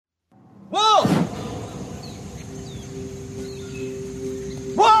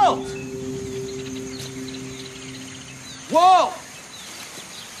Walt! Walt!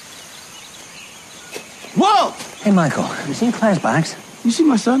 Walt! Hey, Michael, you seen Claire's bags? You see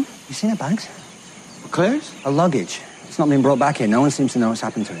my son? You seen her bags? Claire's? Her luggage. It's not been brought back here. No one seems to know what's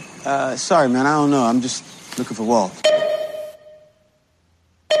happened to it. Sorry, man. I don't know. I'm just looking for Walt.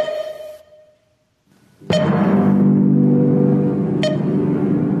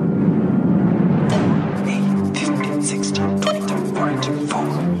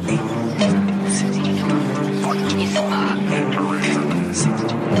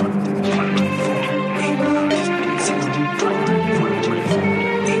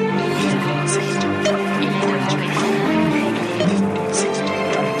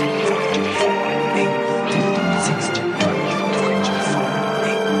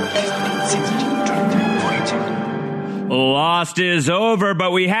 Lost is over,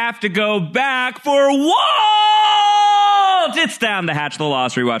 but we have to go back for Walt! It's Down the Hatch, the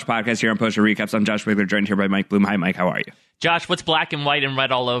Lost Rewatch podcast here on Post Show Recaps. I'm Josh Wigler, joined here by Mike Bloom. Hi, Mike. How are you? Josh, what's black and white and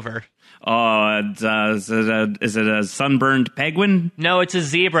red all over? Oh, is it a sunburned penguin? No, it's a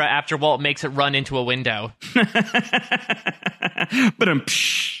zebra after Walt makes it run into a window.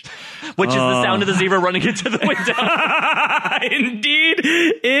 Which is the sound of the zebra running into the window. Indeed,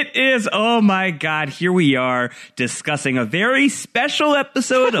 it is. Oh, my God. Here we are discussing a very special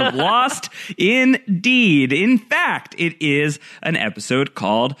episode of Lost Indeed. In fact, it is an episode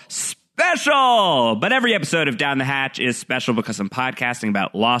called Special. But every episode of Down the Hatch is special because I'm podcasting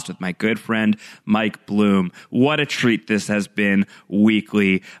about Lost with my good friend Mike Bloom. What a treat this has been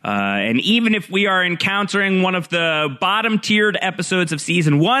weekly. And even if we are encountering one of the bottom-tiered episodes of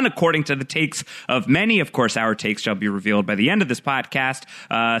Season 1, according to the takes of many, of course, our takes shall be revealed by the end of this podcast,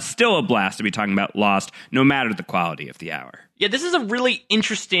 still a blast to be talking about Lost, no matter the quality of the hour. Yeah, this is a really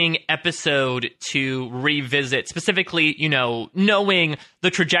interesting episode to revisit, specifically, knowing the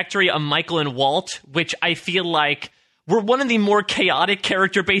trajectory of Michael and Walt, which I feel like were one of the more chaotic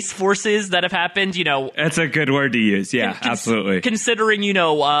character-based forces that have happened, That's a good word to use, yeah, absolutely. Considering,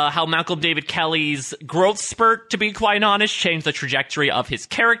 how Malcolm David Kelly's growth spurt, to be quite honest, changed the trajectory of his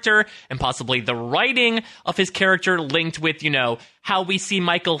character, and possibly the writing of his character linked with, how we see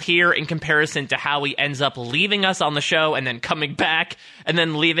Michael here in comparison to how he ends up leaving us on the show and then coming back and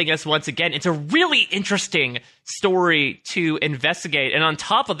then leaving us once again. It's a really interesting story to investigate. And on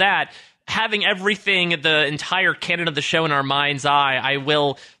top of that, having everything, the entire canon of the show in our mind's eye, I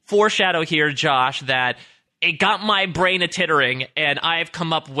will foreshadow here, Josh, that it got my brain a-tittering, and I've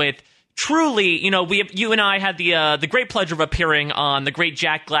come up with truly, you and I had the great pleasure of appearing on the great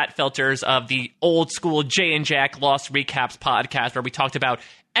Jack Glatfelters of the old school Jay and Jack Lost Recaps podcast, where we talked about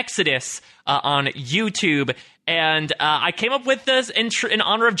Exodus on YouTube. And I came up with this in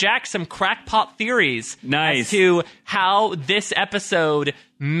honor of Jack, some crackpot theories as to how this episode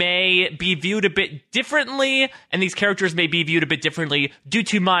may be viewed a bit differently, and these characters may be viewed a bit differently due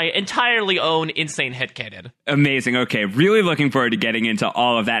to my entirely own insane headcanon. Amazing. Okay, really looking forward to getting into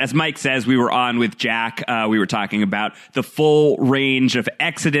all of that. As Mike says, we were on with Jack. We were talking about the full range of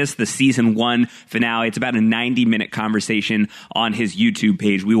Exodus, the Season 1 finale. It's about a 90-minute conversation on his YouTube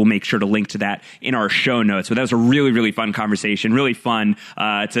page. We will make sure to link to that in our show notes. But that was a really, really fun conversation. Really fun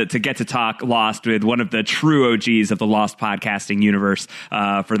to get to talk Lost with one of the true OGs of the Lost podcasting universe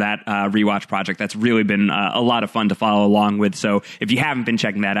for that rewatch project. That's really been a lot of fun to follow along with. So if you haven't been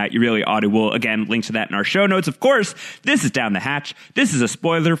checking that out, you really ought to. We'll, again, link to that in our show notes. Of course, this is Down the Hatch. This is a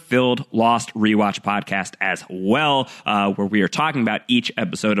spoiler-filled Lost rewatch podcast as well, where we are talking about each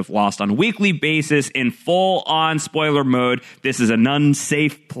episode of Lost on a weekly basis in full-on spoiler mode. This is an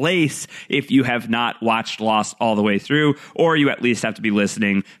unsafe place if you have not watched Lost all the way through, or you at least have to be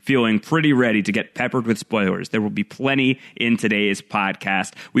listening, feeling pretty ready to get peppered with spoilers. There will be plenty in today's podcast.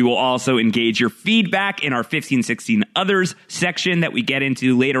 We will also engage your feedback in our 1516 Others section that we get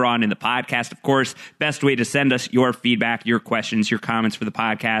into later on in the podcast. Of course, best way to send us your feedback, your questions, your comments for the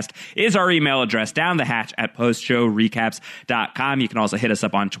podcast is our email address, downthehatch@postshowrecaps.com. You can also hit us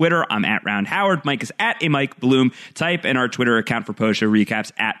up on Twitter. I'm at Round Howard. Mike is at a Mike Bloom. Type in our Twitter account for Post Show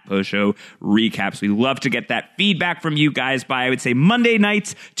Recaps at Post Show Recaps. We love to get that feedback from you guys by, I would say, Monday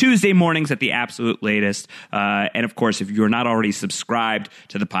nights, Tuesday mornings at the absolute latest. And of course, if you're not already subscribed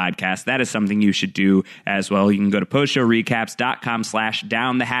to the podcast, that is something you should do as well. You can go to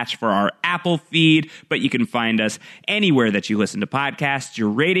postshowrecaps.com/downthehatch for our Apple feed, but you can find us anywhere that you listen to podcasts. Your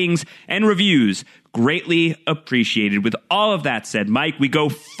ratings and reviews greatly appreciated. With all of that said, Mike, we go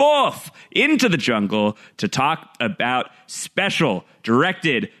forth into the jungle to talk about Special,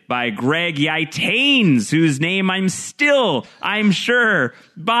 directed by Greg Yaitanes, whose name I'm sure,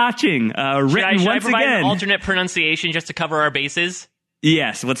 botching. Written should once I provide again. an alternate pronunciation just to cover our bases?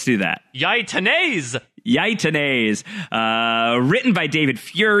 Yes, let's do that. Yai-Tenez! Yai-Tenez, written by David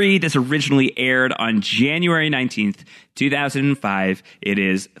Fury. This originally aired on January 19th, 2005. It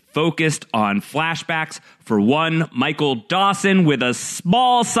is focused on flashbacks for one Michael Dawson with a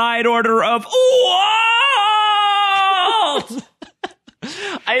small side order of Walt!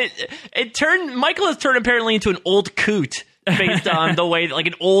 Michael has turned apparently into an old coot based on the way, like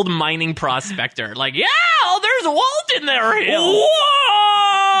an old mining prospector. Like, yeah, there's Walt in there. Walt!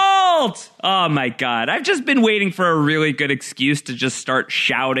 Oh my God. I've just been waiting for a really good excuse to just start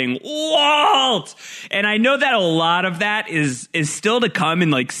shouting Walt. And I know that a lot of that is still to come in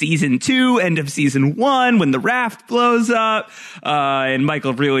like season 2, end of season 1, when the raft blows up, and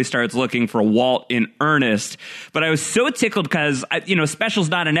Michael really starts looking for Walt in earnest. But I was so tickled because, Special's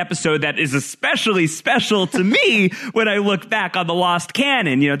not an episode that is especially special to me when I look back on the Lost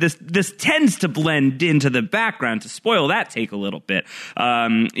canon. This tends to blend into the background to spoil that take a little bit.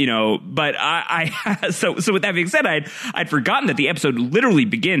 But so with that being said, I'd forgotten that the episode literally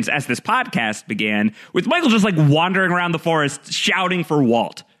begins, as this podcast began, with Michael just like wandering around the forest shouting for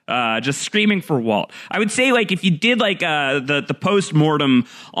Walt. Just screaming for Walt. I would say, like, if you did like the post-mortem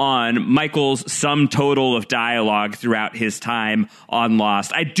on Michael's sum total of dialogue throughout his time on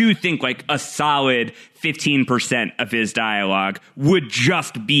Lost, I do think like a solid 15% of his dialogue would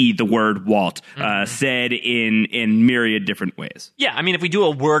just be the word Walt, said in myriad different ways. Yeah, I mean, if we do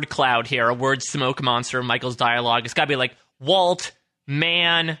a word cloud here, a word smoke monster of Michael's dialogue, it's got to be like Walt,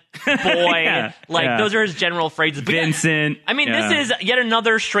 man, boy, those are his general phrases. But Vincent. I mean, This is yet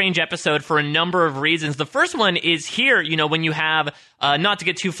another strange episode for a number of reasons. The first one is here, when you have, not to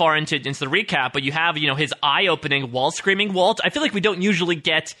get too far into the recap, but you have, his eye-opening Walt screaming Walt. I feel like we don't usually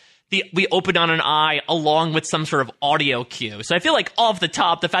get we open on an eye along with some sort of audio cue. So I feel like off the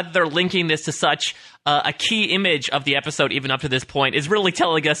top, the fact that they're linking this to such a key image of the episode, even up to this point, is really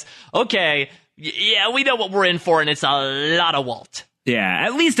telling us, okay, yeah, we know what we're in for, and it's a lot of Walt. Yeah,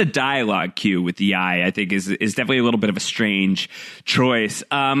 at least a dialogue cue with the eye, I think, is definitely a little bit of a strange choice.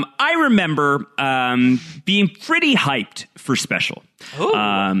 I remember being pretty hyped for Special.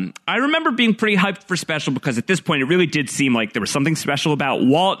 I remember being pretty hyped for Special because at this point it really did seem like there was something special about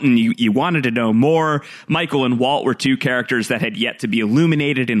Walt and you wanted to know more. Michael and Walt were two characters that had yet to be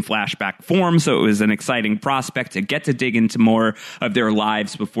illuminated in flashback form, so it was an exciting prospect to get to dig into more of their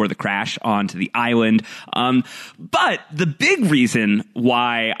lives before the crash onto the island. But the big reason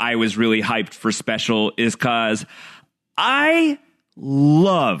why I was really hyped for Special is because I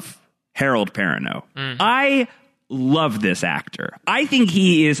love Harold Perrineau. I love this actor. I think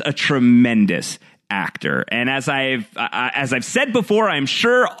he is a tremendous actor. And as I've said before, I'm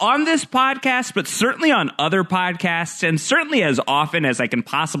sure on this podcast, but certainly on other podcasts, and certainly as often as I can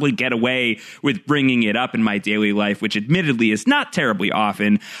possibly get away with bringing it up in my daily life, which admittedly is not terribly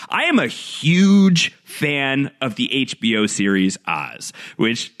often, I am a huge fan of the HBO series Oz,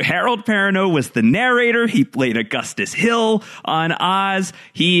 which Harold Perrineau was the narrator. He played Augustus Hill on Oz.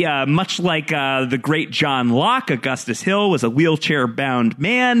 He, much like the great John Locke, Augustus Hill was a wheelchair-bound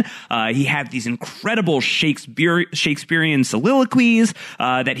man. He had these incredible Shakespearean soliloquies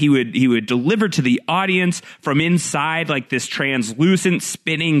that he would deliver to the audience from inside like this translucent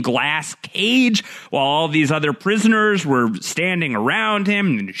spinning glass cage, while all these other prisoners were standing around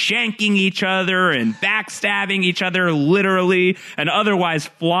him and shanking each other and backstabbing each other literally and otherwise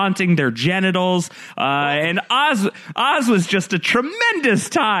flaunting their genitals. And Oz was just a tremendous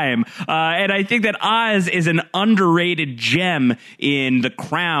time. And I think that Oz is an underrated gem in the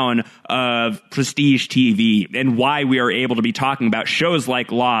crown of prestige TV and why we are able to be talking about shows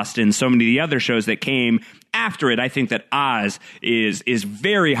like Lost and so many of the other shows that came after it. I think that Oz is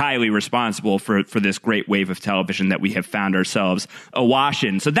very highly responsible for this great wave of television that we have found ourselves awash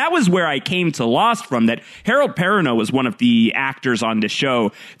in. So that was where I came to Lost from, that Harold Perrineau was one of the actors on this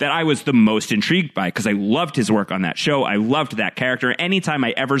show that I was the most intrigued by because I loved his work on that show. I loved that character. Anytime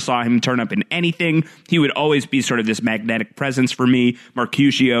I ever saw him turn up in anything, he would always be sort of this magnetic presence for me.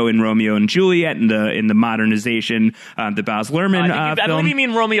 Mercutio in Romeo and Juliet in the modernization, the Baz Luhrmann film. I believe you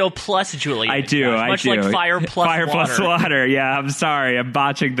mean Romeo plus Juliet. I do. Much like Fire plus Water. Yeah, I'm sorry. I'm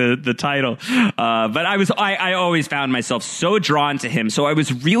botching the title. But I always found myself so drawn to him. So I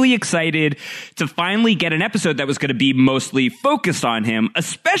was really excited to finally get an episode that was going to be mostly focused on him,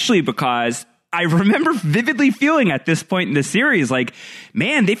 especially because I remember vividly feeling at this point in the series, like,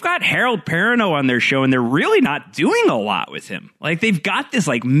 man, they've got Harold Perrineau on their show and they're really not doing a lot with him. Like, they've got this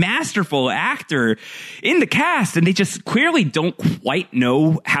like masterful actor in the cast and they just clearly don't quite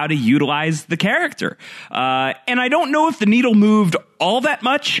know how to utilize the character. And I don't know if the needle moved all that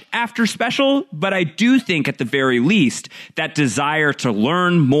much after Special, but I do think at the very least that desire to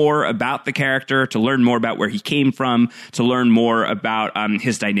learn more about the character, to learn more about where he came from, to learn more about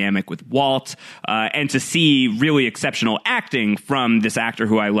his dynamic with Walt, and to see really exceptional acting from this actor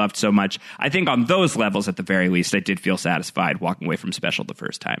who I loved so much. I think on those levels, at the very least, I did feel satisfied walking away from Special the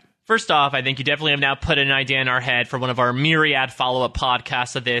first time. First off, I think you definitely have now put an idea in our head for one of our myriad follow-up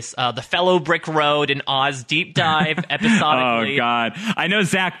podcasts of this, the Fellow Brick Road and Oz deep dive episodically. Oh, God. I know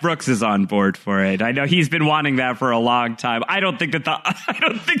Zach Brooks is on board for it. I know he's been wanting that for a long time. I don't think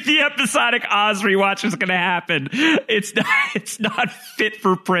the episodic Oz rewatch is going to happen. It's not fit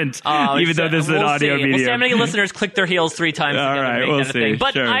for print, even though this is an audio medium. We'll see how many listeners click their heels 3 times. All right, we'll see.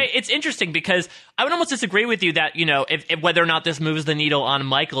 But sure. It's interesting because I would almost disagree with you that, if whether or not this moves the needle on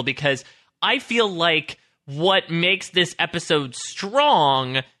Michael, because I feel like what makes this episode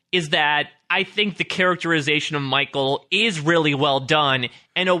strong is that I think the characterization of Michael is really well done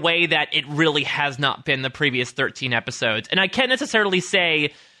in a way that it really has not been the previous 13 episodes. And I can't necessarily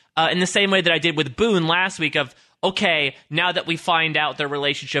say, in the same way that I did with Boone last week, of, okay, now that we find out their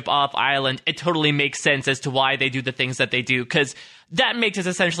relationship off island, it totally makes sense as to why they do the things that they do, because that makes us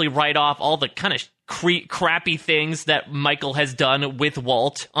essentially write off all the kind of crappy things that Michael has done with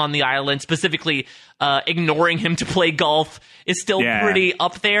Walt on the island. Specifically, ignoring him to play golf is still pretty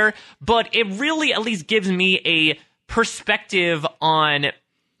up there, but it really at least gives me a perspective on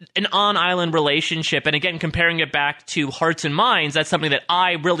an on-island relationship. And again, comparing it back to Hearts and Minds, that's something that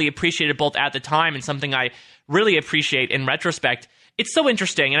I really appreciated both at the time and something I really appreciate in retrospect. It's so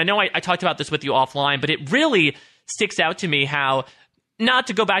interesting, and I know I talked about this with you offline, but it really sticks out to me how, not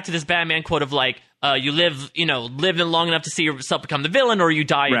to go back to this Batman quote of like, you live long enough to see yourself become the villain, or you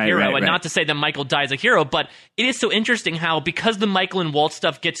die a hero, and not to say that Michael dies a hero, but it is so interesting how, because the Michael and Walt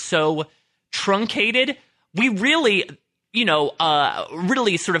stuff gets so truncated, we really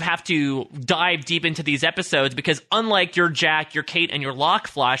really sort of have to dive deep into these episodes, because unlike your Jack, your Kate, and your Locke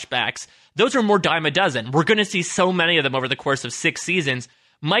flashbacks, those are more dime a dozen. We're going to see so many of them over the course of 6 seasons.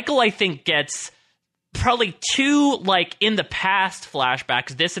 Michael, I think, gets probably 2, like, in the past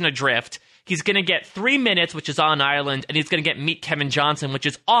flashbacks, this and Adrift. He's going to get 3 minutes, which is on island, and he's going to get Meet Kevin Johnson, which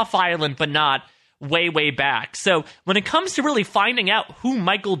is off island, but not way, way back. So when it comes to really finding out who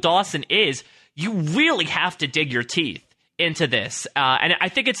Michael Dawson is, you really have to dig your teeth into this. And I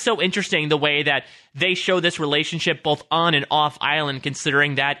think it's so interesting the way that they show this relationship both on and off island,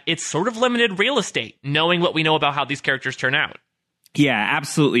 considering that it's sort of limited real estate, knowing what we know about how these characters turn out. Yeah,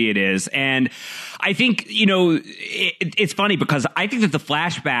 absolutely it is. And I think, it's funny because I think that the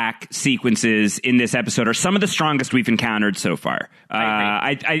flashback sequences in this episode are some of the strongest we've encountered so far.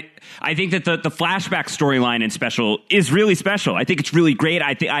 I think that the flashback storyline in Special is really special. I think it's really great.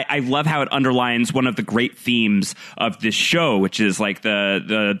 I love how it underlines one of the great themes of this show, which is like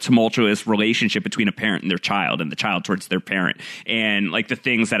the tumultuous relationship between a parent and their child, and the child towards their parent, and like the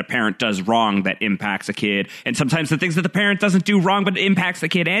things that a parent does wrong that impacts a kid, and sometimes the things that the parent doesn't do wrong but it impacts the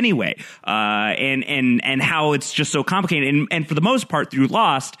kid anyway, and how it's just so complicated. And for the most part through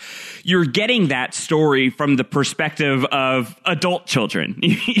Lost, you're getting that story from the perspective of adult children.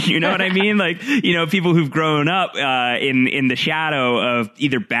 You know what I mean? Like, people who've grown up in the shadow of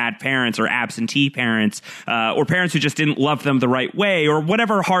either bad parents or absentee parents, or parents who just didn't love them the right way, or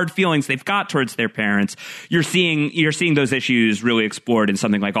whatever hard feelings they've got towards their parents. You're seeing those issues really explored in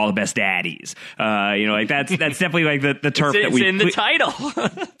something like All the Best Daddies. Like that's definitely like the turf that we. It's in the title.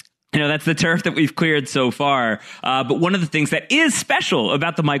 That's the turf that we've cleared so far. But one of the things that is special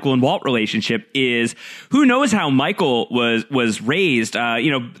about the Michael and Walt relationship is who knows how Michael was raised.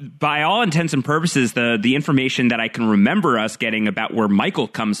 By all intents and purposes, the information that I can remember us getting about where Michael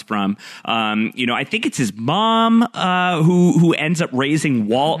comes from, I think it's his mom who ends up raising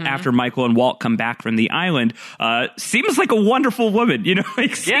Walt after Michael and Walt come back from the island. Seems like a wonderful woman.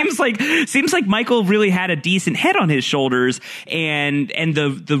 Seems like Michael really had a decent head on his shoulders, and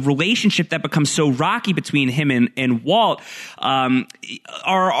the relationship that becomes so rocky between him and Walt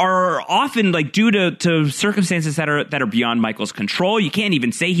are often like due to circumstances that are beyond Michael's control. You can't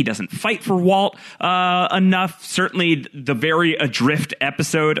even say he doesn't fight for Walt enough. Certainly, the very Adrift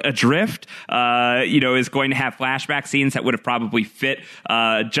episode, Adrift, is going to have flashback scenes that would have probably fit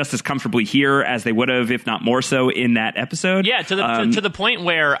just as comfortably here as they would have, if not more so, in that episode. Yeah, to the point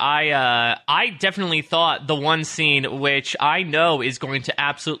where I definitely thought the one scene which I know is going to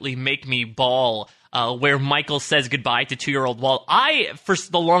absolutely make me bawl, where Michael says goodbye to 2-year-old Walt. I, for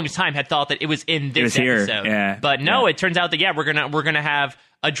the longest time, had thought that it was in this episode. Yeah, but no, it turns out that we're gonna have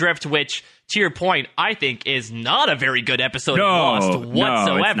Adrift, which, to your point, I think is not a very good episode of Lost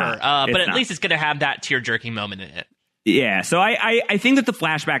whatsoever. No, but at least it's gonna have that tear-jerking moment in it. Yeah, so I think that the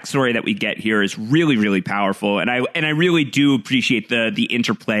flashback story that we get here is really, really powerful, and I really do appreciate the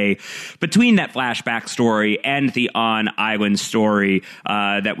interplay between that flashback story and the on-island story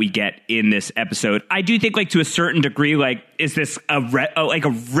that we get in this episode. I do think, like, to a certain degree, like, is this a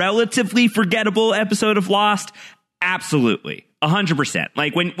relatively forgettable episode of Lost? Absolutely. 100%.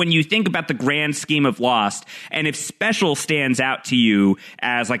 Like when you think about the grand scheme of Lost, and if Special stands out to you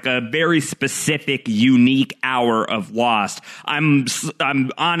as like a very specific, unique hour of Lost, I'm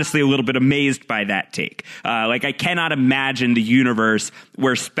honestly a little bit amazed by that take. Like I cannot imagine the universe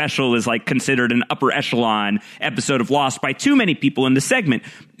where Special is like considered an upper echelon episode of Lost by too many people in the segment.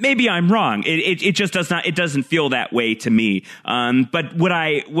 Maybe I'm wrong. It just does not. It doesn't feel that way to me. But would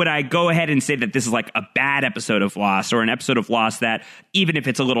I go ahead and say that this is like a bad episode of Lost, or an episode of Lost that, even if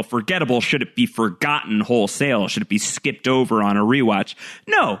it's a little forgettable, should it be forgotten wholesale? Should it be skipped over on a rewatch?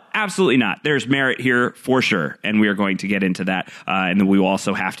 No, absolutely not. There's merit here for sure, and we are going to get into that. And then we will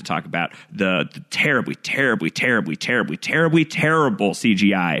also have to talk about the terribly terrible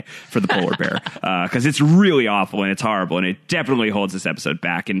CGI for the polar bear, because it's really awful and it's horrible, and it definitely holds this episode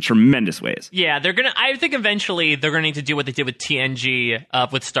back in tremendous ways. Yeah, I think eventually they're going to need to do what they did with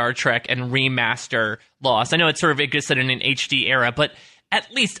TNG with Star Trek and remaster Lost. I know it's sort of existed in an HD era, but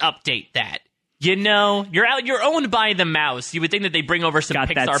at least update that. You know, you're owned by the mouse. You would think that they bring over some Got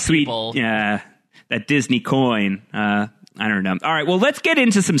Pixar that sweet, people. Yeah, that Disney coin. I don't know. All right, well, let's get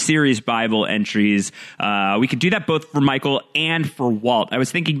into some series Bible entries. We could do that both for Michael and for Walt. I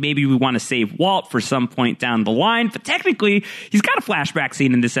was thinking maybe we want to save Walt for some point down the line, but technically he's got a flashback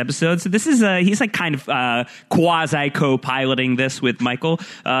scene in this episode, so this is he's like kind of quasi co-piloting this with Michael.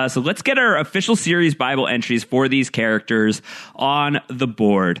 So let's get our official series Bible entries for these characters on the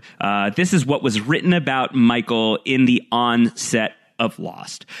board. This is what was written about Michael in the onset of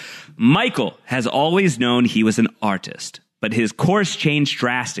Lost. Michael has always known he was an artist, but his course changed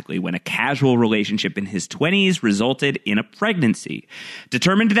drastically when a casual relationship in his 20s resulted in a pregnancy.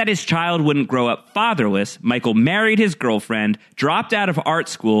 Determined that his child wouldn't grow up fatherless, Michael married his girlfriend, dropped out of art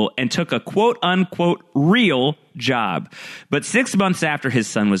school, and took a quote-unquote real job. But 6 months after his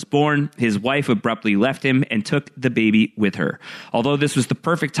son was born, his wife abruptly left him and took the baby with her. Although this was the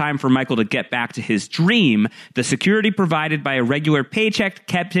perfect time for Michael to get back to his dream, the security provided by a regular paycheck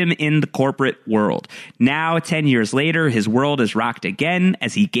kept him in the corporate world. Now, 10 years later, his world is rocked again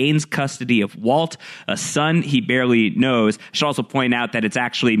as he gains custody of Walt, a son he barely knows. I should also point out that it's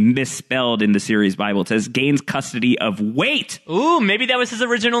actually misspelled in the series Bible. It says gains custody of Wait. Ooh, maybe that was his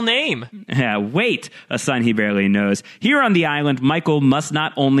original name. Yeah, Wait, a son he barely knows. Here on the island, Michael must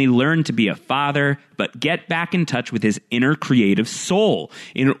not only learn to be a father, but get back in touch with his inner creative soul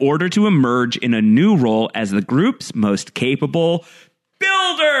in order to emerge in a new role as the group's most capable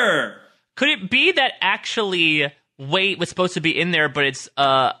builder. Could it be that actually Wait was supposed to be in there, but it's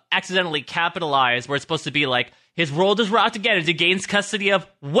accidentally capitalized, where it's supposed to be like, his world is rocked again as he gains custody of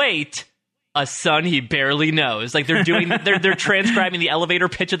Wait, a son he barely knows. Like they're doing, they're transcribing the elevator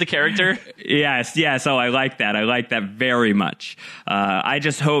pitch of the character. Yes. Oh, I like that. I like that very much. I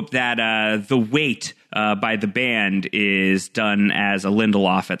just hope that the Wait by the band is done as a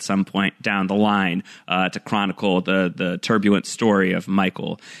Lindelof at some point down the line to chronicle the turbulent story of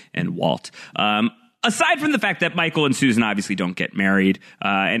Michael and Walt. Aside from the fact that Michael and Susan obviously don't get married,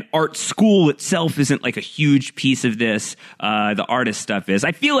 and art school itself isn't like a huge piece of this, the artist stuff is.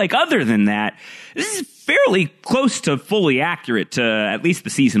 I feel like other than that, this is fairly close to fully accurate to at least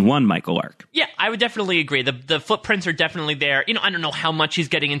the season 1 Michael arc. Yeah, I would definitely agree. The footprints are definitely there. You know, I don't know how much he's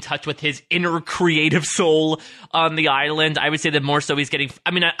getting in touch with his inner creative soul on the island. I would say that more so he's getting,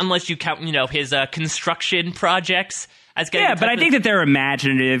 I mean, unless you count, you know, his construction projects. Yeah, but I think that they're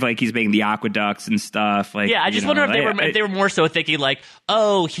imaginative, like he's making the aqueducts and stuff. Like, yeah, I just wonder if they were more so thinking like,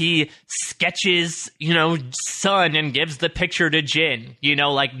 oh, he sketches, you know, sun and gives the picture to Jin, you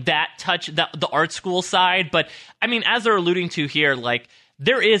know, like that touch, the art school side. But I mean, as they're alluding to here, like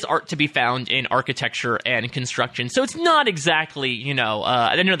there is art to be found in architecture and construction. So it's not exactly, you know,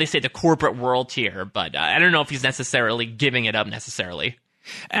 I don't know, they say the corporate world here, but I don't know if he's necessarily giving it up necessarily.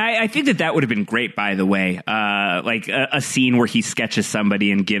 I think that would have been great, by the way. Like a scene where he sketches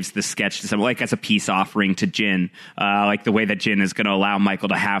somebody and gives the sketch to someone, like as a peace offering to Jin. Like the way that Jin is going to allow Michael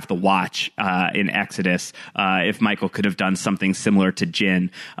to have the watch in Exodus. If Michael could have done something similar to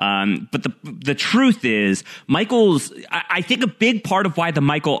Jin. But the truth is, I think a big part of why the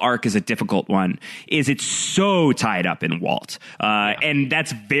Michael arc is a difficult one is it's so tied up in Walt. And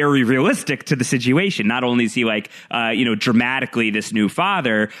that's very realistic to the situation. Not only is he like, dramatically this new father,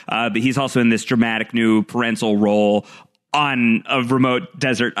 but he's also in this dramatic new parental role on a remote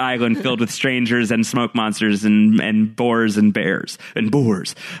desert island filled with strangers and smoke monsters and boars and bears and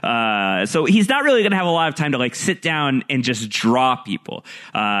boars. So he's not really going to have a lot of time to like sit down and just draw people.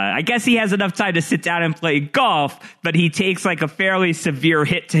 I guess he has enough time to sit down and play golf, but he takes like a fairly severe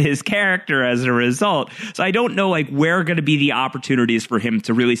hit to his character as a result. So I don't know like where are going to be the opportunities for him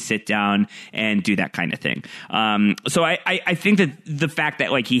to really sit down and do that kind of thing. So I think that the fact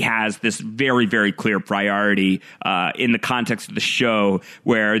that like he has this very, very clear priority in the context of the show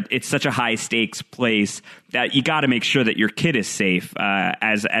where it's such a high stakes place that you got to make sure that your kid is safe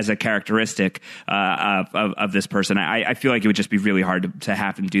as a characteristic of this person. I feel like it would just be really hard to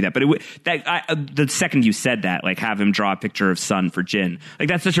have him do that. But the second you said that, like have him draw a picture of Sun for Jin, like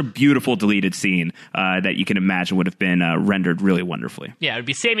that's such a beautiful deleted scene that you can imagine would have been rendered really wonderfully. Yeah, it would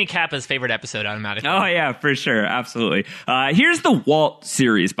be Sammy Kappa's favorite episode automatically. Oh yeah, for sure, absolutely. Here's the Walt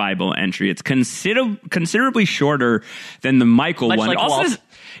series Bible entry. It's considerably shorter than the Michael Much one. like Also, Walt.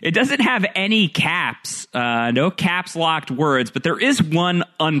 it doesn't have any caps, no caps locked words, but there is one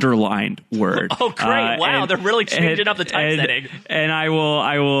underlined word. Oh, great. Wow, they're really changing up the typesetting. And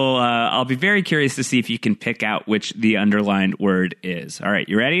I'll be very curious to see if you can pick out which the underlined word is. All right,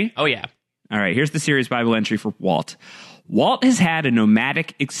 you ready? Oh, yeah. All right, here's the series Bible entry for Walt. Walt has had a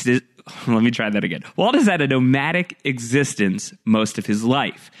nomadic Let me try that again. Walt has had a nomadic existence most of his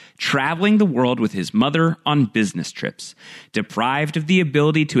life, traveling the world with his mother on business trips. Deprived of the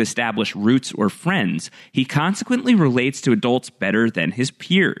ability to establish roots or friends, he consequently relates to adults better than his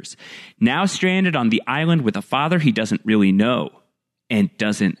peers. Now stranded on the island with a father he doesn't really know and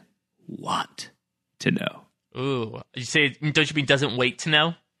doesn't want to know. Ooh. Don't you mean doesn't wait to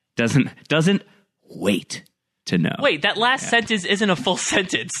know? Doesn't wait to know. Wait, that last sentence isn't a full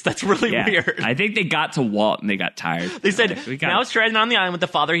sentence. That's really weird. I think they got to Walt and they got tired. They said, now stranded on the island with the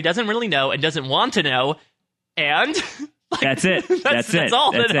father he doesn't really know and doesn't want to know, and... That's it. That's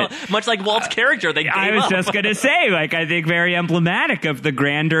all. That's it. Much like Walt's character, they gave I was up. just going to say, like, I think very emblematic of the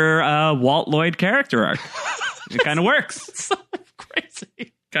grander Walt Lloyd character arc. It kind of works. It's so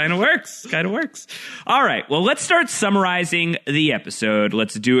crazy. Kind of works. All right. Well, let's start summarizing the episode.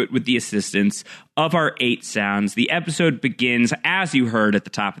 Let's do it with the assistance of our 8 sounds. The episode begins, as you heard at the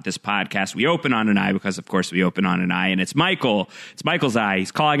top of this podcast. We open on an eye because, of course, we open on an eye, and it's Michael. It's Michael's eye.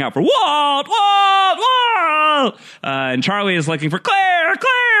 He's calling out for Walt, Walt, Walt. And Charlie is looking for Claire,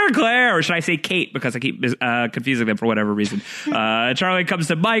 Claire, Claire. Or should I say Kate, because I keep confusing them for whatever reason. Charlie comes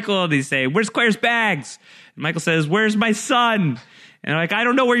to Michael, and they say, where's Claire's bags? And Michael says, where's my son? And I'm like, I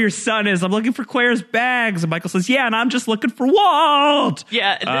don't know where your son is. I'm looking for Claire's bags. And Michael says, yeah, and I'm just looking for Walt.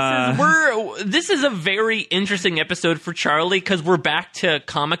 Yeah, this is a very interesting episode for Charlie because we're back to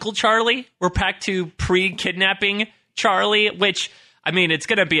comical Charlie. We're back to pre-kidnapping Charlie, which... I mean, it's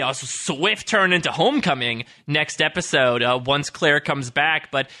going to be a swift turn into Homecoming next episode once Claire comes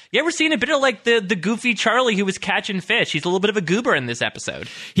back. But yeah, we're seeing a bit of like the goofy Charlie who was catching fish. He's a little bit of a goober in this episode.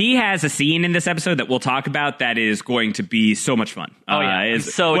 He has a scene in this episode that we'll talk about that is going to be so much fun. Oh, yeah. I'm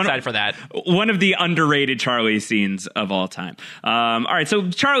so excited for that. One of the underrated Charlie scenes of all time. All right, so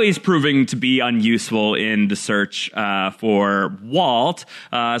Charlie's proving to be unuseful in the search for Walt.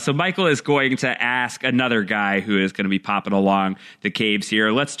 So Michael is going to ask another guy who is going to be popping along the caves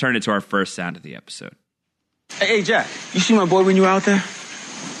here. Let's turn it to our first sound of the episode. Hey, Jack, you see my boy when you were out there?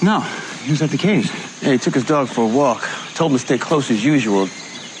 No, he was at the caves. Yeah, he took his dog for a walk. Told him to stay close as usual.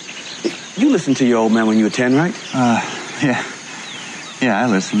 You listened to your old man when you were 10, right? Yeah. Yeah, I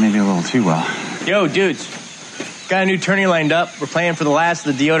listened, maybe a little too well. Yo, dudes. Got a new tourney lined up. We're playing for the last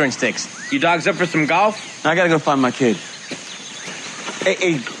of the deodorant sticks. You dogs up for some golf? I gotta go find my kid.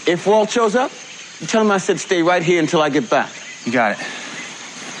 Hey, if Walt shows up, you tell him I said stay right here until I get back. You got it.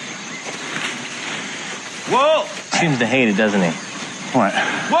 Whoa! Seems to hate it, doesn't he? What?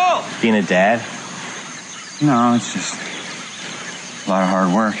 Whoa! Being a dad? No, it's just a lot of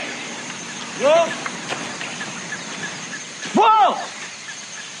hard work. Whoa!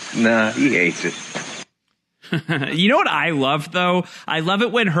 Whoa! Nah, he hates it. You know what I love, though? I love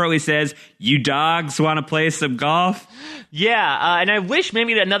it when Hurley says, you dogs want to play some golf? Yeah, and I wish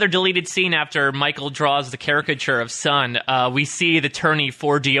maybe another deleted scene after Michael draws the caricature of Sun, we see the tourney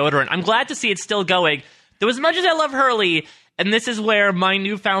for deodorant. I'm glad to see it's still going. Though as much as I love Hurley, and this is where my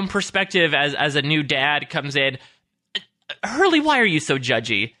newfound perspective as a new dad comes in, Hurley, why are you so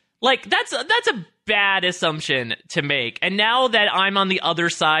judgy? Like, that's a bad assumption to make. And now that I'm on the other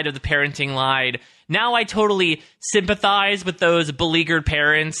side of the parenting line, now I totally sympathize with those beleaguered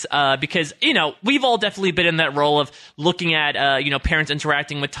parents because, you know, we've all definitely been in that role of looking at, parents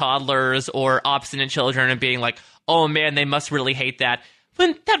interacting with toddlers or obstinate children and being like, oh, man, they must really hate that.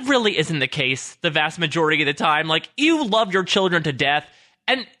 when that really isn't the case the vast majority of the time. Like, you love your children to death,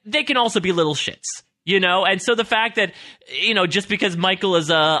 and they can also be little shits. And so the fact that, just because Michael is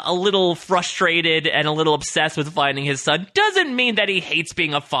a little frustrated and a little obsessed with finding his son doesn't mean that he hates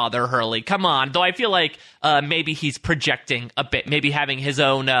being a father, Hurley. Come on. Though I feel like maybe he's projecting a bit, maybe having his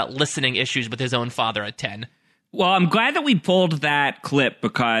own listening issues with his own father at 10. Well, I'm glad that we pulled that clip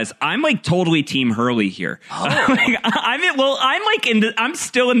because I'm like totally Team Hurley here. Oh. I'm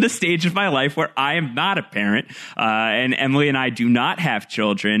still in the stage of my life where I am not a parent, and Emily and I do not have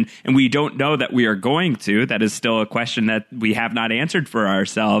children, and we don't know that we are going to. That is still a question that we have not answered for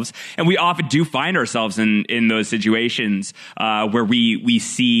ourselves, and we often do find ourselves in those situations where we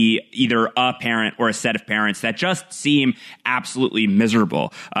see either a parent or a set of parents that just seem absolutely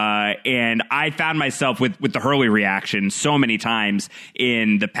miserable. And I found myself with the Hurley reaction so many times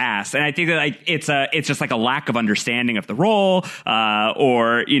in the past, and I think that it's just like a lack of understanding of the role,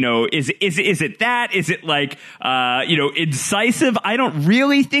 or is it that? Is it like incisive? I don't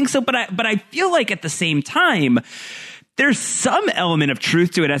really think so, but I feel like at the same time, there's some element of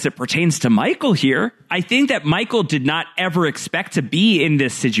truth to it as it pertains to Michael here. I think that Michael did not ever expect to be in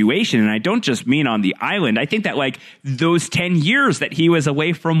this situation, and I don't just mean on the island. I think that like those 10 years that he was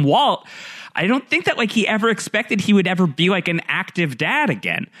away from Walt, I don't think that like he ever expected he would ever be like an active dad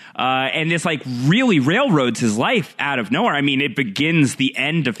again. And this like really railroads his life out of nowhere. I mean, it begins the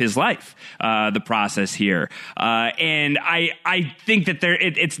end of his life, the process here. And I think that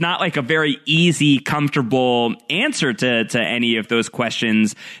it's not like a very easy, comfortable answer to any of those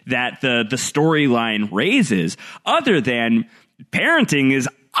questions that the storyline raises, other than parenting is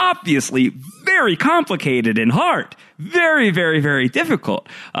obviously very complicated and hard. Very, very, very difficult.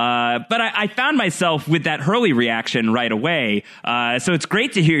 But I found myself with that Hurley reaction right away. So it's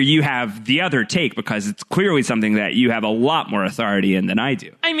great to hear you have the other take, because it's clearly something that you have a lot more authority in than I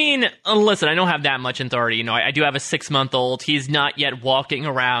do. I mean, listen, I don't have that much authority. I do have a 6-month-old. He's not yet walking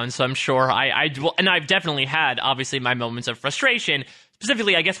around, so I'm sure and I've definitely had, obviously, my moments of frustration.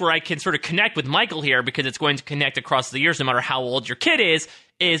 Specifically, I guess where I can sort of connect with Michael here, because it's going to connect across the years no matter how old your kid is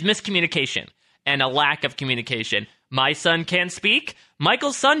miscommunication and a lack of communication. My son can't speak.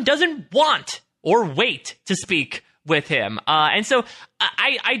 Michael's son doesn't want or wait to speak with him. And so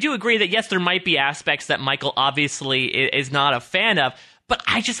I do agree that, yes, there might be aspects that Michael obviously is not a fan of, but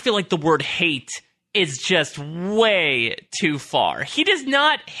I just feel like the word hate is just way too far. He does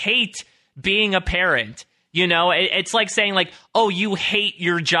not hate being a parent. It's like saying like, oh, you hate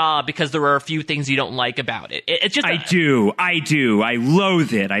your job because there are a few things you don't like about it. It's just I do. I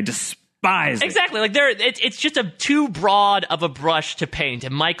loathe it. I despise it. Exactly. Like it's just too broad of a brush to paint,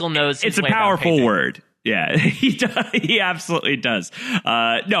 and Michael knows his it's a way about powerful painting. word. Yeah, he does. He absolutely does.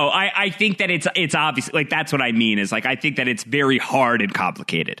 No, I think that it's obvious. Like, that's what I mean is like, I think that it's very hard and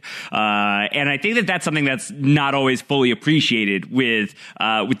complicated. And I think that that's something that's not always fully appreciated with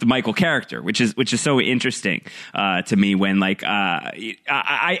the Michael character, which is so interesting, to me when like,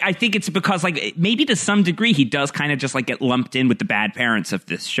 I think it's because like maybe to some degree he does kind of just like get lumped in with the bad parents of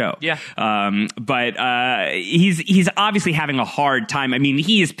this show. Yeah. But he's obviously having a hard time. I mean,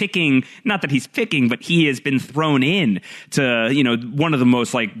 he is picking, not that he's picking, but he has been thrown in to, one of the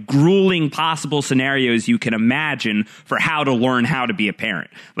most like grueling possible scenarios you can imagine for how to learn how to be a parent.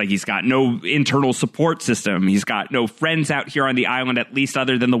 Like, he's got no internal support system. He's got no friends out here on the island, at least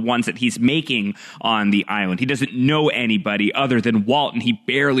other than the ones that he's making on the island. He doesn't know anybody other than Walt, and he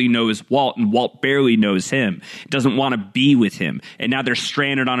barely knows Walt, and Walt barely knows him. Doesn't want to be with him. And now they're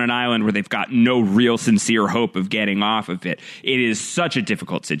stranded on an island where they've got no real sincere hope of getting off of it. It is such a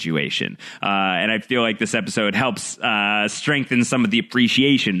difficult situation. And I feel like this episode helps strengthen some of the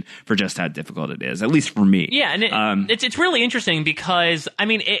appreciation for just how difficult it is, at least for me. Yeah, and it's really interesting because, I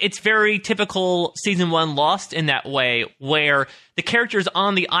mean, it's very typical season 1 Lost in that way, where the characters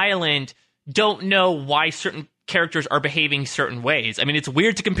on the island don't know why certain characters are behaving certain ways. I mean, it's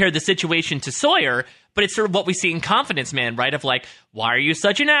weird to compare the situation to Sawyer, but it's sort of what we see in Confidence Man, right? Of like, why are you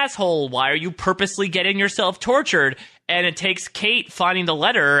such an asshole? Why are you purposely getting yourself tortured? And it takes Kate finding the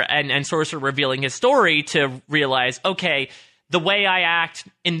letter and sort of revealing his story to realize, okay, the way I act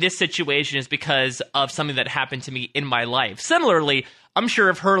in this situation is because of something that happened to me in my life. Similarly, I'm sure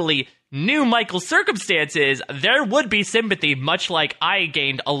if Hurley knew Michael's circumstances, there would be sympathy, much like I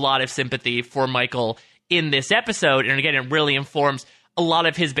gained a lot of sympathy for Michael in this episode. And again, it really informs a lot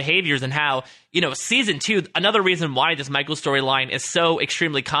of his behaviors and how, season 2, another reason why this Michael storyline is so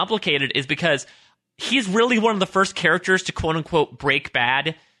extremely complicated is because he's really one of the first characters to quote unquote break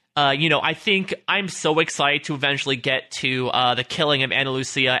bad. I think I'm so excited to eventually get to the killing of Ana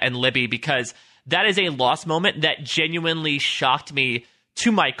Lucia and Libby, because that is a lost moment that genuinely shocked me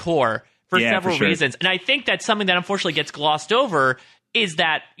to my core for Yeah, several for sure. reasons. And I think that's something that unfortunately gets glossed over is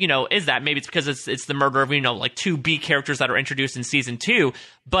that maybe it's because it's the murder of, like 2 B characters that are introduced in season 2.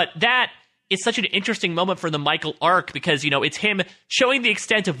 But that is such an interesting moment for the Michael arc because, it's him showing the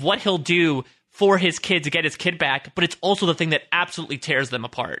extent of what he'll do for his kid to get his kid back, but it's also the thing that absolutely tears them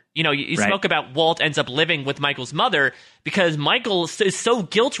apart. You Right. spoke about Walt ends up living with Michael's mother because Michael is so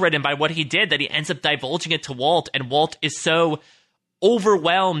guilt-ridden by what he did that he ends up divulging it to Walt, and Walt is so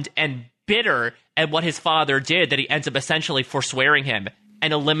overwhelmed and bitter at what his father did that he ends up essentially forswearing him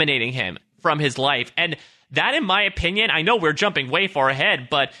and eliminating him from his life. And that, in my opinion, I know we're jumping way far ahead,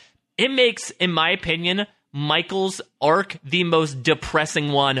 but it makes, in my opinion, Michael's arc the most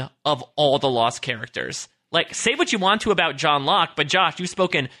depressing one of all the Lost characters. Like, say what you want to about John Locke, but Josh, you've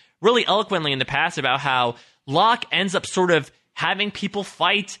spoken really eloquently in the past about how Locke ends up sort of having people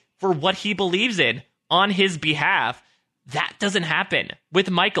fight for what he believes in on his behalf. That doesn't happen with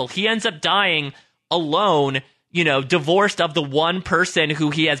Michael. He ends up dying alone, divorced of the one person who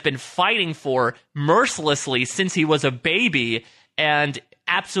he has been fighting for mercilessly since he was a baby, and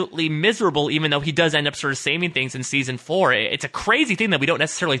absolutely miserable, even though he does end up sort of saving things in season 4. It's a crazy thing that we don't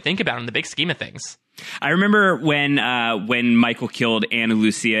necessarily think about in the big scheme of things. I remember when Michael killed Anna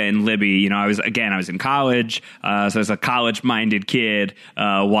Lucia and Libby. I was in college, so I was a college-minded kid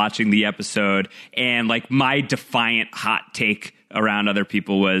watching the episode, and like my defiant hot take around other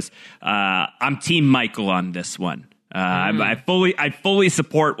people was, I'm Team Michael on this one. I fully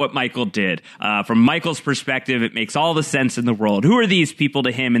support what Michael did. From Michael's perspective, it makes all the sense in the world. Who are these people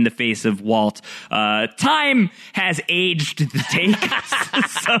to him in the face of Walt? Time has aged the take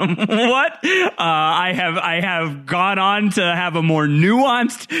somewhat. I have gone on to have a more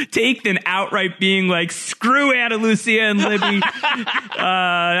nuanced take than outright being like, screw Anna Lucia and Libby.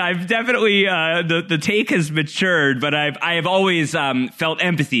 I've definitely the take has matured, but I have always felt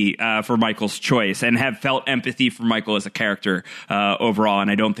empathy for Michael's choice and have felt empathy for Michael as a character overall,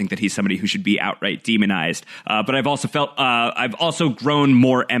 and I don't think that he's somebody who should be outright demonized. But I've also grown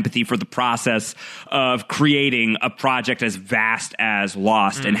more empathy for the process of creating a project as vast as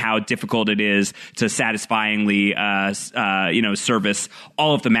Lost and how difficult it is to satisfyingly service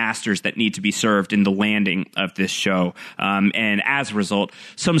all of the masters that need to be served in the landing of this show. And as a result,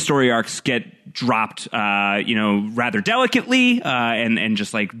 some story arcs get dropped, rather delicately and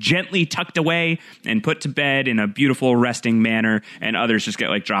just like gently tucked away and put to bed in a beautiful resting manner, and others just get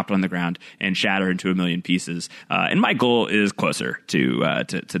like dropped on the ground and shatter into a million pieces. And my goal is closer to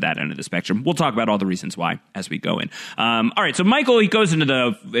that end of the spectrum. We'll talk about all the reasons why as we go in. All right, so Michael, he goes into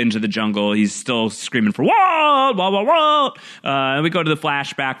the jungle. He's still screaming for Walt, Walt, Walt, Walt. And we go to the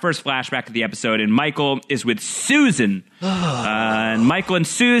first flashback of the episode, and Michael is with Susan. And Michael and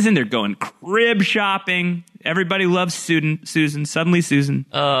Susan, they're going crib shopping. Everybody loves Susan. Suddenly Susan.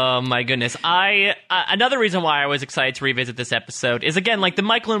 Oh my goodness. Another reason why I was excited to revisit this episode is, again, like the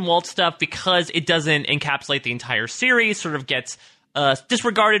Michael and Walt stuff, because it doesn't encapsulate the entire series, sort of gets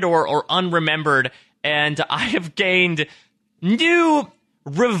disregarded or unremembered, and I have gained new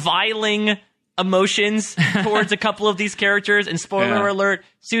reviling emotions towards a couple of these characters, and spoiler alert,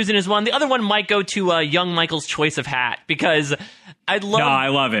 Susan is one. The other one might go to young Michael's choice of hat, because I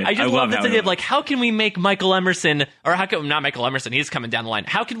love it. I just love this idea of, like, how can we make Michael Emerson, or not Michael Emerson, he's coming down the line.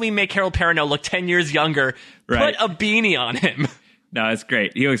 How can we make Harold Perrineau look 10 years younger? Right. Put a beanie on him. No, it's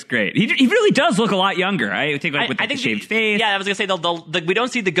great. He looks great. He really does look a lot younger. I think with the shaved face. Yeah, I was going to say, we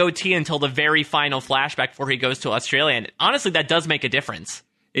don't see the goatee until the very final flashback before he goes to Australia, and honestly, that does make a difference.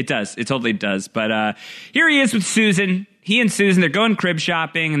 It does. It totally does. But here he is with Susan. He and Susan, they're going crib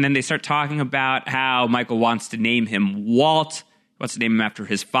shopping, and then they start talking about how Michael wants to name him Walt. He wants to name him after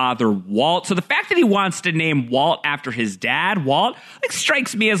his father, Walt. So the fact that he wants to name Walt after his dad, Walt, like,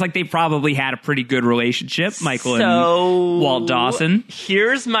 strikes me as like they probably had a pretty good relationship, Michael and Walt Dawson.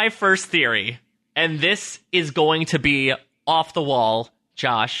 Here's my first theory, and this is going to be off the wall,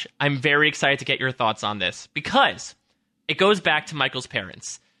 Josh. I'm very excited to get your thoughts on this, because it goes back to Michael's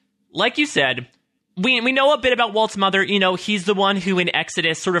parents. Like you said, we know a bit about Walt's mother. He's the one who in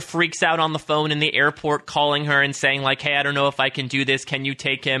Exodus sort of freaks out on the phone in the airport, calling her and saying, like, hey, I don't know if I can do this. Can you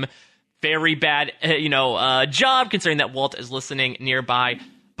take him? Very bad, job, considering that Walt is listening nearby.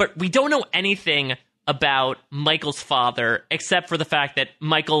 But we don't know anything about Michael's father, except for the fact that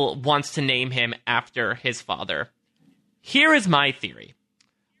Michael wants to name him after his father. Here is my theory.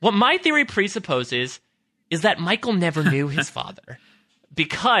 What my theory presupposes is that Michael never knew his father.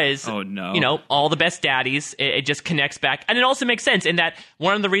 Because, all the best daddies, it just connects back. And it also makes sense in that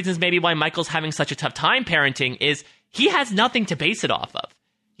one of the reasons maybe why Michael's having such a tough time parenting is he has nothing to base it off of.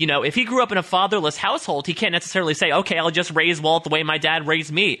 if he grew up in a fatherless household, he can't necessarily say, okay, I'll just raise Walt the way my dad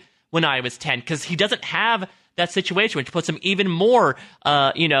raised me when I was 10, because he doesn't have that situation, which puts him even more,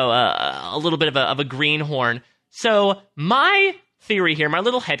 a little bit of a greenhorn. So my theory here, my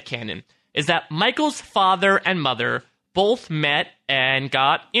little headcanon, is that Michael's father and mother both met and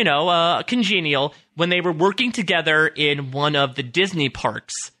got, congenial when they were working together in one of the Disney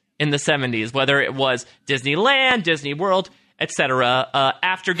parks in the 70s, whether it was Disneyland, Disney World, etc.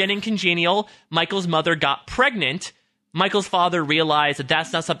 After getting congenial, Michael's mother got pregnant. Michael's father realized that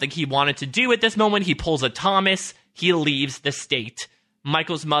that's not something he wanted to do at this moment. He pulls a Thomas. He leaves the state.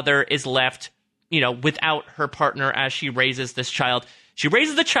 Michael's mother is left, without her partner as she raises this child. She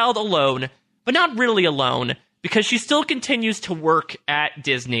raises the child alone, but not really alone, because she still continues to work at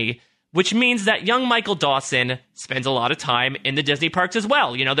Disney, which means that young Michael Dawson spends a lot of time in the Disney parks as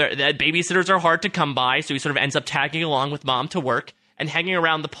well. The babysitters are hard to come by, so he sort of ends up tagging along with mom to work and hanging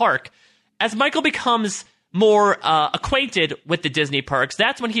around the park. As Michael becomes more acquainted with the Disney parks,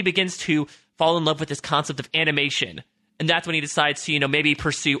 that's when he begins to fall in love with this concept of animation. And that's when he decides to, maybe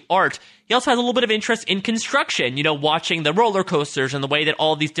pursue art. He also has a little bit of interest in construction, watching the roller coasters and the way that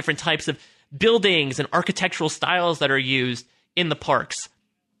all these different types of buildings and architectural styles that are used in the parks.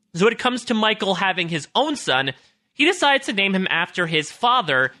 So when it comes to Michael having his own son, he decides to name him after his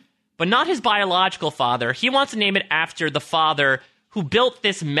father, but not his biological father. He wants to name it after the father who built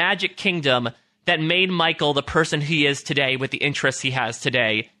this magic kingdom that made Michael the person he is today with the interests he has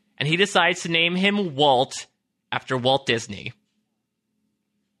today. And he decides to name him Walt after Walt Disney.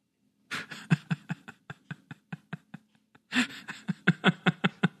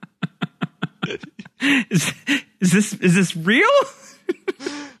 Is this real?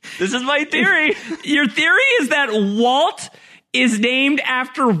 This is my theory. Your theory is that Walt is named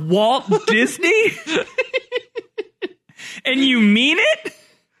after Walt Disney? And you mean it?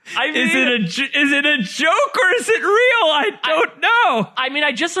 Is it a joke or is it real? I don't know.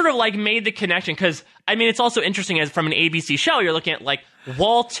 I just sort of made the connection because it's also interesting as from an ABC show, you're looking at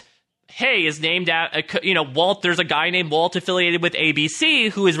Walt. Hey, is named Walt. There's a guy named Walt affiliated with ABC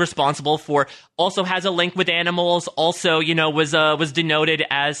who is responsible for, also has a link with animals. Also, was denoted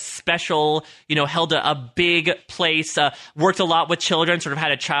as special. Held a big place. Worked a lot with children. Sort of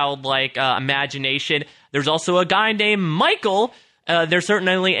had a childlike imagination. There's also a guy named Michael. There's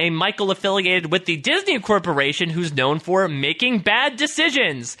certainly a Michael affiliated with the Disney Corporation who's known for making bad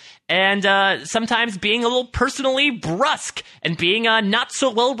decisions and sometimes being a little personally brusque and being a not so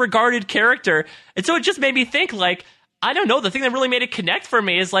well regarded character. And so it just made me think I don't know, the thing that really made it connect for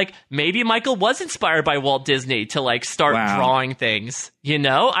me is maybe Michael was inspired by Walt Disney to start drawing things.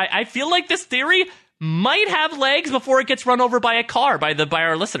 I feel like this theory might have legs before it gets run over by a car by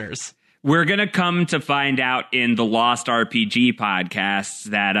our listeners. We're going to come to find out in the Lost RPG podcasts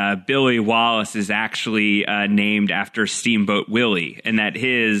that Billy Wallace is actually named after Steamboat Willie, and that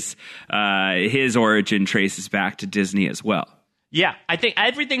his origin traces back to Disney as well. Yeah, I think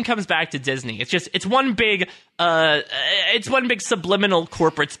everything comes back to Disney. It's one big subliminal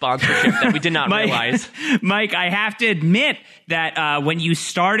corporate sponsorship that we did not realize. Mike, I have to admit that when you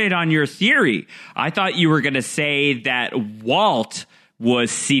started on your theory, I thought you were going to say that Walt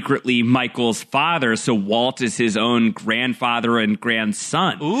was secretly Michael's father, so Walt is his own grandfather and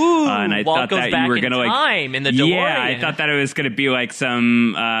grandson. Ooh, and I Walt thought goes that back you were in going to time in the DeLorean. Yeah, I thought that it was going to be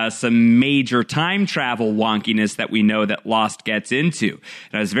some major time travel wonkiness that we know that Lost gets into.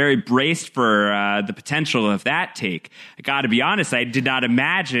 And I was very braced for the potential of that take. I got to be honest, I did not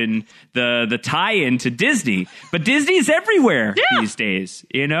imagine the tie-in to Disney, but Disney's everywhere these days.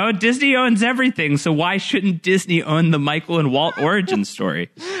 Disney owns everything, so why shouldn't Disney own the Michael and Walt origin story?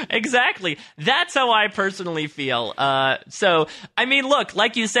 Exactly. That's how I personally feel. Look,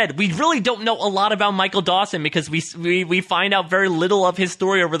 like you said, we really don't know a lot about Michael Dawson because we find out very little of his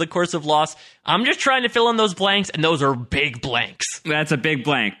story over the course of Lost. I'm just trying to fill in those blanks, and those are big blanks. That's a big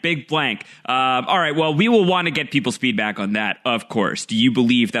blank. Big blank. All right, well, we will want to get people's feedback on that, of course. Do you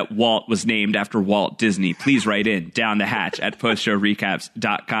believe that Walt was named after Walt Disney? Please write in down the hatch at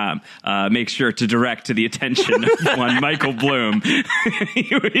postshowrecaps.com. Make sure to direct to the attention of one Michael Bloom.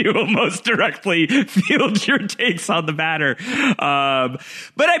 He will most directly field your takes on the matter.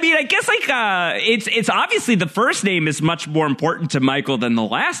 But I guess it's obviously the first name is much more important to Michael than the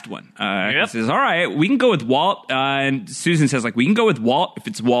last one. Yep. He says, all right, we can go with Walt. And Susan says, we can go with Walt if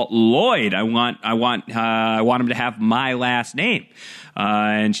it's Walt Lloyd. I want him to have my last name.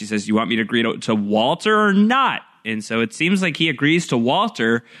 And she says, you want me to agree to Walter or not? And so it seems like he agrees to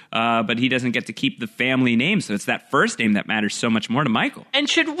Walter, but he doesn't get to keep the family name. So it's that first name that matters so much more to Michael. And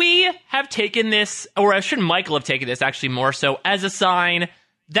should we have taken this, or should Michael have taken this actually more so as a sign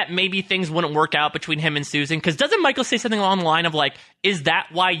that maybe things wouldn't work out between him and Susan? Because doesn't Michael say something along the line of like, is that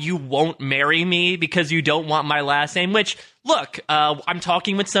why you won't marry me? Because you don't want my last name? Which, look, I'm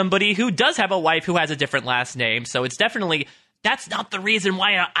talking with somebody who does have a wife who has a different last name. So it's definitely, that's not the reason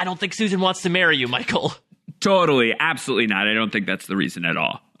why I don't think Susan wants to marry you, Michael. Totally. Absolutely not. I don't think that's the reason at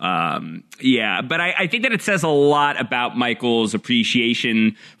all. But I think that it says a lot about Michael's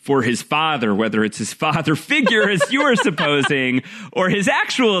appreciation for his father, whether it's his father figure, as you were supposing, or his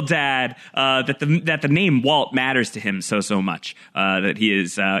actual dad, that the name Walt matters to him so much, that he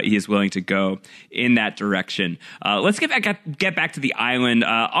is willing to go in that direction. Let's get back to the island.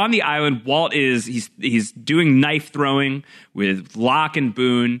 On the island, Walt he's doing knife throwing with Locke and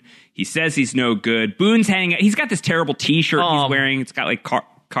Boone. He says he's no good. Boone's hanging out. He's got this terrible T-shirt he's wearing. It's got like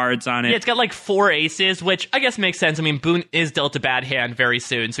cards on it. Yeah, it's got like 4 aces, which I guess makes sense. I mean, Boone is dealt a bad hand very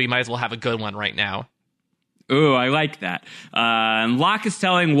soon, so he might as well have a good one right now. Ooh, I like that. And Locke is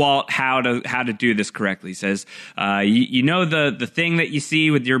telling Walt how to do this correctly. He says, you know the thing that you see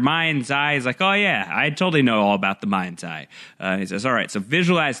with your mind's eye? He's like, oh yeah, I totally know all about the mind's eye. He says, all right, so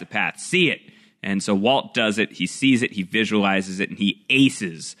visualize the path, see it. And so Walt does it, he sees it, he visualizes it, and he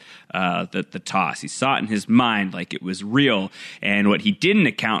aces the toss. He saw it in his mind like it was real. And what he didn't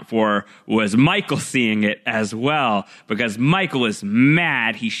account for was Michael seeing it as well, because Michael is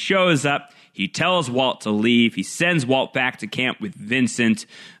mad. He shows up. He tells Walt to leave. He sends Walt back to camp with Vincent,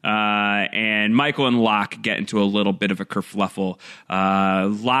 and Michael and Locke get into a little bit of a kerfluffle.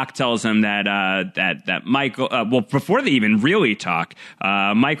 Locke tells him that Michael, before they even really talk,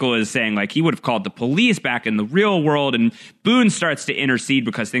 Michael is saying like he would have called the police back in the real world, and Boone starts to intercede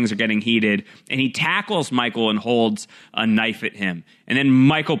because things are getting heated, and he tackles Michael and holds a knife at him, and then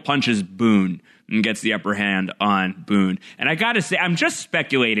Michael punches Boone and gets the upper hand on Boone. And I gotta say, I'm just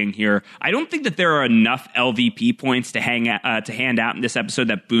speculating here. I don't think that there are enough LVP points to hand out in this episode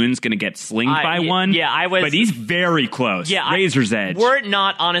that Boone's gonna get slinged by one. Yeah, I was. But he's very close. Yeah, razor's edge. Were it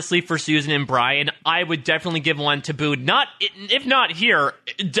not, honestly, for Susan and Brian, I would definitely give one to Boone. If not here,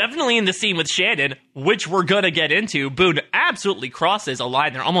 definitely in the scene with Shannon, which we're gonna get into. Boone absolutely crosses a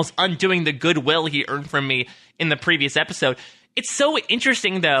line. They're almost undoing the goodwill he earned from me in the previous episode. It's so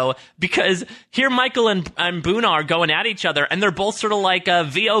interesting, though, because here Michael and Boone are going at each other, and they're both sort of like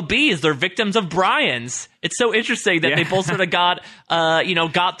VOBs. They're victims of Brian's. It's so interesting that they both sort of got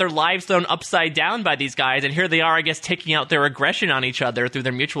their lives thrown upside down by these guys, and here they are, I guess, taking out their aggression on each other through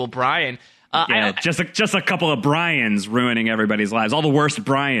their mutual Brian. Just a couple of Brians ruining everybody's lives. All the worst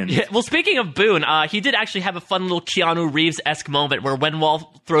Brians. Yeah, well, speaking of Boone, he did actually have a fun little Keanu Reeves-esque moment where when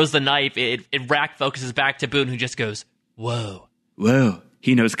Walt throws the knife, it rack focuses back to Boone, who just goes, whoa,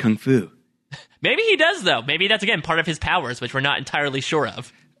 he knows Kung Fu. Maybe he does, though. Maybe that's, again, part of his powers, which we're not entirely sure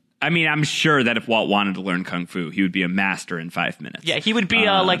of. I mean, I'm sure that if Walt wanted to learn Kung Fu, he would be a master in 5 minutes. Yeah, he would be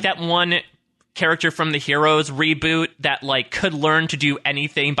like that one character from the Heroes reboot that like could learn to do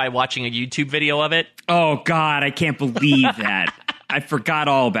anything by watching a YouTube video of it. Oh, God, I can't believe that. I forgot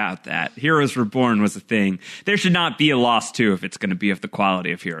all about that. Heroes Reborn was a thing. There should not be a Lost 2 if it's going to be of the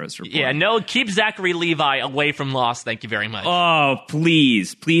quality of Heroes Reborn. Yeah, no, keep Zachary Levi away from Lost. Thank you very much. Oh,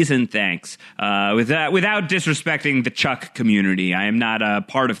 please and thanks. Without disrespecting the Chuck community, I am not a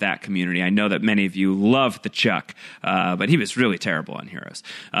part of that community. I know that many of you love the Chuck, but he was really terrible on Heroes.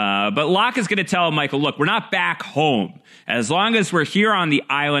 But Locke is going to tell Michael, look, we're not back home. As long as we're here on the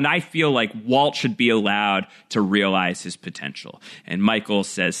island, I feel like Walt should be allowed to realize his potential. And Michael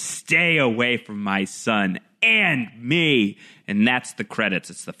says, stay away from my son and me. And that's the credits.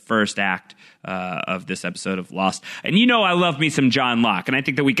 It's the first act of this episode of Lost. And you know I love me some John Locke, and I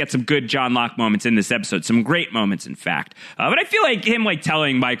think that we get some good John Locke moments in this episode, some great moments, in fact. But I feel like him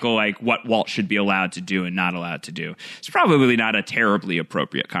telling Michael what Walt should be allowed to do and not allowed to do is probably not a terribly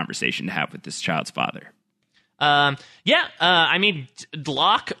appropriate conversation to have with this child's father. I mean,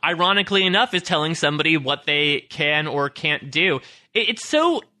 Locke, ironically enough, is telling somebody what they can or can't do. It's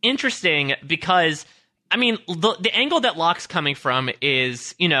so interesting because, I mean, the angle that Locke's coming from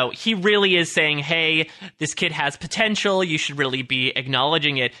is, he really is saying, hey, this kid has potential, you should really be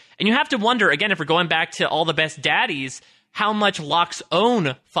acknowledging it. And you have to wonder, again, if we're going back to All the Best Daddies, how much Locke's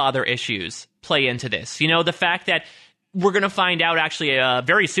own father issues play into this. The fact that we're going to find out actually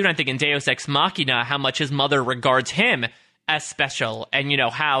very soon, I think, in Deus Ex Machina, how much his mother regards him as special. And,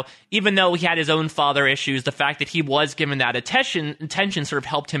 how even though he had his own father issues, the fact that he was given that attention sort of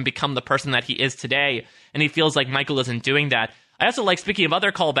helped him become the person that he is today. And he feels like Michael isn't doing that. I also like, speaking of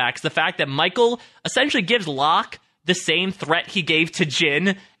other callbacks, the fact that Michael essentially gives Locke the same threat he gave to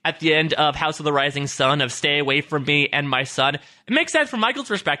Jin at the end of House of the Rising Sun of stay away from me and my son. It makes sense from Michael's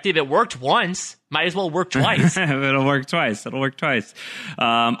perspective. It worked once. Might as well work twice. It'll work twice.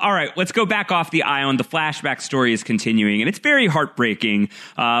 All right, let's go back off the island. The flashback story is continuing, and it's very heartbreaking.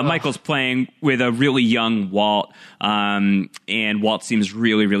 Michael's playing with a really young Walt, and Walt seems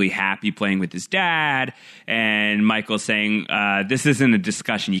really, really happy playing with his dad. And Michael's saying, this isn't a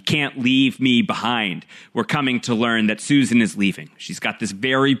discussion. You can't leave me behind. We're coming to learn that Susan is leaving. She's got this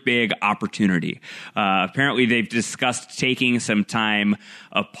very big opportunity. Apparently, they've discussed taking some time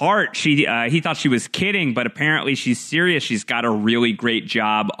apart. He thought she was kidding, but apparently she's serious. She's got a really great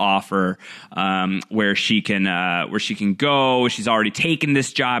job offer where she can go. She's already taken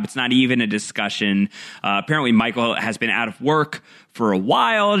this job. It's not even a discussion. Apparently, Michael has been out of work for a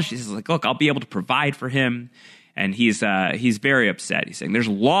while. She's like, look, I'll be able to provide for him. And he's very upset. He's saying, there's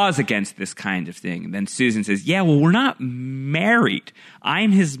laws against this kind of thing. And then Susan says, yeah, well, we're not married.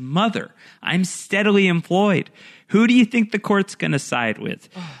 I'm his mother. I'm steadily employed. Who do you think the court's going to side with?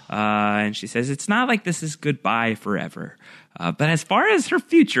 And she says, it's not like this is goodbye forever. But as far as her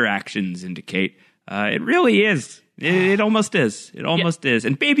future actions indicate, it really is. It almost is. It almost is.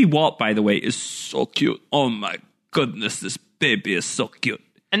 And baby Walt, by the way, is so cute. Oh, my goodness, this baby is so cute.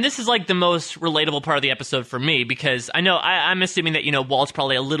 And this is like the most relatable part of the episode for me, because I know I'm assuming that, Walt's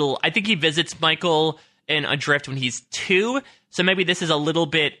probably a little, I think he visits Michael in Adrift when he's 2. So maybe this is a little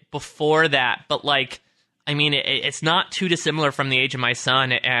bit before that. But it's not too dissimilar from the age of my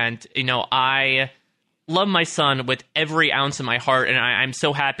son. And, I love my son with every ounce of my heart. And I'm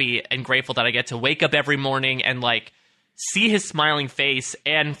so happy and grateful that I get to wake up every morning and see his smiling face.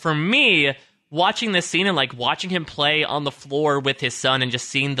 And for me, watching this scene and watching him play on the floor with his son and just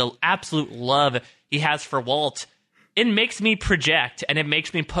seeing the absolute love he has for Walt, it makes me project and it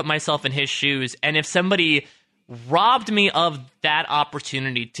makes me put myself in his shoes. And if somebody robbed me of that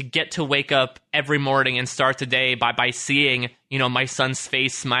opportunity to get to wake up every morning and start the day by seeing, my son's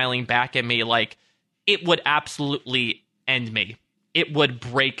face smiling back at me, it would absolutely end me. It would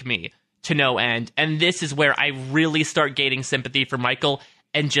break me to no end. And this is where I really start gaining sympathy for Michael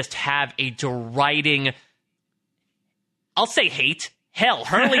and just have a deriding, I'll say hate. Hell,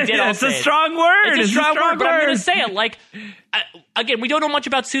 Hurley did. It's a strong word. It's a strong word, but I'm going to say it. Again, we don't know much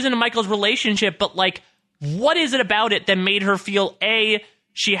about Susan and Michael's relationship, but what is it about it that made her feel, A,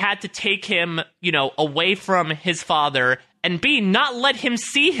 she had to take him, away from his father, and B, not let him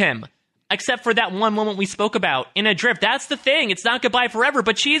see him, except for that one moment we spoke about in Adrift. That's the thing. It's not goodbye forever,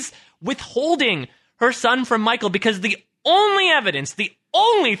 but she's withholding her son from Michael because the only evidence, the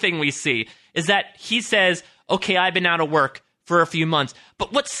only thing we see is that he says, okay, I've been out of work for a few months.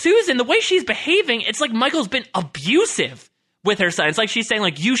 But what Susan, the way she's behaving, it's like Michael's been abusive with her son. It's like she's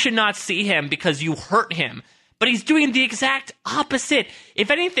saying, you should not see him because you hurt him. But he's doing the exact opposite.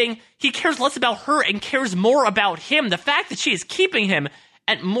 If anything, he cares less about her and cares more about him. The fact that she is keeping him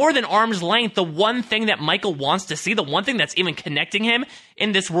at more than arm's length, the one thing that Michael wants to see, the one thing that's even connecting him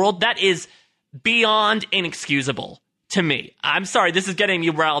in this world, that is beyond inexcusable. To me, I'm sorry, this is getting me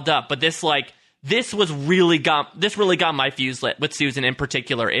riled up, but this really got my fuse lit with Susan in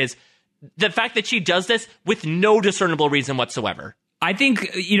particular, is the fact that she does this with no discernible reason whatsoever. I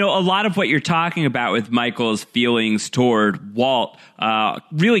think, a lot of what you're talking about with Michael's feelings toward Walt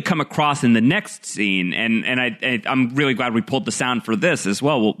really come across in the next scene. And I'm really glad we pulled the sound for this as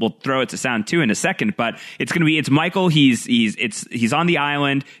well. We'll throw it to sound too in a second. But it's Michael. He's on the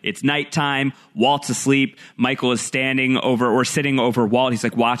island. It's nighttime. Walt's asleep. Michael is sitting over Walt. He's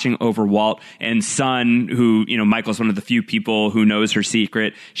watching over Walt. And Sun, who, Michael's one of the few people who knows her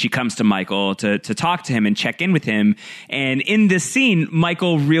secret. She comes to Michael to talk to him and check in with him. And in this scene,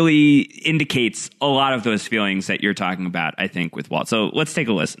 Michael really indicates a lot of those feelings that you're talking about, I think, with Walt. So let's take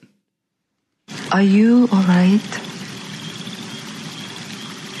a listen. Are you all right?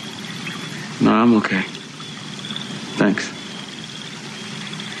 No, I'm okay. Thanks.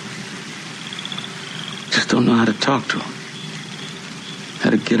 Just don't know how to talk to him.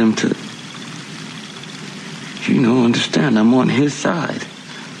 How to get him to, understand I'm on his side.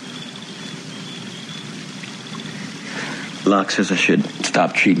 Locke says I should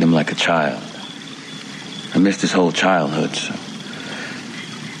stop treating him like a child. I missed his whole childhood, so.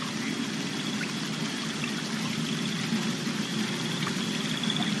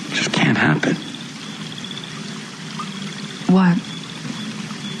 Just can't happen. What?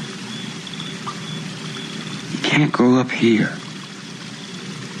 You can't grow up here.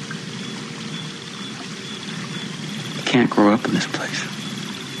 You can't grow up in this place.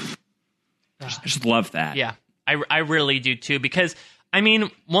 I just love that. Yeah. I really do too, because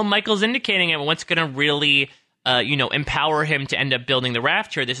what Michael's indicating and what's going to really empower him to end up building the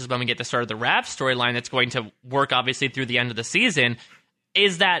raft here. This is when we get the start of the raft storyline that's going to work, obviously, through the end of the season,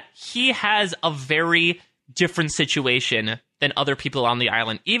 is that he has a very different situation than other people on the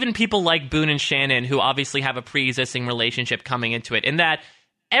island. Even people like Boone and Shannon, who obviously have a pre-existing relationship coming into it, in that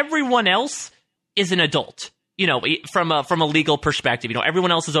everyone else is an adult. From a legal perspective,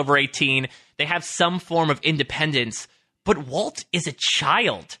 everyone else is over 18. They have some form of independence, but Walt is a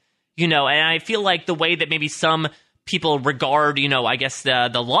child. And I feel like the way that maybe some people regard, I guess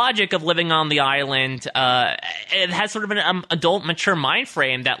the logic of living on the island, it has sort of an adult, mature mind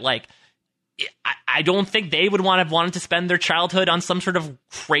frame that, like, I don't think they would have wanted to spend their childhood on some sort of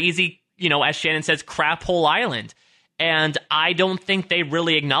crazy, as Shannon says, crap hole island. And I don't think they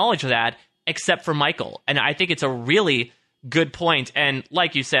really acknowledge that, except for Michael. And I think it's a really good point. And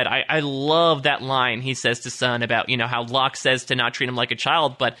like you said, I love that line he says to Sun about, how Locke says to not treat him like a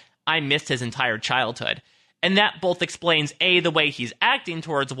child, but I missed his entire childhood. And that both explains, A, the way he's acting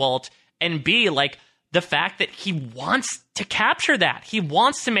towards Walt, and B, like, the fact that he wants to capture that. He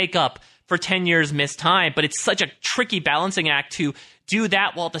wants to make up for 10 years missed time, but it's such a tricky balancing act to do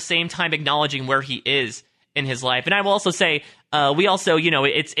that while at the same time acknowledging where he is in his life. And I will also say, we also,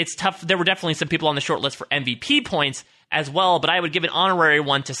 it's tough. There were definitely some people on the short list for MVP points as well, but I would give an honorary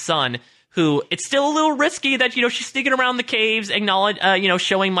one to Sun, who it's still a little risky that, she's sneaking around the caves,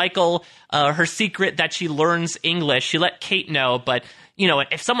 showing Michael her secret that she learns English. She let Kate know, but,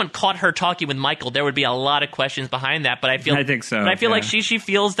 if someone caught her talking with Michael, there would be a lot of questions behind that. But I think so. But I feel like she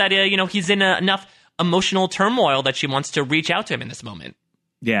feels that, he's in enough emotional turmoil that she wants to reach out to him in this moment.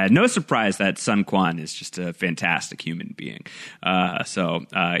 Yeah, no surprise that Sun Quan is just a fantastic human being.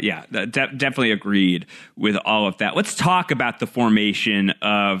 Definitely agreed with all of that. Let's talk about the formation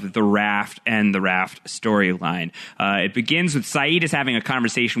of the raft and the raft storyline. It begins with Sayid is having a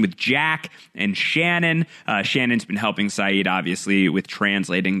conversation with Jack and Shannon. Shannon's been helping Sayid, obviously, with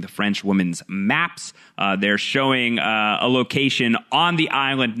translating the French woman's maps. They're showing a location on the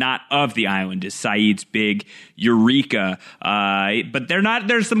island, not of the island, is Sayid's big eureka. But they're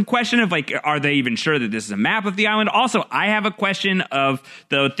not. There's some question of, like, are they even sure that this is a map of the island? Also, I have a question of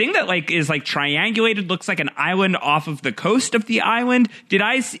the thing that, like, is, like, triangulated, looks like an island off of the coast of the island.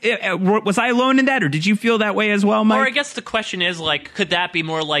 Was I alone in that, or did you feel that way as well, Mike? Or I guess the question is, like, could that be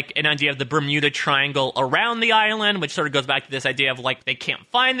more like an idea of the Bermuda Triangle around the island, which sort of goes back to this idea of, like, they can't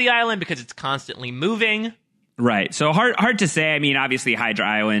find the island because it's constantly moving? Right. So hard to say. I mean, obviously, Hydra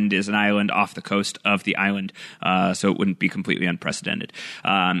Island is an island off the coast of the island, so it wouldn't be completely unprecedented.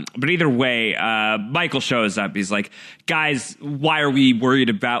 But either way, Michael shows up. He's like, guys, why are we worried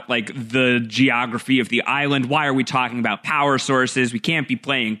about, like, the geography of the island? Why are we talking about power sources? We can't be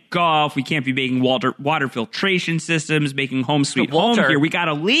playing golf. We can't be making water filtration systems, making home sweet home here. We got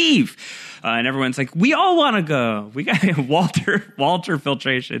to leave. And everyone's like, we all want to go. We got Walter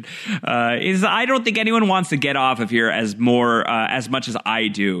filtration. I don't think anyone wants to get off of here as much as I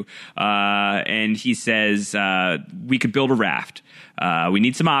do. And he says, we could build a raft. We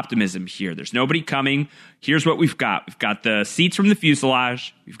need some optimism here. There's nobody coming. Here's what we've got. We've got the seats from the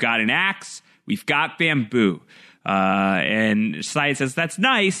fuselage. We've got an axe. We've got bamboo. And Sayid says, that's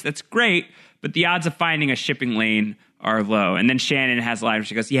nice. That's great. But the odds of finding a shipping lane are low. And then Shannon has a line where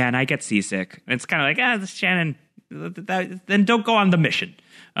she goes, yeah, and I get seasick. And it's kind of like, Shannon, then don't go on the mission.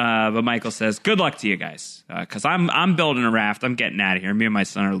 But Michael says, good luck to you guys, because I'm building a raft. I'm getting out of here. Me and my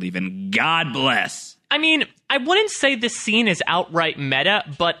son are leaving. God bless. I mean, I wouldn't say this scene is outright meta,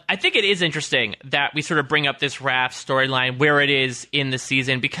 but I think it is interesting that we sort of bring up this raft storyline where it is in the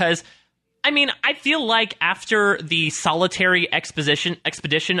season, because I mean, I feel like after the solitary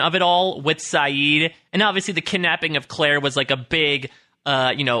expedition of it all with Sayid, and obviously the kidnapping of Claire was like a big,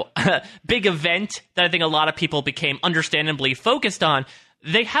 big event that I think a lot of people became understandably focused on.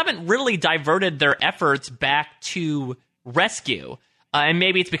 They haven't really diverted their efforts back to rescue. And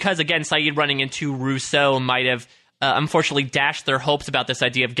maybe it's because, again, Sayid running into Rousseau might have unfortunately dashed their hopes about this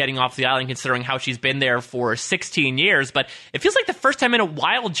idea of getting off the island, considering how she's been there for 16 years. But it feels like the first time in a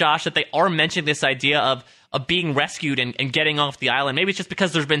while, Josh, that they are mentioning this idea of being rescued and getting off the island. Maybe it's just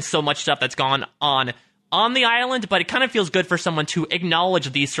because there's been so much stuff that's gone on the island, but it kind of feels good for someone to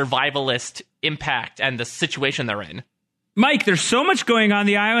acknowledge the survivalist impact and the situation they're in. Mike, there's so much going on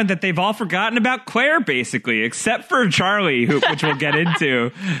the island that they've all forgotten about Claire, basically, except for Charlie, which we'll get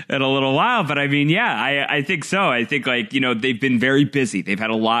into in a little while. But I mean, yeah, I think so. I think, like, you know, they've been very busy. They've had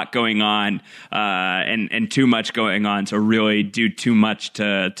a lot going on and too much going on to really do too much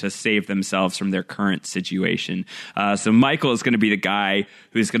to save themselves from their current situation. So Michael is going to be the guy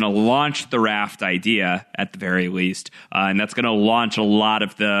who's going to launch the raft idea at the very least. And that's going to launch a lot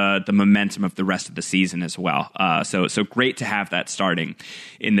of the momentum of the rest of the season as well. So great to have that starting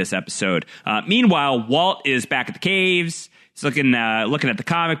in this episode. Meanwhile, Walt is back at the caves. He's looking at the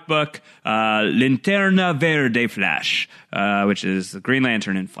comic book, Linterna Verde Flash, which is the Green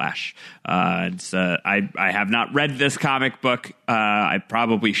Lantern in Flash. I have not read this comic book. I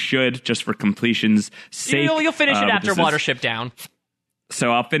probably should, just for completion's sake. You'll finish it after Watership Down. So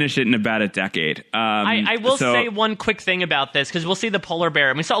I'll finish it in about a decade. I will say one quick thing about this, because we'll see the polar bear,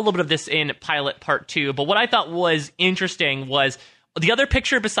 and we saw a little bit of this in Pilot Part 2, but what I thought was interesting was the other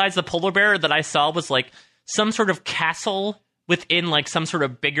picture besides the polar bear that I saw was like some sort of castle within like some sort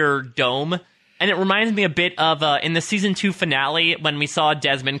of bigger dome. And it reminds me a bit of in the season 2 finale when we saw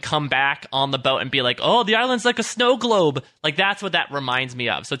Desmond come back on the boat and be like, oh, the island's like a snow globe. Like, that's what that reminds me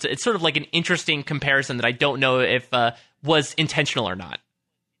of. So it's sort of like an interesting comparison that I don't know if was intentional or not.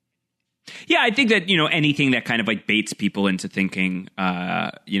 Yeah, I think that, you know, anything that kind of like baits people into thinking,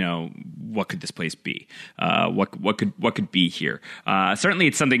 you know, what could this place be? What could be here? Certainly,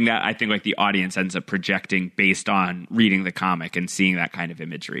 it's something that I think like the audience ends up projecting based on reading the comic and seeing that kind of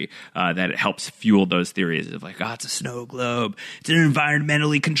imagery. That it helps fuel those theories of like, oh, it's a snow globe, it's an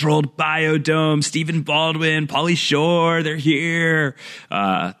environmentally controlled biodome. Stephen Baldwin, Pauly Shore, they're here.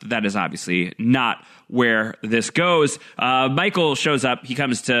 That is obviously not where this goes. Michael shows up. He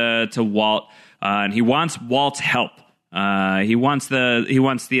comes to Walt, and he wants Walt's help. He wants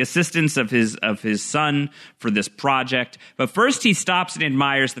the assistance of his son for this project. But first, he stops and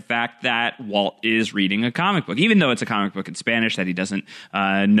admires the fact that Walt is reading a comic book, even though it's a comic book in Spanish that he doesn't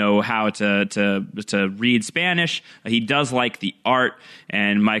know how to read Spanish. He does like the art,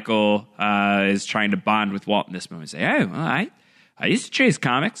 and Michael is trying to bond with Walt in this moment. Say, hey, well, I used to chase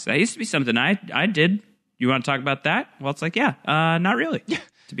comics. That used to be something I did. You want to talk about that? Well, it's like, yeah, not really,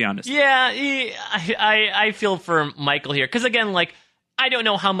 to be honest. Yeah, I feel for Michael here. Because again, like, I don't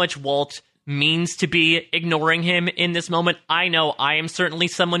know how much Walt means to be ignoring him in this moment. I know I am certainly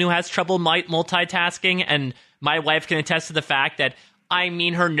someone who has trouble multitasking, and my wife can attest to the fact that I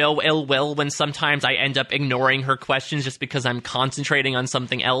mean her no ill will when sometimes I end up ignoring her questions just because I'm concentrating on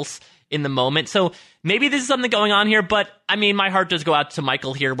something else in the moment. So maybe this is something going on here, but I mean, my heart does go out to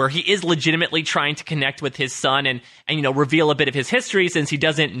Michael here, where he is legitimately trying to connect with his son and you know, reveal a bit of his history since he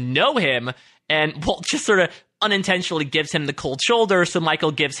doesn't know him. And Walt just sort of unintentionally gives him the cold shoulder, so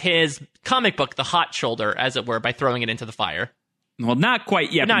Michael gives his comic book the hot shoulder, as it were, by throwing it into the fire. Well, not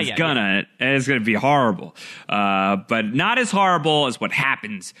quite yet. But he's gonna. It's going to be horrible, but not as horrible as what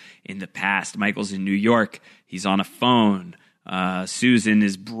happens in the past. Michael's in New York. He's on a phone. Susan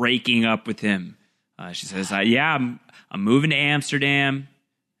is breaking up with him. She says, "Yeah, I'm moving to Amsterdam.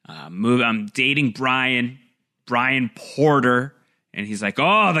 I'm dating Brian Porter." And he's like,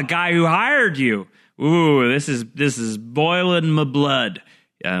 "Oh, the guy who hired you. Ooh, this is boiling my blood."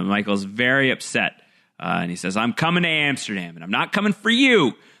 Michael's very upset. And he says, "I'm coming to Amsterdam, and I'm not coming for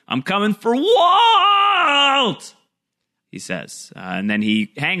you. I'm coming for Walt," he says. And then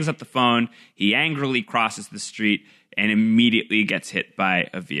he hangs up the phone. He angrily crosses the street and immediately gets hit by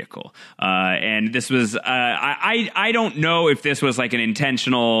a vehicle. And this was, I don't know if this was like an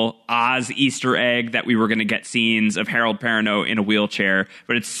intentional Oz Easter egg that we were going to get scenes of Harold Perrineau in a wheelchair,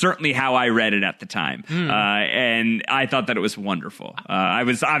 but it's certainly how I read it at the time. And I thought that it was wonderful. I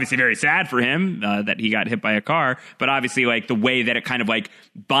was obviously very sad for him that he got hit by a car, but obviously like the way that it kind of like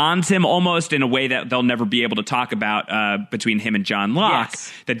bonds him almost in a way that they'll never be able to talk about between him and John Locke,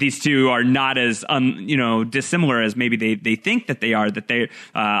 yes. That these two are not as, dissimilar as maybe they think that they are, that they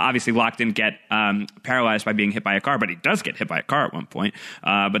obviously Locke didn't get paralyzed by being hit by a car, but he does get hit by a car at one point.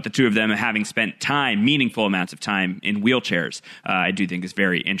 But the two of them having spent meaningful amounts of time in wheelchairs, I do think is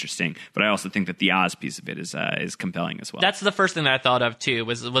very interesting. But I also think that the Oz piece of it is compelling as well. That's the first thing that I thought of too,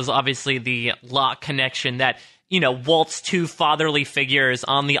 was obviously the Locke connection, that, you know, Walt's two fatherly figures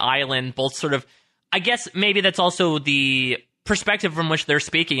on the island, both sort of, I guess maybe that's also the perspective from which they're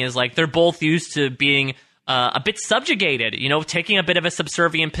speaking, is like they're both used to being a bit subjugated, you know, taking a bit of a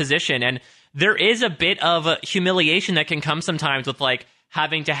subservient position. And there is a bit of humiliation that can come sometimes with like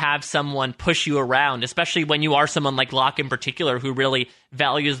having to have someone push you around, especially when you are someone like Locke in particular, who really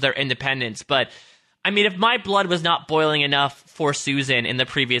values their independence. But I mean, if my blood was not boiling enough for Susan in the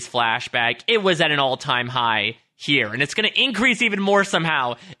previous flashback, it was at an all-time high here. And it's going to increase even more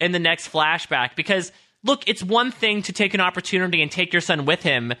somehow in the next flashback. Because, look, it's one thing to take an opportunity and take your son with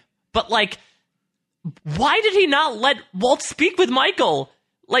him. But, like, why did he not let Walt speak with Michael?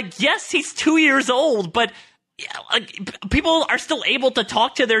 Like, yes, he's 2 years old, but people are still able to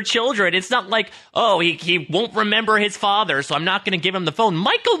talk to their children. It's not like, oh, he won't remember his father, so I'm not going to give him the phone.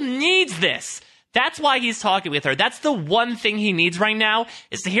 Michael needs this. That's why he's talking with her. That's the one thing he needs right now,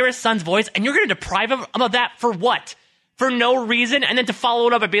 is to hear his son's voice, and you're going to deprive him of that for what? For no reason? And then to follow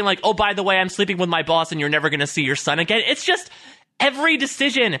it up by being like, oh, by the way, I'm sleeping with my boss, and you're never going to see your son again. It's just, every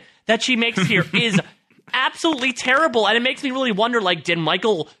decision that she makes here is absolutely terrible, and it makes me really wonder, like, did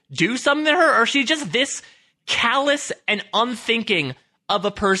Michael do something to her, or is she just this callous and unthinking of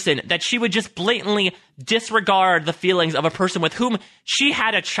a person that she would just blatantly disregard the feelings of a person with whom she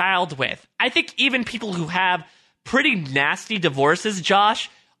had a child with? I think even people who have pretty nasty divorces, Josh,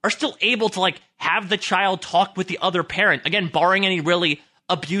 are still able to, like, have the child talk with the other parent. Again, barring any really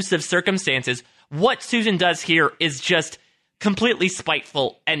abusive circumstances. What Susan does here is just completely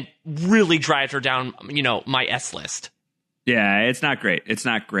spiteful and really drives her down, my S list. Yeah, it's not great. It's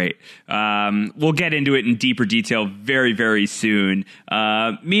not great. We'll get into it in deeper detail very, very soon.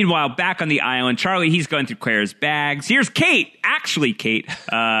 Meanwhile, back on the island, Charlie, he's going through Claire's bags. Here's Kate. Actually, Kate.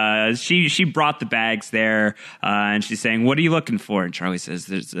 She brought the bags there, and she's saying, what are you looking for? And Charlie says,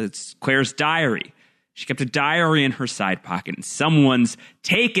 it's Claire's diary. She kept a diary in her side pocket, and someone's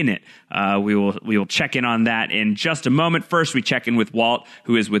taken it. We will check in on that in just a moment. First, we check in with Walt,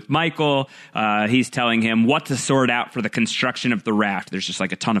 who is with Michael. He's telling him what to sort out for the construction of the raft. There's just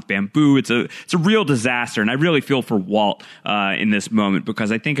like a ton of bamboo. It's a real disaster, and I really feel for Walt in this moment,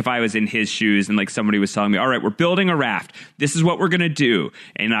 because I think if I was in his shoes and like somebody was telling me, all right, we're building a raft, this is what we're going to do,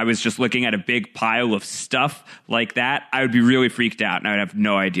 and I was just looking at a big pile of stuff like that, I would be really freaked out, and I would have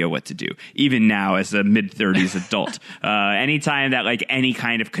no idea what to do. Even now, as a mid-30s adult, anytime that like any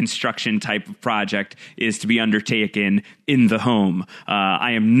kind of construction type of project is to be undertaken in the home,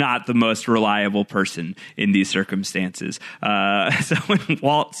 I am not the most reliable person in these circumstances. So when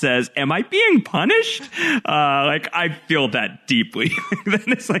Walt says, am I being punished? I feel that deeply. That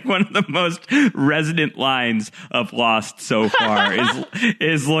is like one of the most resonant lines of Lost so far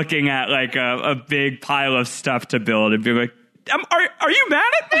is looking at like a big pile of stuff to build and being like, are you mad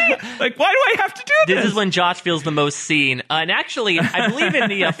at me? Like, why do I have to do this? This is when Josh feels the most seen. And actually, I believe in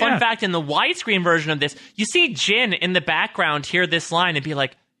the fun fact, in the widescreen version of this, you see Jin in the background hear this line and be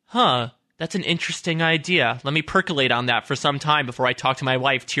like, huh, that's an interesting idea. Let me percolate on that for some time before I talk to my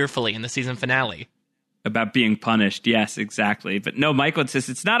wife tearfully in the season finale. About being punished. Yes, exactly. But no, Michael insists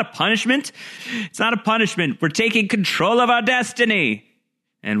it's not a punishment. It's not a punishment. We're taking control of our destiny.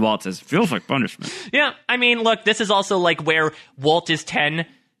 And Walt says, feels like punishment. Yeah, I mean, look, this is also like where Walt is 10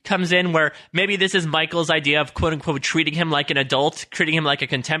 comes in, where maybe this is Michael's idea of quote-unquote treating him like an adult, treating him like a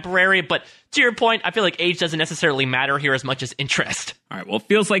contemporary. But to your point, I feel like age doesn't necessarily matter here as much as interest. All right, well, it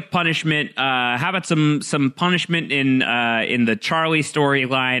feels like punishment. How about some punishment in the Charlie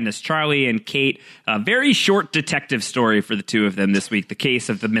storyline? As Charlie and Kate, a very short detective story for the two of them this week. The case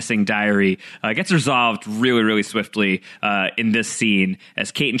of the missing diary gets resolved really, really swiftly in this scene,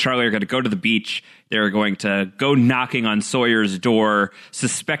 as Kate and Charlie are going to go to the beach. They're going to go knocking on Sawyer's door,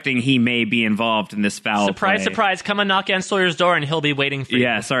 suspecting he may be involved in this foul Surprise, play. surprise. Come and knock on Sawyer's door and he'll be waiting for you.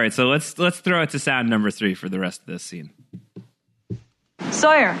 Yes, all right. So let's throw it to sound number 3 for the rest of this scene.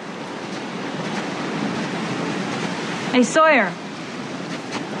 Sawyer. Hey, Sawyer.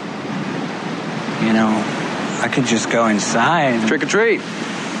 You know, I could just go inside. Trick or treat.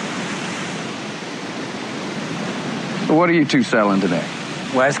 So what are you two selling today?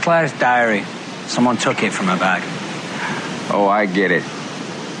 Where's Claire's diary? Someone took it from her bag. Oh, I get it.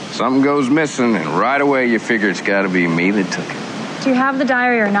 Something goes missing, and right away you figure it's got to be me that took it. Do you have the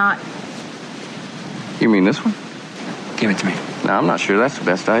diary or not? You mean this one? Give it to me. No, I'm not sure that's the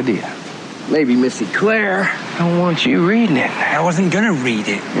best idea. Maybe Missy Claire don't want you reading it. I wasn't gonna read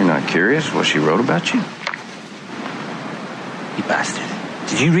it. You're not curious what she wrote about you? You bastard.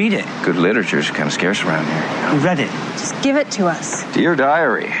 Did you read it? Good literature's kind of scarce around here. I read it. Just give it to us. Dear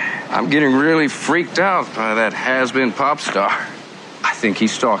Diary, I'm getting really freaked out by that has-been pop star. I think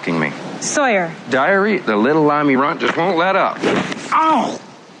he's stalking me. Sawyer. Diary, the little limey runt just won't let up. Ow!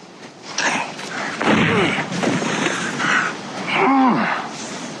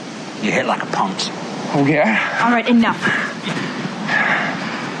 You hit like a punch. Oh, yeah? All right, enough.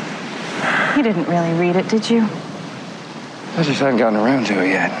 You didn't really read it, did you? I just haven't gotten around to it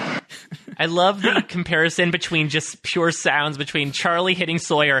yet. I love the comparison between just pure sounds between Charlie hitting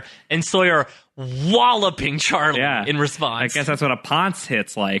Sawyer and Sawyer walloping Charlie in response. I guess that's what a Ponce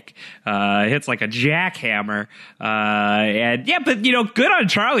hits like. Hits like a jackhammer. And yeah, but good on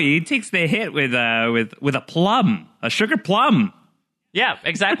Charlie. He takes the hit with a plum, a sugar plum. Yeah,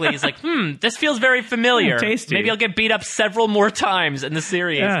 exactly. He's like, this feels very familiar. Tasty. Maybe I'll get beat up several more times in the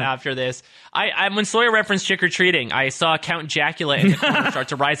series after this. I when Sawyer referenced trick-or-treating, I saw Count Jacula in the corner start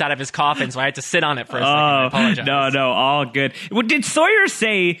to rise out of his coffin, so I had to sit on it for a second. I apologize. No, all good. Well, did Sawyer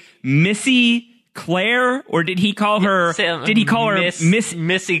say Missy Claire, or did he call her? Did he call her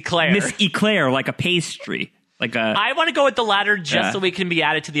Missy Claire? Miss Eclair, like a pastry. I want to go with the latter just so we can be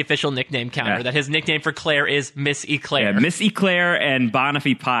added to the official nickname counter, that his nickname for Claire is Miss Eclair. Yeah, Miss Eclair and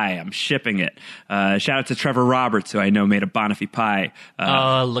Bonafide pie. I'm shipping it. Shout out to Trevor Roberts, who I know made a Bonafide pie.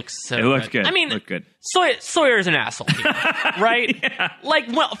 It looks so good. It looked good. I mean, looked good. Sawyer's an asshole here, right?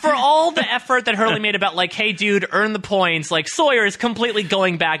 For all the effort that Hurley made about, hey, dude, earn the points, Sawyer is completely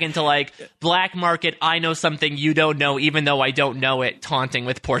going back into, black market, I know something you don't know, even though I don't know it, taunting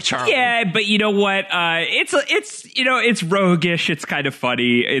with poor Charlie. Yeah, but you know what? It's roguish. It's kind of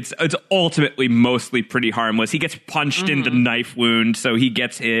funny. It's ultimately mostly pretty harmless. He gets punched in the knife wound, so he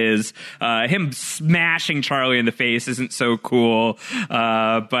gets his. Him smashing Charlie in the face isn't so cool.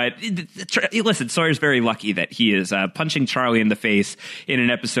 But listen, Sawyer's very lucky that he is punching Charlie in the face in an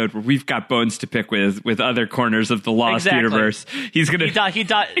episode where we've got bones to pick with other corners of the Lost universe. He's gonna he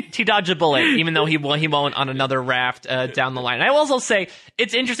dodged a bullet, even though he won't on another raft down the line. And I will also say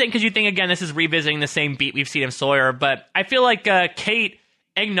it's interesting because you think again this is revisiting the same beat we've seen of Sawyer, but I feel like Kate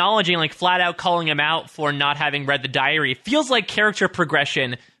acknowledging, flat out calling him out for not having read the diary feels like character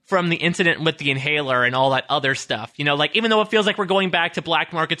progression from the incident with the inhaler and all that other stuff. Even though it feels like we're going back to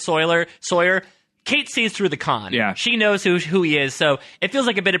black market Sawyer, Kate sees through the con. Yeah. She knows who he is, so it feels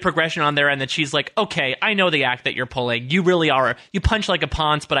like a bit of progression on there, and that she's like, okay, I know the act that you're pulling. You really are. You punch like a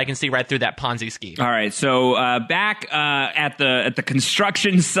Ponce, but I can see right through that Ponzi scheme. All right, so back at the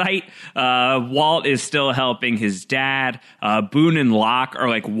construction site, Walt is still helping his dad. Boone and Locke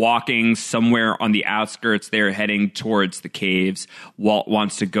are walking somewhere on the outskirts. They're heading towards the caves. Walt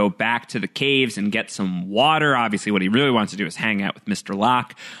wants to go back to the caves and get some water. Obviously, what he really wants to do is hang out with Mr.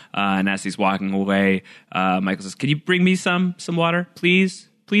 Locke. And as he's walking away, Michael says, "Can you bring me some water, please?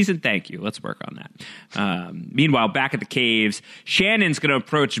 Please and thank you. Let's work on that." Meanwhile, back at the caves, Shannon's going to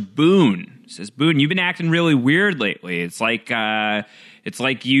approach Boone. Says, "Boone, you've been acting really weird lately. It's like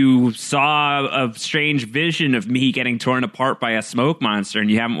you saw a strange vision of me getting torn apart by a smoke monster,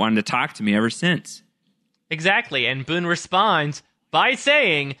 and you haven't wanted to talk to me ever since." Exactly, and Boone responds by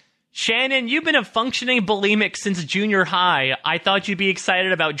saying, "Shannon, you've been a functioning bulimic since junior high. I thought you'd be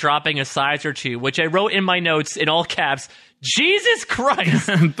excited about dropping a size or two," which I wrote in my notes in all caps. Jesus Christ.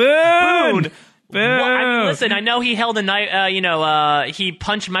 Boone! Listen, I know he held a knife, he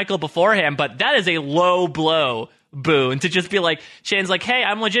punched Michael beforehand, but that is a low blow, Boone, to just be like, Shannon's like, hey,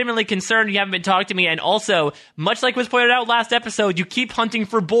 I'm legitimately concerned you haven't been talking to me, and also, much like was pointed out last episode, you keep hunting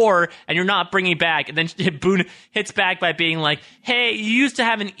for boar, and you're not bringing back, and then Boone hits back by being like, hey, you used to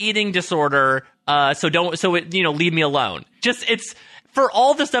have an eating disorder, so leave me alone. It's for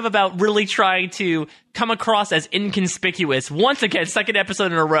all the stuff about really trying to come across as inconspicuous. Once again, second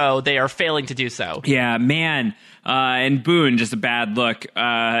episode in a row, they are failing to do so. Yeah, man. And Boone, just a bad look.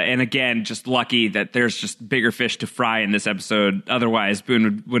 And again, just lucky that there's just bigger fish to fry in this episode. Otherwise,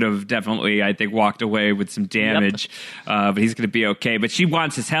 Boone would have definitely, I think, walked away with some damage. But he's going to be okay. But she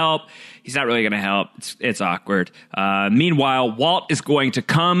wants his help. He's not really going to help. It's awkward. Meanwhile, Walt is going to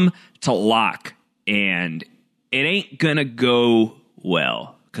come to Locke. And it ain't going to go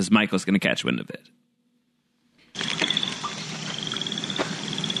well, because Michael's going to catch wind of it.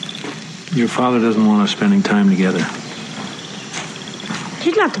 Your father doesn't want us spending time together.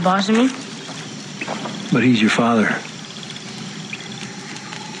 He's not the boss of me. But he's your father.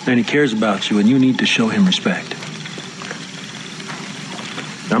 And he cares about you, and you need to show him respect.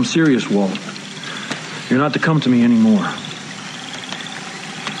 I'm serious, Walt. You're not to come to me anymore.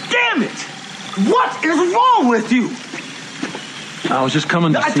 Damn it! What is wrong with you? I was just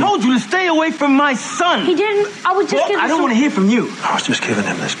coming to see... I told you to stay away from my son. He didn't. I was just I don't want to hear from you. I was just giving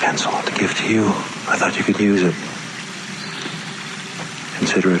him this pencil to give to you. I thought you could use it.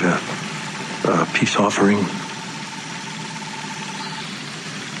 Consider it a peace offering.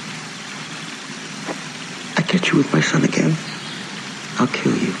 I get you with my son again, I'll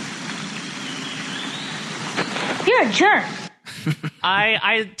kill you. You're a jerk.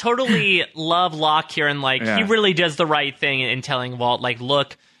 I totally love Locke here, and he really does the right thing in telling Walt,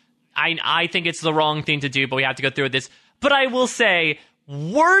 look, I think it's the wrong thing to do, but we have to go through with this. But I will say,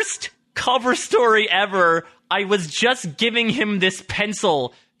 worst cover story ever. I was just giving him this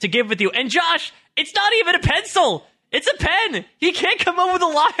pencil to give with you. And Josh, it's not even a pencil. It's a pen. He can't come up with a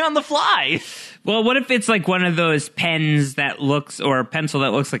lie on the fly. Well, what if it's like one of those pens that looks, or a pencil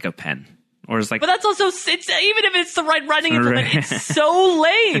that looks like a pen? Or it's like, but that's also, it's, even if it's the right writing implement, it's so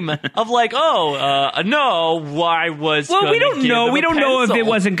lame. Of like, no, I was. Well, we don't know. We don't know if it pencil.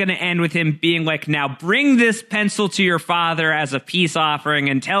 wasn't going to end with him being like, now bring this pencil to your father as a peace offering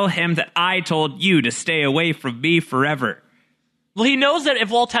and tell him that I told you to stay away from me forever. Well, he knows that if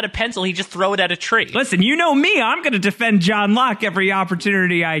Walt had a pencil, he'd just throw it at a tree. Listen, you know me. I'm going to defend John Locke every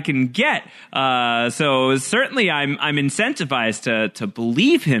opportunity I can get. So certainly I'm incentivized to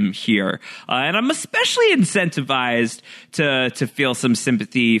believe him here. And I'm especially incentivized to feel some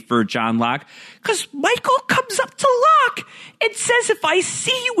sympathy for John Locke, because Michael comes up to Locke and says, if I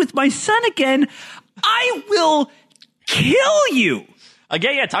see you with my son again, I will kill you.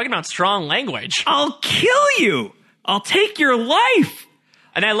 Again, yeah, talking about strong language. I'll kill you. I'll take your life.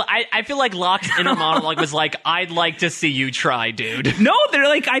 And I feel like Locke's inner monologue was like, I'd like to see you try, dude. No, they're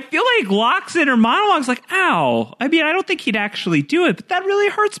like, I feel like Locke's inner monologue's like, ow. I mean, I don't think he'd actually do it, but that really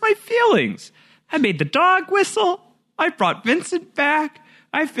hurts my feelings. I made the dog whistle. I brought Vincent back.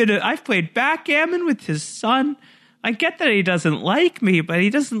 I've played backgammon with his son. I get that he doesn't like me, but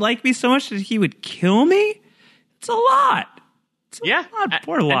he doesn't like me so much that he would kill me? It's a lot. It's a lot.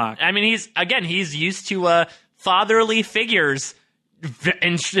 Poor Locke. I mean, he's used to fatherly figures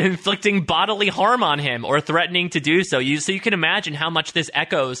inflicting bodily harm on him or threatening to do so. So you can imagine how much this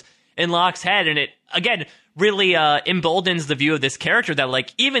echoes in Locke's head, and it, again, really emboldens the view of this character that,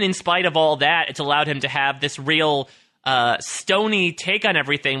 like, even in spite of all that, it's allowed him to have this real stony take on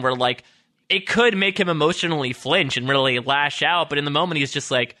everything where, like, it could make him emotionally flinch and really lash out, but in the moment he's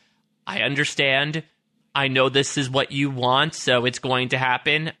just like, I understand. I know this is what you want, so it's going to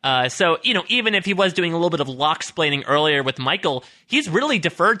happen. So, even if he was doing a little bit of Locke-splaining earlier with Michael, he's really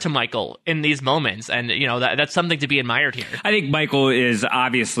deferred to Michael in these moments, and, that's something to be admired here. I think Michael is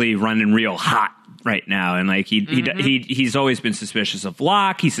obviously running real hot right now, and like he's always been suspicious of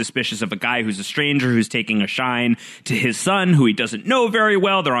Locke. He's suspicious of a guy who's a stranger who's taking a shine to his son, who he doesn't know very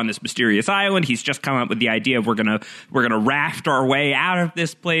well. They're on this mysterious island. He's just come up with the idea of we're gonna raft our way out of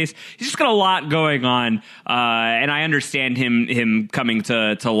this place. He's just got a lot going on, and I understand him coming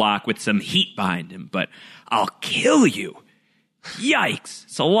to Locke with some heat behind him. But I'll kill you. Yikes!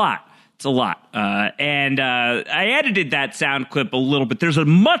 It's a lot. It's a lot. And I edited that sound clip a little bit. There's a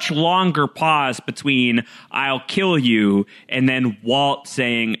much longer pause between I'll kill you and then Walt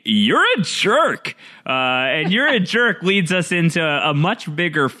saying, you're a jerk. And you're a jerk leads us into a much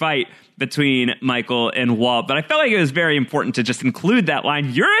bigger fight between Michael and Walt. But I felt like it was very important to just include that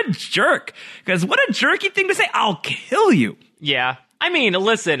line, you're a jerk. Because what a jerky thing to say, I'll kill you. Yeah. I mean,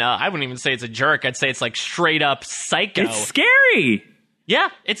 listen, I wouldn't even say it's a jerk. I'd say it's like straight up psycho. It's scary. Yeah,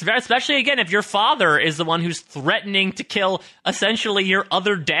 it's very, especially again if your father is the one who's threatening to kill essentially your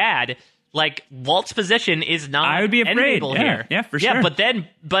other dad. Like, Walt's position is not I would be afraid. enviable here. Yeah, for sure. Yeah,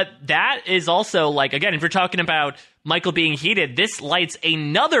 but that is also, like, again, if you're talking about Michael being heated, this lights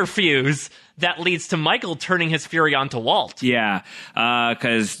another fuse that leads to Michael turning his fury onto Walt. Yeah,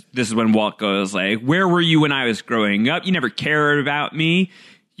 because this is when Walt goes like, where were you when I was growing up? You never cared about me.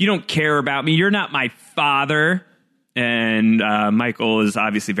 You don't care about me. You're not my father. And Michael is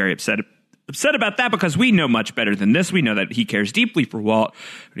obviously very upset about that because we know much better than this. We know that he cares deeply for Walt.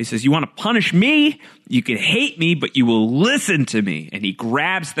 But he says, you want to punish me? You can hate me, but you will listen to me. And he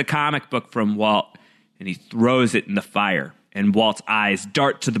grabs the comic book from Walt and he throws it in the fire. And Walt's eyes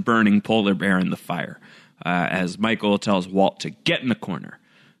dart to the burning polar bear in the fire as Michael tells Walt to get in the corner.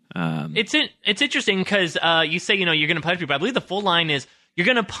 It's interesting because you say, you're going to punish me, but I believe the full line is, you're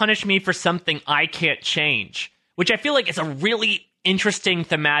going to punish me for something I can't change. Which I feel like is a really interesting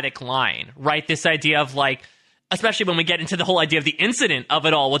thematic line, right? This idea of, like, especially when we get into the whole idea of the incident of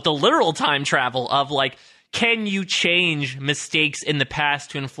it all with the literal time travel of, like, can you change mistakes in the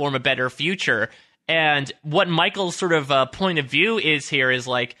past to inform a better future? And what Michael's sort of point of view is here is,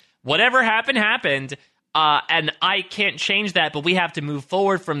 like, whatever happened, and I can't change that, but we have to move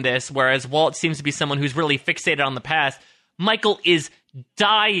forward from this, whereas Walt seems to be someone who's really fixated on the past. Michael is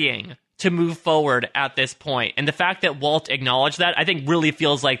dying to move forward at this point. And the fact that Walt acknowledged that, I think really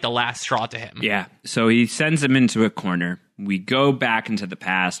feels like the last straw to him. Yeah. So he sends him into a corner. We go back into the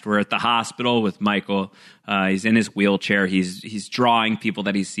past. We're at the hospital with Michael. He's in his wheelchair. He's drawing people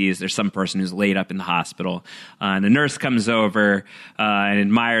that he sees. There's some person who's laid up in the hospital. And the nurse comes over and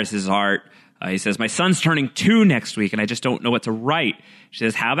admires his art. He says, my son's turning 2 next week, and I just don't know what to write. She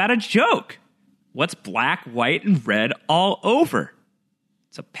says, how about a joke? What's black, white, and red all over?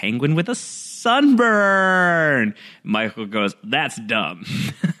 It's a penguin with a sunburn. Michael goes, that's dumb,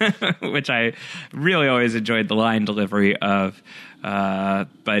 which I really always enjoyed the line delivery of.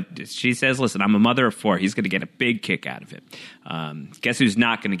 But she says, listen, I'm a mother of 4. He's going to get a big kick out of it. Guess who's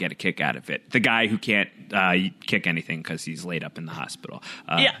not going to get a kick out of it? The guy who can't kick anything because he's laid up in the hospital.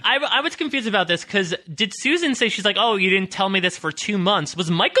 Yeah, I was confused about this because did Susan say, she's like, oh, you didn't tell me this for 2 months. Was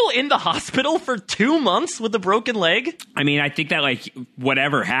Michael in the hospital for 2 months with a broken leg? I mean, I think that like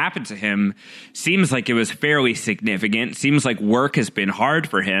whatever happened to him seems like it was fairly significant. Seems like work has been hard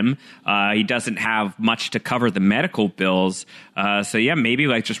for him. He doesn't have much to cover the medical bills. So yeah, maybe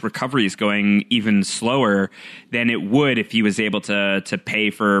like just recovery is going even slower than it would if he was able to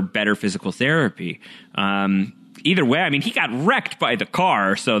pay for better physical therapy. Either way, I mean, he got wrecked by the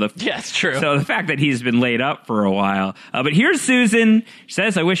car. So yeah, it's true. So the fact that he's been laid up for a while. But here's Susan. She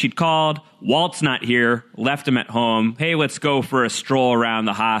says, I wish he'd called. Walt's not here. Left him at home. Hey, let's go for a stroll around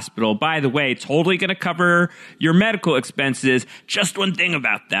the hospital. By the way, totally going to cover your medical expenses. Just one thing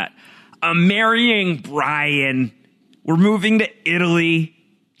about that. I'm marrying Brian. We're moving to Italy.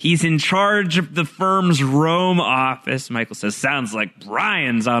 He's in charge of the firm's Rome office. Michael says, sounds like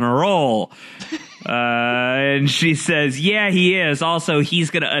Brian's on a roll. And she says, yeah, he is. Also, he's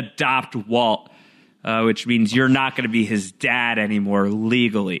going to adopt Walt, which means you're not going to be his dad anymore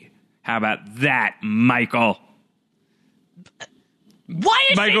legally. How about that, Michael? Why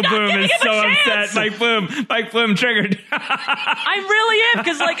is Michael she not Bloom giving is him so a chance? upset. Mike Bloom triggered. I really am,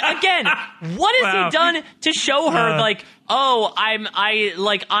 because like again, what has Wow. he done to show her like, oh,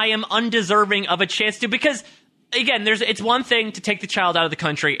 I am undeserving of a chance to? Because again, it's one thing to take the child out of the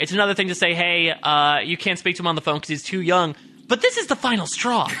country. It's another thing to say, hey, you can't speak to him on the phone because he's too young. But this is the final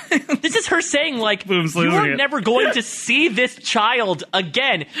straw. This is her saying, like, Bloom's losing you're it. never going to see this child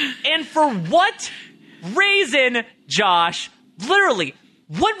again. And for what reason, Josh? Literally,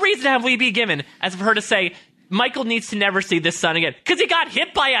 what reason have we been given as for her to say, Michael needs to never see this son again? Because he got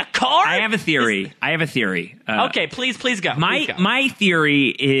hit by a car? I have a theory. Okay, please go. My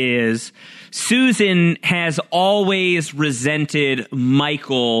theory is Susan has always resented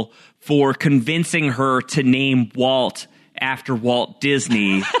Michael for convincing her to name Walt after Walt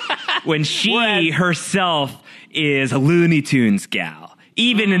Disney when she herself is a Looney Tunes gal,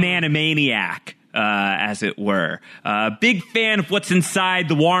 even an Animaniac. As it were. Big fan of what's inside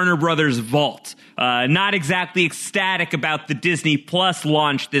the Warner Brothers vault. Not exactly ecstatic about the Disney Plus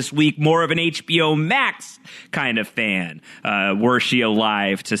launch this week. More of an HBO Max kind of fan. Were she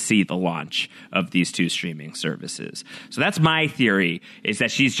alive to see the launch of these two streaming services? So that's my theory, is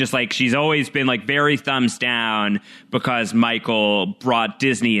that she's just like, she's always been like very thumbs down because Michael brought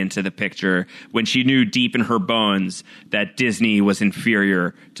Disney into the picture when she knew deep in her bones that Disney was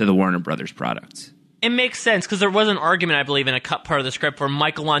inferior to the Warner Brothers products. It makes sense, because there was an argument, I believe, in a cut part of the script where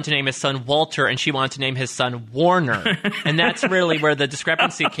Michael wanted to name his son Walter and she wanted to name his son Warner. And that's really where the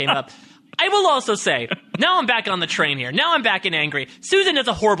discrepancy came up. I will also say, now I'm back on the train here. Now I'm back and angry. Susan does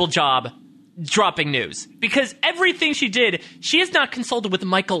a horrible job dropping news, because everything she did, she has not consulted with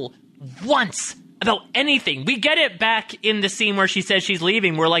Michael once about anything. We get it back in the scene where she says she's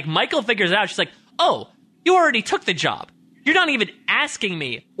leaving, where like Michael figures it out. She's like, oh, you already took the job. You're not even asking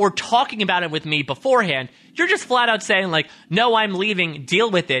me or talking about it with me beforehand. You're just flat out saying like, no, I'm leaving,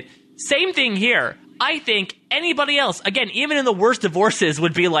 deal with it. Same thing here. I think anybody else, again, even in the worst divorces,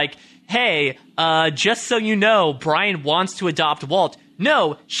 would be like, hey, just so you know, Brian wants to adopt Walt.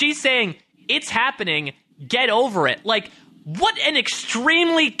 No, she's saying, it's happening, get over it. Like, what an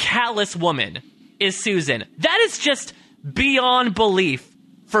extremely callous woman is Susan. That is just beyond belief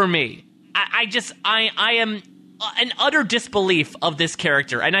for me. I am an utter disbelief of this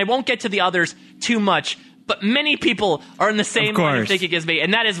character, and I won't get to the others too much, but many people are in the same line of thinking as me,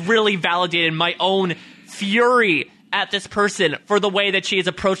 and that has really validated my own fury at this person for the way that she has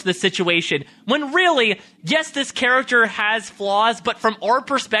approached this situation, when really, yes, this character has flaws, but from our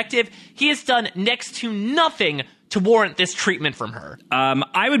perspective, he has done next to nothing to warrant this treatment from her.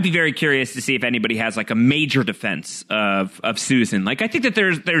 I would be very curious to see if anybody has like a major defense of Susan. Like, I think that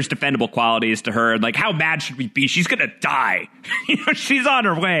there's defendable qualities to her. Like, how mad should we be? She's gonna die. She's on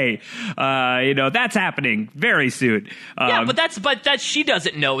her way. That's happening very soon. Yeah, but she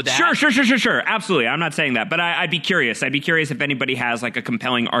doesn't know that. Sure. Absolutely. I'm not saying that, but I'd be curious. I'd be curious if anybody has like a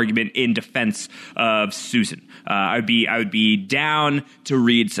compelling argument in defense of Susan. I would be down to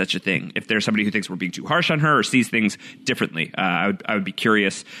read such a thing. If there's somebody who thinks we're being too harsh on her or sees things differently, I would be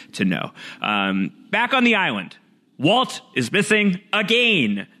curious to know. Back on the island, Walt is missing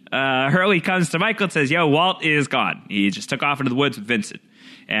again. Hurley comes to Michael and says, yo, Walt is gone. He just took off into the woods with Vincent.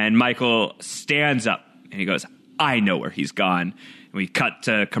 And Michael stands up and he goes, I know where he's gone. We cut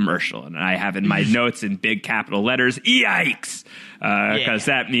to commercial, and I have in my notes in big capital letters, "Yikes," because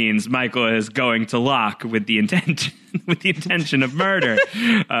that means Michael is going to Locke with the intention of murder.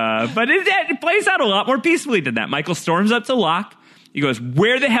 But it plays out a lot more peacefully than that. Michael storms up to Locke. He goes,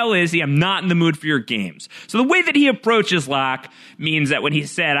 "Where the hell is he? I'm not in the mood for your games." So the way that he approaches Locke means that when he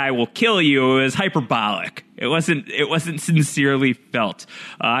said, "I will kill you," it was hyperbolic. It wasn't sincerely felt.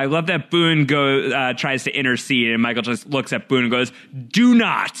 I love that Boone tries to intercede, and Michael just looks at Boone and goes, "Do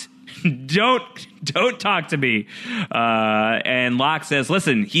not. Don't talk to me." And Locke says,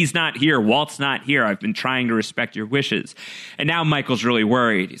 "Listen, he's not here. Walt's not here. I've been trying to respect your wishes." And now Michael's really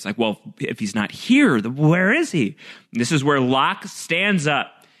worried. He's like, "Well, if he's not here, where is he?" And this is where Locke stands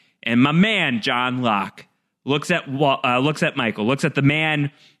up, and my man John Locke looks at Michael, looks at the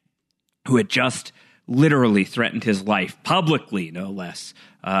man who had just literally threatened his life publicly, no less,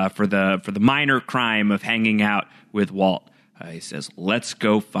 for the minor crime of hanging out with Walt. He says, "Let's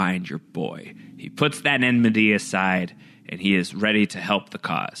go find your boy." He puts that enmity aside, and he is ready to help the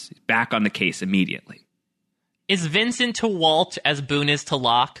cause. He's back on the case immediately. Is Vincent to Walt as Boone is to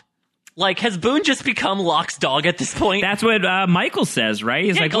Locke? Like, has Boone just become Locke's dog at this point? That's what Michael says, right?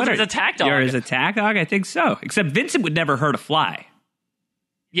 He's like, "What his attack dog?" You're his attack dog? I think so. Except Vincent would never hurt a fly.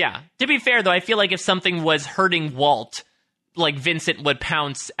 Yeah. To be fair, though, I feel like if something was hurting Walt, like, Vincent would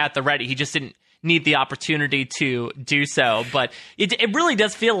pounce at the ready. He just didn't need the opportunity to do so. But it really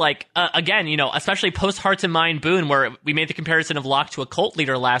does feel like, again, especially post Hearts and Mind Boone, where we made the comparison of Locke to a cult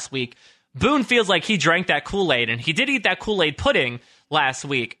leader last week, Boone feels like he drank that Kool-Aid, and he did eat that Kool-Aid pudding last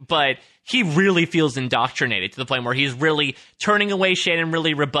week, but he really feels indoctrinated to the point where he's really turning away Shannon,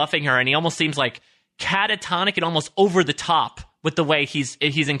 really rebuffing her, and he almost seems like catatonic and almost over the top with the way he's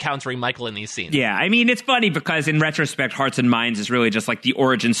encountering Michael in these scenes. Yeah, I mean, it's funny because in retrospect, Hearts and Minds is really just like the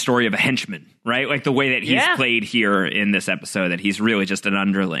origin story of a henchman, right? Like the way that he's played here in this episode, that he's really just an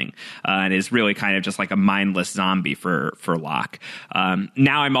underling and is really kind of just like a mindless zombie for Locke.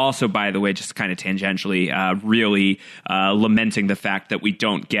 Now I'm also, by the way, just kind of tangentially, really lamenting the fact that we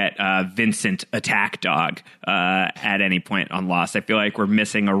don't get Vincent attack dog at any point on Lost. I feel like we're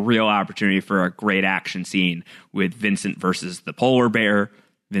missing a real opportunity for a great action scene with Vincent versus the polar bear,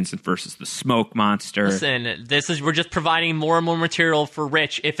 Vincent versus the smoke monster. Listen, we're just providing more and more material for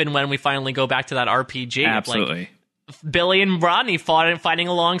Rich if and when we finally go back to that RPG. Absolutely. Like, Billy and Rodney fighting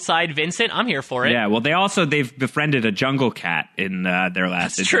alongside Vincent. I'm here for it. Yeah, well, they've befriended a jungle cat in their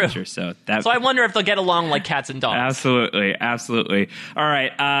last adventure. True. So I wonder if they'll get along like cats and dogs. Absolutely. All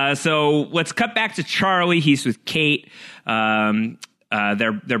right, so let's cut back to Charlie. He's with Kate.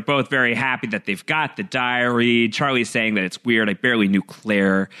 They're both very happy that they've got the diary. Charlie's saying that it's weird. I barely knew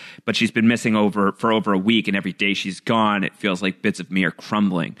Claire, but she's been missing for over a week, and every day she's gone, it feels like bits of me are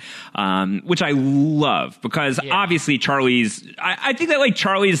crumbling, which I love because obviously I think that like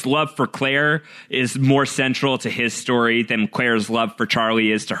Charlie's love for Claire is more central to his story than Claire's love for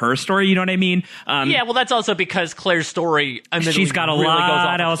Charlie is to her story. You know what I mean? Well, that's also because Claire's story, she's got a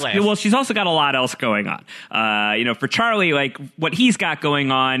lot else. Well, she's also got a lot else going on. For Charlie, like what he's got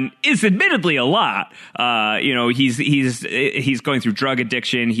going on is admittedly a lot. He's going through drug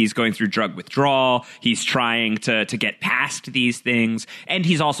addiction. He's going through drug withdrawal. He's trying to get past these things, and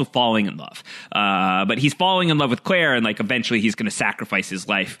he's also falling in love. But he's falling in love with Claire, and like eventually he's going to sacrifice his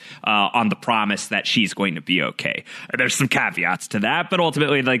life on the promise that she's going to be okay. There's some caveats to that, but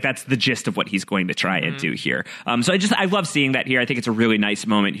ultimately, like that's the gist of what he's going to try and do here. So I love seeing that here. I think it's a really nice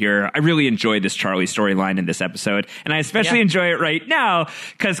moment here. I really enjoyed this Charlie storyline in this episode, and I especially enjoy it right now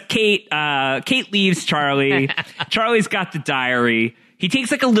because Kate leaves Charlie. Charlie's got the diary. He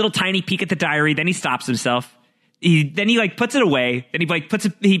takes like a little tiny peek at the diary, then he stops himself. Then he like puts it away. Then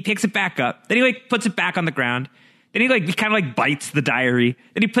he picks it back up. Then he like puts it back on the ground. Then he kind of like bites the diary.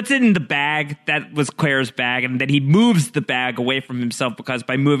 Then he puts it in the bag that was Claire's bag, and then he moves the bag away from himself because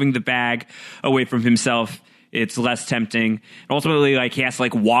by moving the bag away from himself, it's less tempting. And ultimately, like, he has to,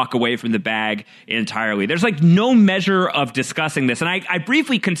 like, walk away from the bag entirely. There's, like, no measure of discussing this. And I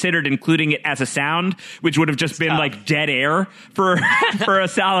briefly considered including it as a sound, which would have just been, like, dead air for a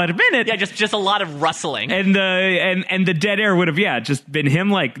solid minute. Yeah, just a lot of rustling. And the dead air would have, just been him,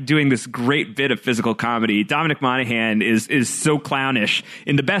 like, doing this great bit of physical comedy. Dominic Monaghan is so clownish,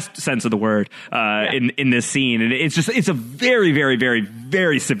 in the best sense of the word, in this scene. And it's a very, very, very,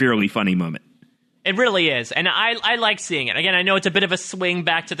 very severely funny moment. It really is, and I like seeing it. Again, I know it's a bit of a swing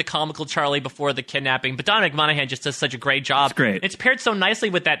back to the comical Charlie before the kidnapping, but Dominic Monaghan just does such a great job. It's great. It's paired so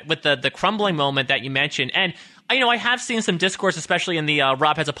nicely with the crumbling moment that you mentioned, and I have seen some discourse, especially in the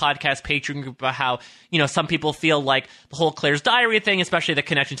Rob Has a Podcast Patreon group, about how some people feel like the whole Claire's Diary thing, especially the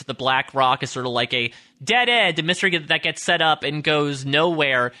connection to the Black Rock, is sort of like a dead end, a mystery that gets set up and goes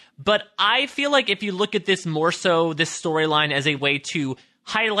nowhere. But I feel like if you look at this more so, this storyline as a way to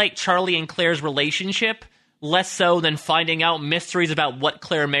highlight Charlie and Claire's relationship, less so than finding out mysteries about what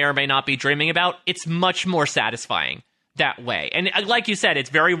Claire may or may not be dreaming about, it's much more satisfying that way. And like you said, it's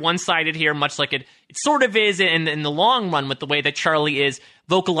very one-sided here, much like it sort of is in the long run with the way that Charlie is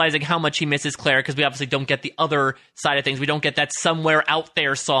vocalizing how much he misses Claire, because we obviously don't get the other side of things. We don't get that Somewhere Out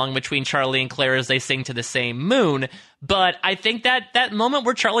There song between Charlie and Claire as they sing to the same moon. But I think that moment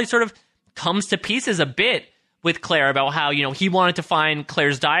where Charlie sort of comes to pieces a bit with Claire about how, he wanted to find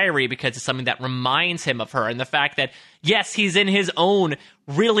Claire's diary because it's something that reminds him of her. And the fact that, yes, he's in his own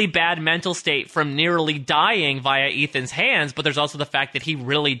really bad mental state from nearly dying via Ethan's hands, but there's also the fact that he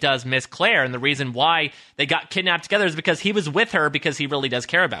really does miss Claire. And the reason why they got kidnapped together is because he was with her because he really does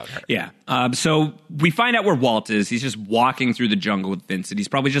care about her. Yeah. So we find out where Walt is. He's just walking through the jungle with Vincent. He's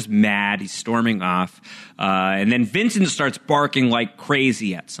probably just mad. He's storming off. And then Vincent starts barking like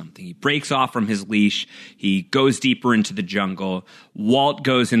crazy at something. He breaks off from his leash. He goes deeper into the jungle. Walt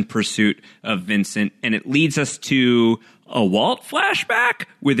goes in pursuit of Vincent, and it leads us to a Walt flashback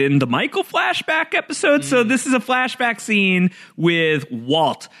within the Michael flashback episode. So this is a flashback scene with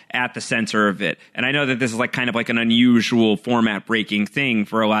Walt at the center of it. And I know that this is kind of an unusual format breaking thing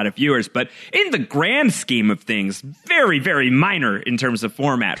for a lot of viewers, but in the grand scheme of things, very, very minor in terms of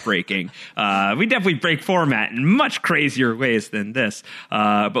format breaking. We definitely break format in much crazier ways than this.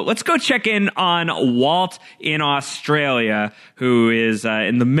 But let's go check in on Walt in Australia, who is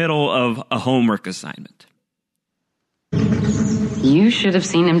in the middle of a homework assignment. You should have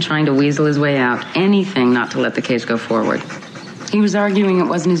seen him trying to weasel his way out. Anything not to let the case go forward. He was arguing it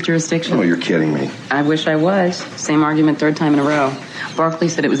wasn't his jurisdiction. Oh, you're kidding me. I wish I was. Same argument third time in a row. Barkley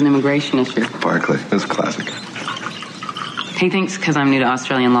said it was an immigration issue. Barkley, that's classic. He thinks because I'm new to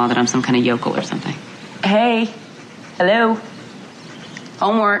Australian law that I'm some kind of yokel or something. Hey. Hello.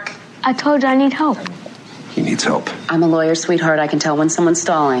 Homework. I told you I need help. He needs help. I'm a lawyer, sweetheart. I can tell when someone's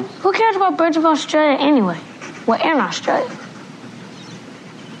stalling. Who cares about birds of Australia anyway? We're in Australia.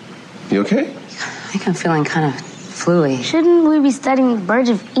 You okay? I think I'm feeling kind of fluey. Shouldn't we be studying the birds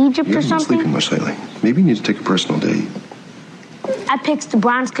of Egypt You or haven't been something? sleeping much lately. Maybe you need to take a personal day. I picked the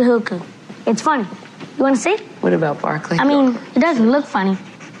bronze kahuku. It's funny. You want to see? What about Barkley? I mean, it doesn't look funny.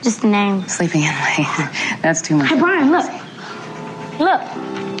 Just the name. Sleeping in late. That's too much. Hey, Brian, look. Look.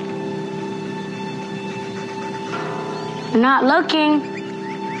 You're not looking.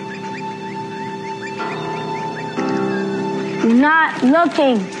 You're not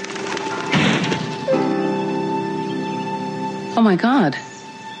looking. Oh, my God.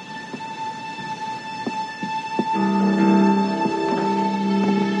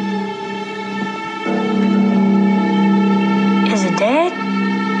 Is it dead?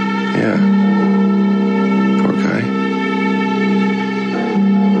 Yeah. Poor guy.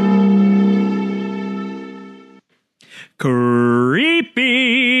 Creepy.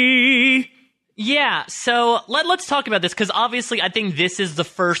 Yeah, so let's talk about this, because obviously I think this is the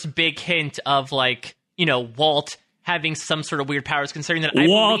first big hint of, Walt having some sort of weird powers, considering that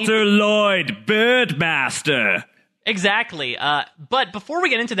Walter Lloyd, Birdmaster. Exactly. But before we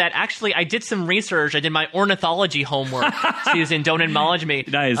get into that, actually, I did some research. I did my ornithology homework. Susan, don't admonish me.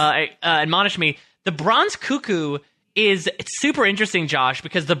 Nice. Admonish me. The bronze cuckoo it's super interesting, Josh,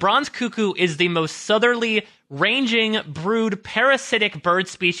 because the bronze cuckoo is the most southerly ranging brood parasitic bird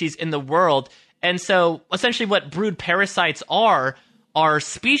species in the world. And so essentially what brood parasites are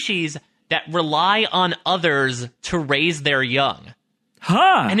species that rely on others to raise their young.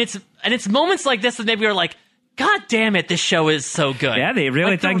 Huh. And it's moments like this that maybe are like, God damn it, this show is so good. Yeah, they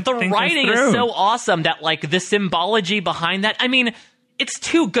really think the writing is so awesome that the symbology behind that, I mean, it's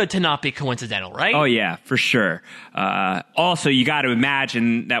too good to not be coincidental, right? Oh, yeah, for sure. Also, you got to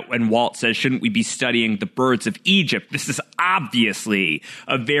imagine that when Walt says, shouldn't we be studying the birds of Egypt, this is obviously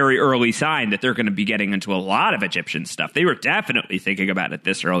a very early sign that they're going to be getting into a lot of Egyptian stuff. They were definitely thinking about it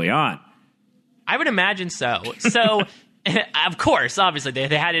this early on. I would imagine so. So Of course, obviously,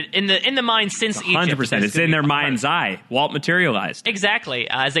 they had it in the mind since Egypt. 100%. It's in their mind's eye. Walt materialized. Exactly.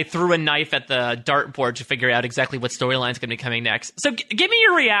 As they threw a knife at the dartboard to figure out exactly what storyline is going to be coming next. So give me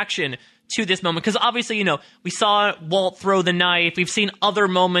your reaction to this moment, because obviously, we saw Walt throw the knife. We've seen other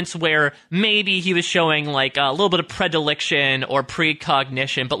moments where maybe he was showing like a little bit of predilection or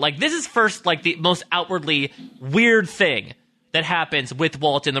precognition, but like this is first like the most outwardly weird thing that happens with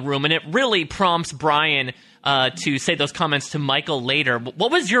Walt in the room, and it really prompts Brian to say those comments to Michael later.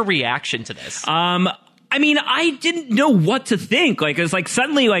 What was your reaction to this? I mean, I didn't know what to think. Like, it's like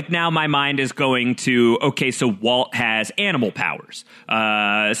suddenly, like, now my mind is going to, okay, so Walt has animal powers.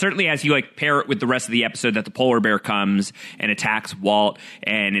 Certainly as you, like, pair it with the rest of the episode that the polar bear comes and attacks Walt,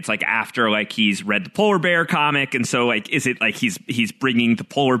 and it's, like, after, like, he's read the polar bear comic, and so, like, is it, like, he's bringing the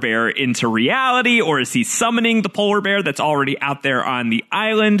polar bear into reality, or is he summoning the polar bear that's already out there on the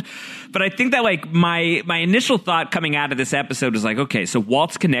island? But I think that, like, my initial thought coming out of this episode is, like, okay, so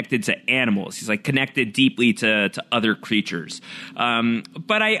Walt's connected to animals. He's, like, connected deeply to other creatures.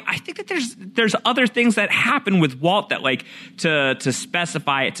 But I think that there's other things that happen with Walt that, like, to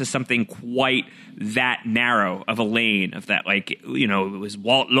specify it to something quite that narrow of a lane of that, like, it was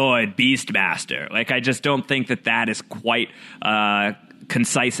Walt Lloyd, Beastmaster. Like, I just don't think that is quite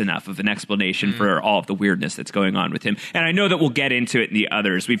concise enough of an explanation for all of the weirdness that's going on with him. And I know that we'll get into it in the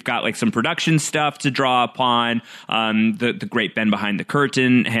others. We've got like some production stuff to draw upon. The great Ben Behind the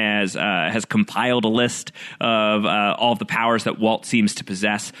Curtain has compiled a list of all of the powers that Walt seems to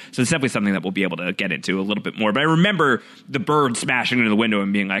possess. So it's definitely something that we'll be able to get into a little bit more. But I remember the bird smashing into the window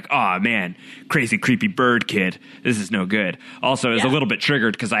and being like, oh man, crazy creepy bird kid. This is no good. Also, I was a little bit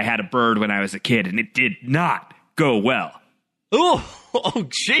triggered because I had a bird when I was a kid and it did not go well. Ooh. Oh,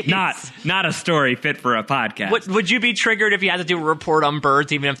 jeez. Not a story fit for a podcast. Would you be triggered if you had to do a report on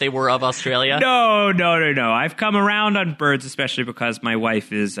birds, even if they were of Australia? No. I've come around on birds, especially because my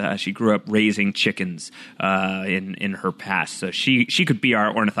wife she grew up raising chickens in her past. So she could be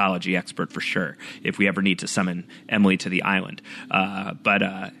our ornithology expert for sure if we ever need to summon Emily to the island. For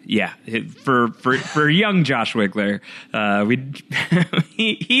young Josh Wigler,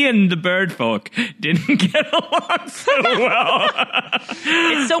 he and the bird folk didn't get along so well.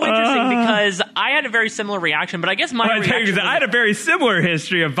 It's so interesting because I had a very similar reaction, but I guess my reaction I had a very similar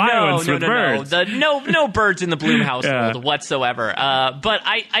history of violence with birds. No birds in the Bloom household whatsoever. But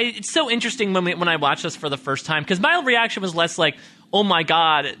it's so interesting when I watched this for the first time, because my reaction was less like, oh my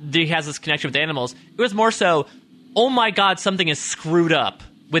God, he has this connection with animals. It was more so, oh my God, something is screwed up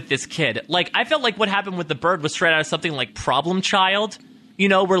with this kid. Like, I felt like what happened with the bird was straight out of something like Problem Child,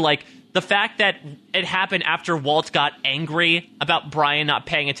 where like, the fact that it happened after Walt got angry about Brian not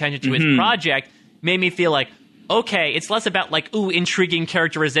paying attention to his project made me feel like, okay, it's less about like, ooh, intriguing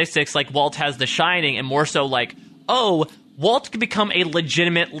characteristics like Walt has The Shining, and more so like, oh, Walt could become a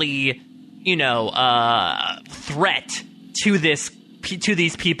legitimately, threat to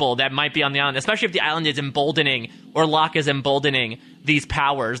these people that might be on the island, especially if the island is emboldening, or Locke is emboldening these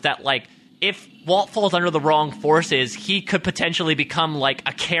powers that, like, if Walt falls under the wrong forces, he could potentially become like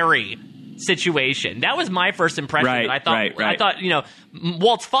a Carrie situation. That was my first impression. Right. I thought,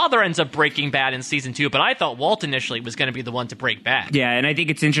 Walt's father ends up breaking bad in season 2, but I thought Walt initially was going to be the one to break bad. Yeah, and I think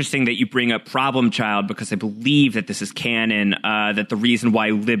it's interesting that you bring up Problem Child, because I believe that this is canon, that the reason why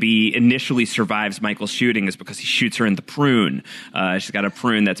Libby initially survives Michael's shooting is because he shoots her in the prune. She's got a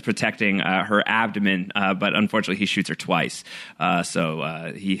prune that's protecting her abdomen, but unfortunately he shoots her twice.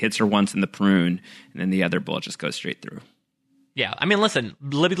 So he hits her once in the prune, and then the other bullet just goes straight through. Yeah, I mean, listen,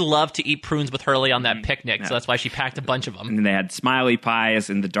 Libby loved to eat prunes with Hurley on that picnic, so that's why she packed a bunch of them. And then they had Smiley Pies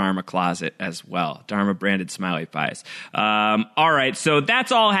in the Dharma closet as well. Dharma-branded Smiley Pies. All right, so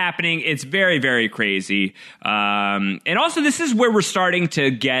that's all happening. It's very, very crazy. And also, this is where we're starting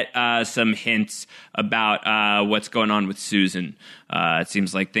to get some hints about what's going on with Susan. It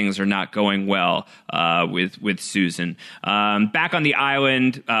seems like things are not going well with Susan. Back on the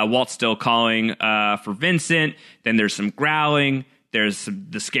island, Walt's still calling for Vincent. Then there's some growling. There's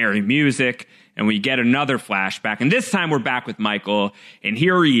the scary music. And we get another flashback. And this time we're back with Michael. And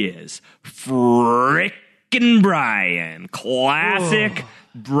here he is. Frickin' Brian. Classic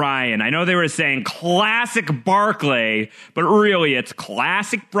Brian. I know they were saying classic Barclay, but really it's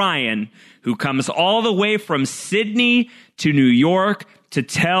classic Brian, who comes all the way from Sydney to New York to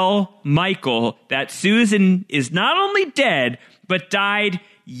tell Michael that Susan is not only dead, but died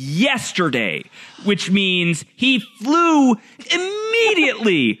yesterday, which means he flew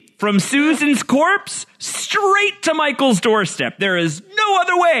immediately from Susan's corpse straight to Michael's doorstep. There is no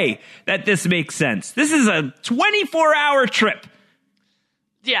other way that this makes sense. This is a 24-hour trip.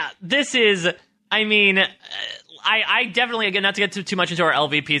 Yeah, this is, I mean, I definitely, again, not to get too much into our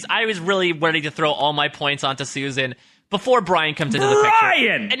LVPs, I was really ready to throw all my points onto Susan before Brian comes into the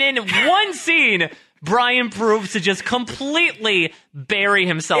picture. And in one scene, Brian proves to just completely bury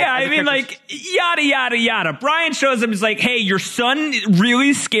himself. Yeah, I mean, like, yada, yada, yada. Brian shows him, he's like, hey, your son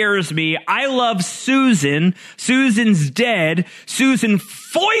really scares me. I love Susan. Susan's dead. Susan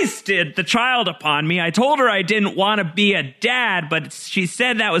foisted the child upon me. I told her I didn't want to be a dad, but she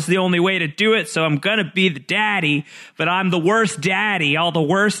said that was the only way to do it, so I'm going to be the daddy. But I'm the worst daddy, all the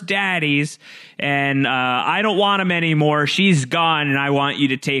worst daddies, and I don't want him anymore. She's gone, and I want you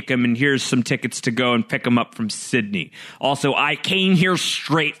to take him, and here's some tickets to go and pick him up from Sydney. Also, I came here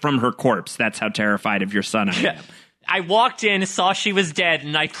straight from her corpse. That's how terrified of your son I am. I walked in, saw she was dead,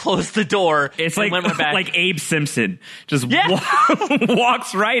 and I closed the door. It's and like went back. like Abe Simpson. Just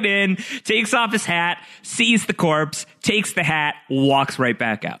walks right in, takes off his hat, sees the corpse, takes the hat, walks right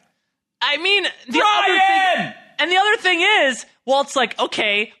back out. I mean, Brian! The other thing is, Walt's like,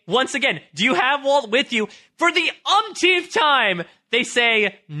 okay, once again, do you have Walt with you? For the umpteenth time, they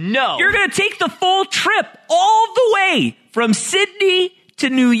say no. You're going to take the full trip all the way from Sydney to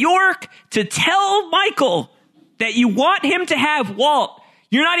New York to tell Michael that you want him to have Walt.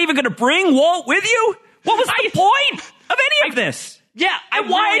 You're not even going to bring Walt with you? What was the point of any of this? Yeah. And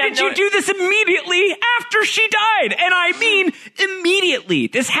why did you do this immediately after she died? And I mean immediately.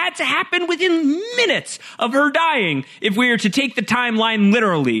 This had to happen within minutes of her dying if we were to take the timeline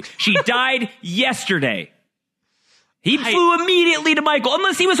literally. She died yesterday. He flew immediately to Michael,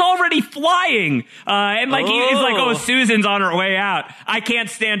 unless he was already flying. And like he's like, oh, Susan's on her way out. I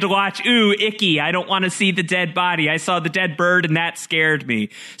can't stand to watch. Ooh, icky. I don't want to see the dead body. I saw the dead bird and that scared me.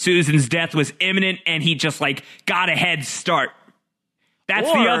 Susan's death was imminent and he just like got a head start.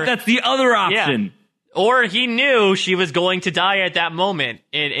 That's the other option. Yeah. Or he knew she was going to die at that moment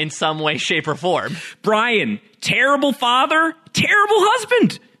in some way, shape, or form. Brian, terrible father, terrible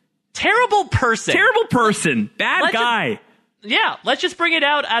husband. Terrible person. Terrible person. Bad guy. Let's just bring it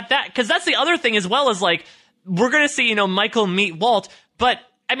out at that. Because that's the other thing as well, is like, we're going to see, Michael meet Walt. But,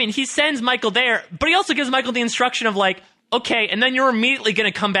 I mean, he sends Michael there, but he also gives Michael the instruction of like, okay, and then you're immediately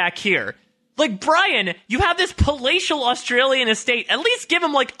going to come back here. Like, Brian, you have this palatial Australian estate. At least give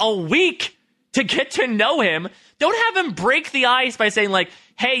him like a week to get to know him. Don't have him break the ice by saying like,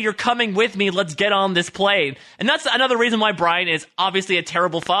 hey, you're coming with me, let's get on this plane. And that's another reason why Brian is obviously a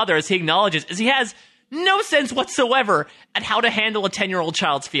terrible father, as he acknowledges, is he has no sense whatsoever at how to handle a 10-year-old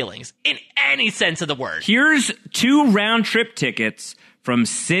child's feelings, in any sense of the word. Here's 2 round-trip tickets from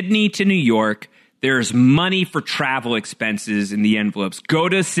Sydney to New York. There's money for travel expenses in the envelopes. Go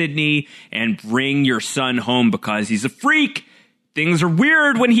to Sydney and bring your son home because he's a freak. Things are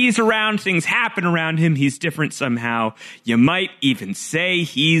weird when he's around. Things happen around him. He's different somehow. You might even say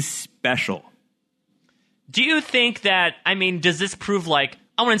he's special. Do you think that, I mean, does this prove like,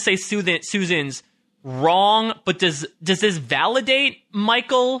 I wouldn't say Susan's wrong, but does this validate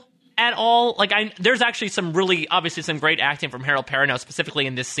Michael at all? Like, there's actually some great acting from Harold Perrineau, specifically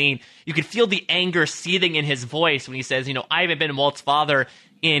in this scene. You could feel the anger seething in his voice when he says, I haven't been Walt's father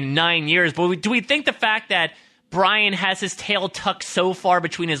in 9 years. But do we think the fact that Brian has his tail tucked so far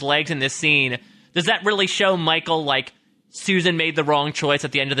between his legs in this scene, does that really show Michael, like, Susan made the wrong choice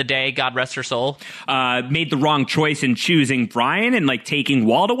at the end of the day, God rest her soul? Made the wrong choice in choosing Brian and, like, taking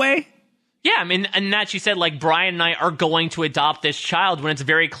Walt away? Yeah, I mean, and that she said, like, Brian and I are going to adopt this child, when it's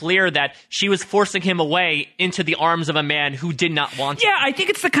very clear that she was forcing him away into the arms of a man who did not want him. Yeah, I think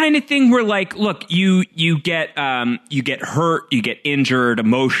it's the kind of thing where, like, look, you get hurt, you get injured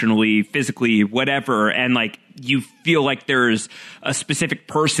emotionally, physically, whatever, and, like, you feel like there's a specific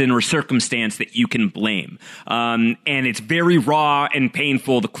person or circumstance that you can blame. And it's very raw and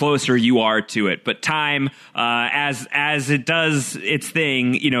painful the closer you are to it. But time, as it does its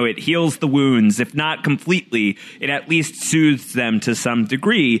thing, it heals the wounds. If not completely, it at least soothes them to some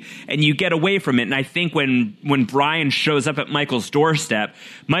degree, and you get away from it. And I think when Brian shows up at Michael's doorstep,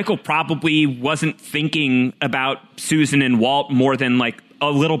 Michael probably wasn't thinking about Susan and Walt more than, like, a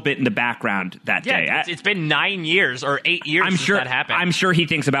little bit in the background that day. It's been 9 years or 8 years since that happened. I'm sure he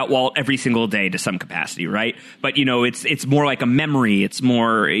thinks about Walt every single day to some capacity, right? But, it's more like a memory. It's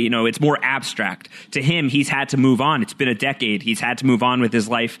more, it's more abstract. To him, he's had to move on. It's been a decade. He's had to move on with his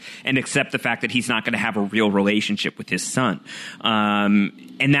life and accept the fact that he's not going to have a real relationship with his son.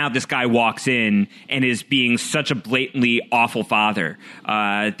 And now this guy walks in and is being such a blatantly awful father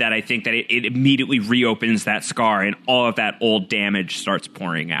that I think that it immediately reopens that scar and all of that old damage starts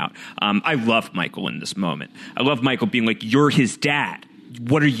pouring out. I love Michael in this moment. I love Michael being like, you're his dad.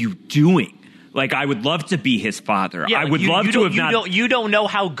 What are you doing? Like, I would love to be his father. Yeah, I would love to have not. You don't know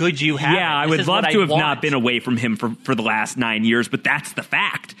how good you have. Yeah, I would love to have not been away from him for the last 9 years, but that's the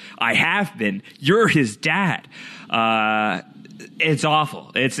fact. I have been. You're his dad. It's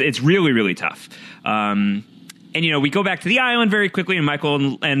awful. It's really, really tough. And, we go back to the island very quickly, and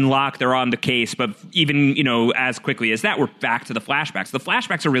Michael and Locke, they're on the case. But even, as quickly as that, we're back to the flashbacks. The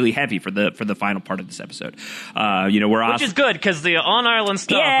flashbacks are really heavy for the final part of this episode. Which is good, because the on-island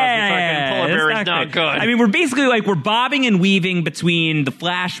stuff of the fucking polar bear is not good. I mean, we're basically we're bobbing and weaving between the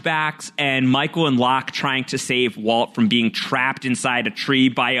flashbacks and Michael and Locke trying to save Walt from being trapped inside a tree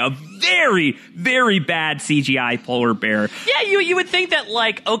by a very, very bad CGI polar bear. Yeah, you would think that,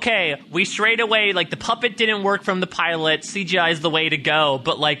 okay, we strayed away, the puppet didn't work from the pilot, CGI is the way to go,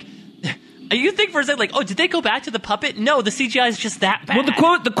 but, you think for a second, did they go back to the puppet? No, the CGI is just that bad.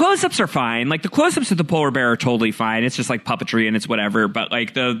 Well, the close-ups are fine. The close-ups of the polar bear are totally fine. It's just, puppetry and it's whatever. But,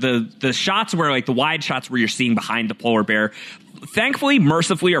 the shots where, the wide shots where you're seeing behind the polar bear, thankfully,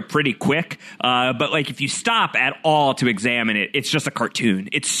 mercifully, are pretty quick. But if you stop at all to examine it, it's just a cartoon.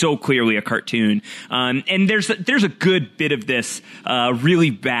 It's so clearly a cartoon. And there's a good bit of this really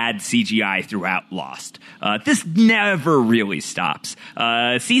bad CGI throughout Lost. This never really stops.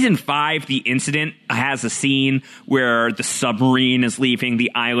 Season 5, The Incident, has a scene where the submarine is leaving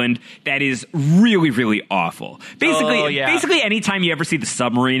the island that is really, really awful. Basically, anytime you ever see the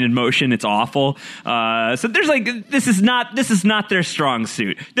submarine in motion, it's awful. So there's this is not their strong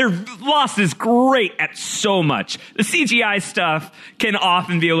suit. Their Lost is great at so much. The CGI stuff can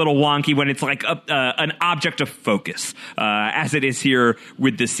often be a little wonky when it's an object of focus, as it is here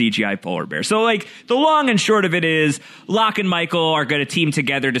with the CGI polar bear. So the long and short of it is Locke and Michael are going to team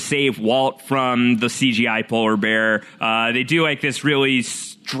together to save Walt from the CGI polar bear. They do this really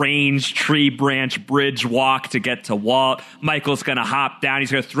strange tree branch bridge walk to get to Walt. Michael's going to hop down.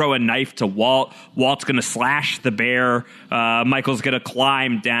 He's going to throw a knife to Walt. Walt's going to slash the bear. Michael's going to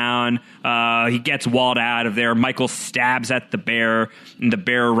climb down. He gets Walt out of there. Michael stabs at the bear, and the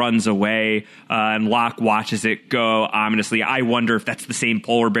bear runs away. And Locke watches it go ominously. I wonder if that's the same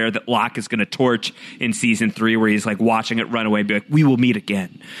polar bear that Locke is going to torch in season 3, where he's watching it run away and be like, we will meet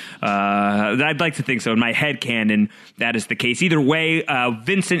again. I'd like to think so. In my headcanon, that is the case. Either way,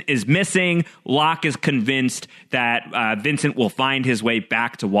 Vincent is missing. Locke is convinced that Vincent will find his way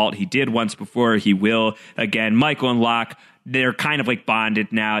back to Walt. He did once before. He will again. Michael and Locke, they're kind of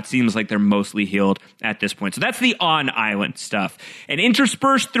bonded now. It seems like they're mostly healed at this point. So that's the on-island stuff. And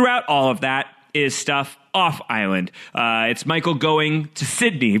interspersed throughout all of that is stuff off-island. It's Michael going to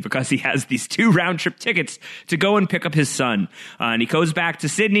Sydney because he has these 2 round-trip tickets to go and pick up his son. And he goes back to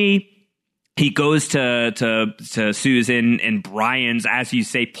Sydney. He goes to Susan and Brian's, as you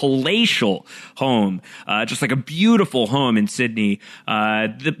say, palatial home, just a beautiful home in Sydney.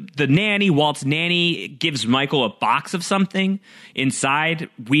 The nanny, Walt's nanny, gives Michael a box of something inside.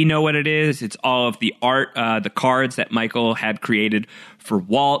 We know what it is. It's all of the art, the cards that Michael had created for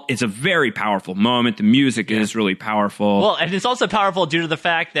Walt. It's a very powerful moment. The music is really powerful. Well, and it's also powerful due to the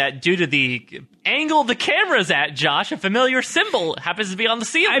fact that due to the angle the camera's at, Josh, a familiar symbol happens to be on the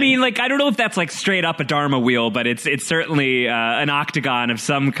ceiling. I mean, I don't know if that's straight up a Dharma wheel, but it's certainly an octagon of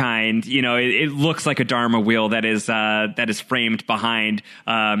some kind. It looks like a Dharma wheel that is framed behind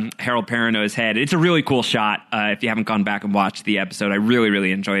Harold Perrineau's head. It's a really cool shot. If you haven't gone back and watched the episode, I really,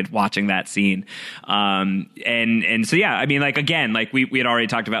 really enjoyed watching that scene. And so yeah, I mean, again, we had already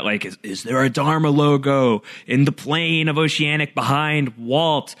talked about is there a Dharma logo in the plane of Oceanic behind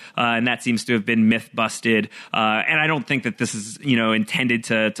Walt? And that seems to have been myth busted. And I don't think that this is, intended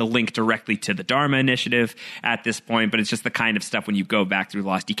to link directly to the Dharma Initiative at this point, but it's just the kind of stuff when you go back through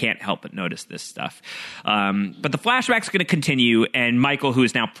Lost, you can't help but notice this stuff. But the flashback's going to continue, and Michael, who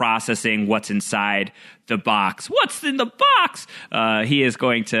is now processing what's inside the box. What's in the box? He is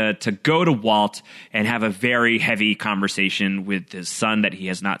going to go to Walt and have a very heavy conversation with his son that he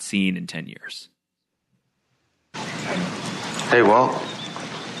has not seen in 10 years. Hey, Walt.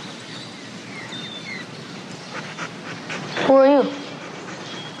 Who are you?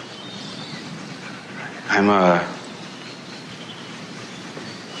 I'm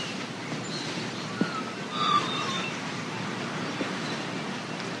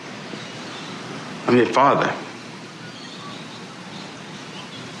your father.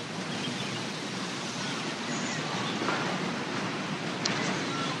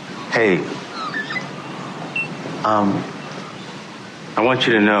 Hey, I want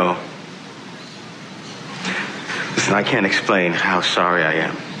you to know, listen, I can't explain how sorry I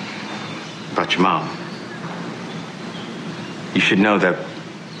am about your mom. You should know that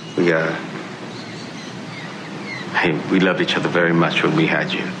we loved each other very much when we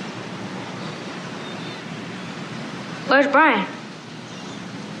had you. Where's Brian?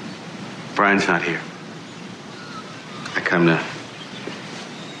 Brian's not here. I come to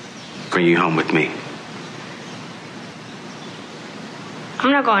bring you home with me.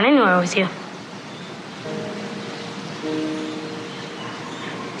 I'm not going anywhere with you.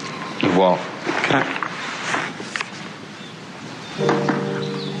 Walt, can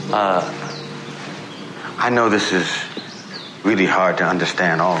I know this is really hard to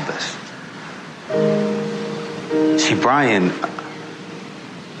understand all of this. See, Brian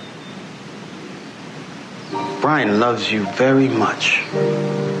loves you very much.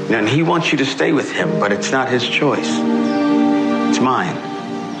 And he wants you to stay with him, but it's not his choice. It's mine.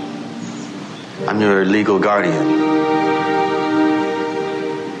 I'm your legal guardian.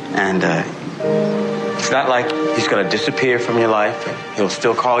 And it's not like he's going to disappear from your life. He'll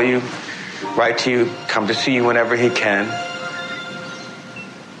still call you, write to you, come to see you whenever he can.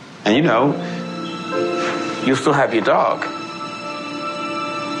 And you know, you'll still have your dog.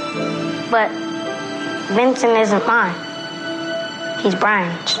 But Vincent isn't mine. He's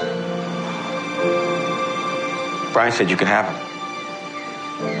Brian's. Brian said you could have him.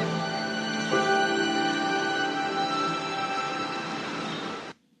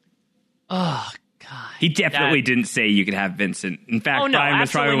 Oh, God. He definitely didn't say you could have Vincent. In fact, Brian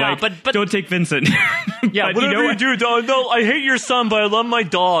was probably not. like, But don't take Vincent. yeah, But whatever you do, dog. No, I hate your son, but I love my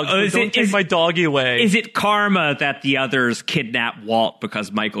dog. So don't take my doggy away. Is it karma that the others kidnapped Walt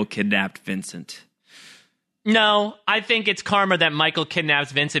because Michael kidnapped Vincent? No, I think it's karma that Michael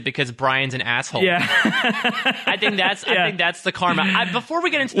kidnaps Vincent because Brian's an asshole. Yeah. I think that's the karma. Before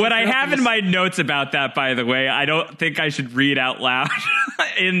we get into what I have in my notes about that, by the way, I don't think I should read out loud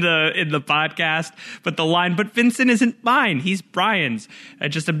in the podcast, but the line, "But Vincent isn't mine, he's Brian's." I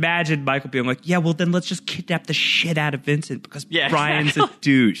just imagine Michael being like, "Yeah, well then let's just kidnap the shit out of Vincent because Brian's a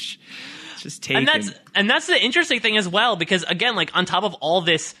douche." Just take him. And that's the interesting thing as well, because again, like on top of all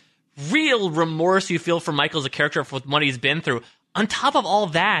this real remorse you feel for Michael as a character for what he's been through, on top of all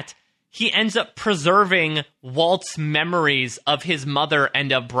that, he ends up preserving Walt's memories of his mother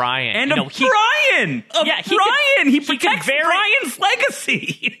and of Brian. And Brian! He protects Brian's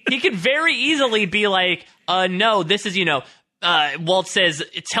legacy. He could very easily be like, no, this is, Walt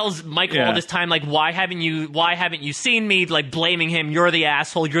tells Michael all this time, like, why haven't you seen me? Like, blaming him, you're the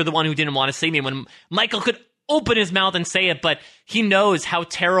asshole, you're the one who didn't want to see me, when Michael could open his mouth and say it, but he knows how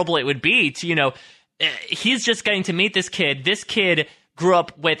terrible it would be to, he's just getting to meet this kid. This kid grew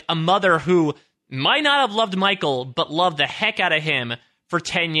up with a mother who might not have loved Michael, but loved the heck out of him for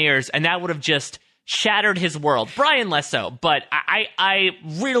 10 years, and that would have just shattered his world. Brian less so, but I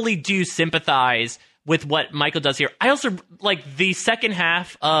really do sympathize with what Michael does here. I also, like, the second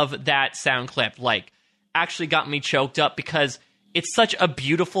half of that sound clip, like, actually got me choked up because it's such a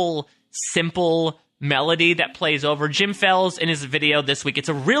beautiful, simple melody that plays over. Jim Fells in his video this week, it's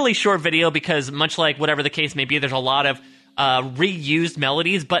a really short video because much like whatever the case may be, there's a lot of reused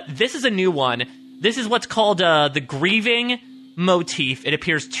melodies, but this is a new one. This is what's called the grieving motif. It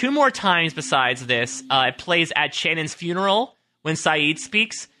appears 2 more times besides this. It plays at Shannon's funeral when Sayid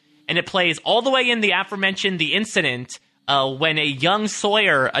speaks, and it plays all the way in the aforementioned The Incident when a young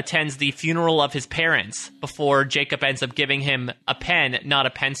Sawyer attends the funeral of his parents before Jacob ends up giving him a pen, not a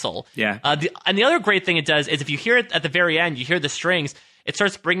pencil. Yeah. And the other great thing it does is if you hear it at the very end, you hear the strings, it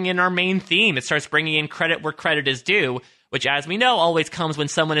starts bringing in our main theme. It starts bringing in credit where credit is due, which, as we know, always comes when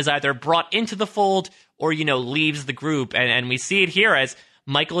someone is either brought into the fold or, leaves the group. And we see it here as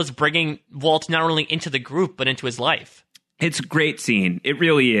Michael is bringing Walt not only into the group, but into his life. It's a great scene. It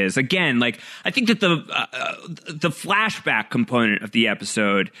really is. Again, like, I think that the flashback component of the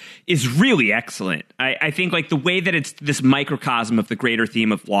episode is really excellent. I think, like, the way that it's this microcosm of the greater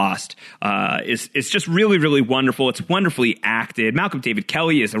theme of Lost is just really, really wonderful. It's wonderfully acted. Malcolm David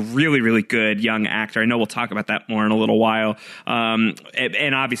Kelly is a really, really good young actor. I know we'll talk about that more in a little while.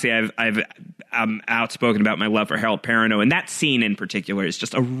 And obviously, I'm outspoken about my love for Harold Perrineau, and that scene in particular is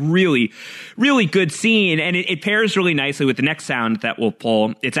just a really, really good scene, and it pairs really nicely with the next sound that we'll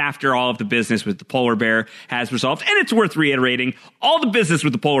pull. It's after all of the business with the polar bear has resolved, and it's worth reiterating, all the business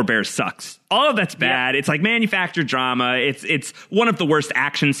with the polar bear sucks. All of that's bad. Yeah. It's like manufactured drama. It's one of the worst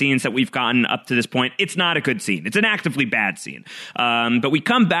action scenes that we've gotten up to this point. It's not a good scene. It's an actively bad scene. But we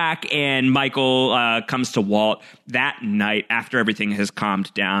come back, and Michael comes to Walt that night after everything has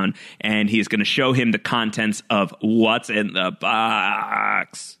calmed down, and he's going to show him the contents of what's in the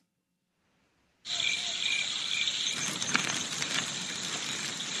box.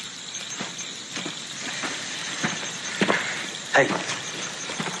 Hey.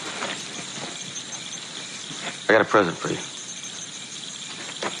 I got a present for you.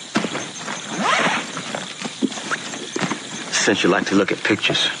 sense you like to look at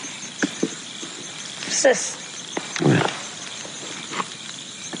pictures. What's this? Yeah.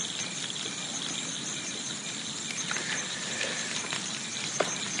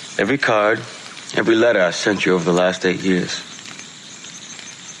 Every card, every letter I sent you over the last 8 years.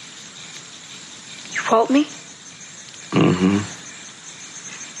 You wrote me? Mm-hmm.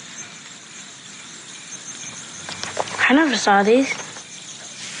 I never saw these.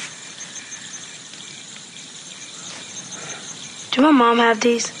 Did my mom have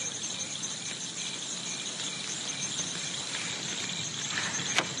these?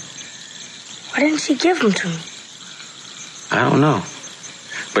 Why didn't she give them to me? I don't know.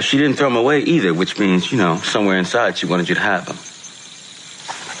 But she didn't throw them away either, which means, somewhere inside she wanted you to have them.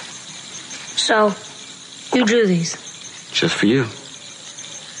 So, you drew these? Just for you.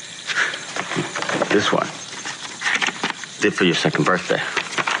 This one. Did for your second birthday.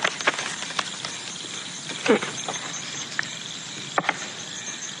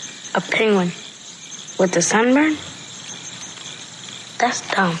 A penguin with the sunburn?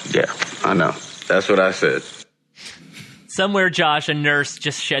 That's dumb. Yeah, I know. That's what I said. Somewhere, Josh, a nurse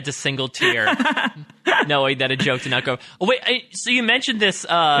just sheds a single tear, knowing that a joke did not go. Oh, wait, so you mentioned this,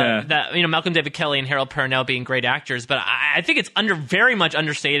 that Malcolm David Kelly and Harold Perrineau being great actors, but I think it's very much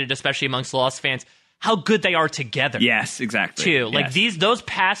understated, especially amongst Lost fans, how good they are together. Yes, exactly. Too. Like these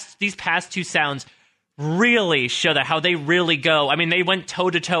past two sounds really show that how they really go. I mean, they went toe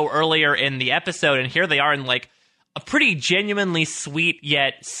to toe earlier in the episode, and here they are in like a pretty genuinely sweet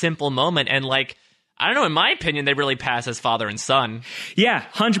yet simple moment, and like, I don't know, in my opinion, they really pass as father and son. Yeah,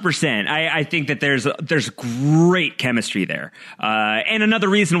 100%. I think that there's great chemistry there. And another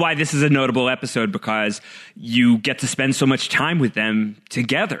reason why this is a notable episode, because you get to spend so much time with them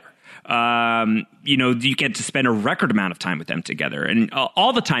together. You get to spend a record amount of time with them together. And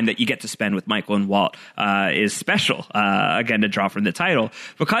all the time that you get to spend with Michael and Walt is special, again, to draw from the title,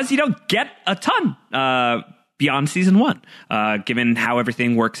 because you don't get a ton beyond season one, given how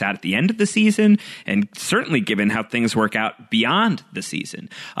everything works out at the end of the season, and certainly given how things work out beyond the season.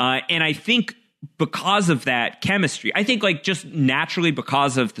 And I think because of that chemistry, I think like just naturally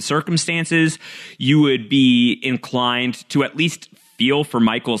because of the circumstances, you would be inclined to at least feel for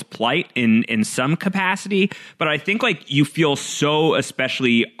Michael's plight in some capacity, but I think like you feel so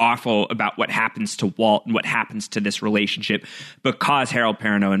especially awful about what happens to Walt and what happens to this relationship because Harold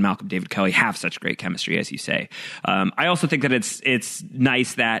Perrineau and Malcolm David Kelly have such great chemistry, as you say. I also think that it's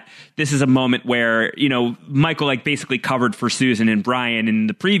nice that this is a moment where Michael like basically covered for Susan and Brian in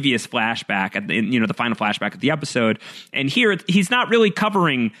the previous flashback the final flashback of the episode, and here he's not really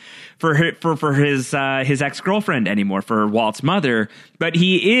covering for his ex-girlfriend anymore, for Walt's mother, but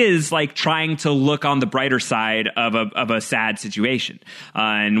he is like trying to look on the brighter side of a sad situation.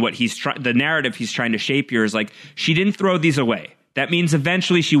 And what the narrative he's trying to shape here is like, she didn't throw these away. That means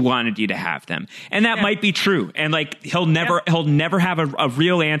eventually she wanted you to have them. And that might be true. And like, he'll never have a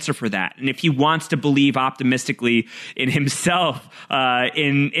real answer for that. And if he wants to believe optimistically in himself,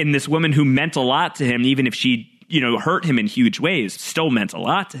 in this woman who meant a lot to him, even if she hurt him in huge ways, still meant a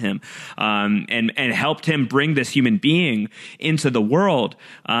lot to him, and helped him bring this human being into the world.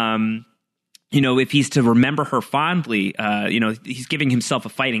 If he's to remember her fondly, he's giving himself a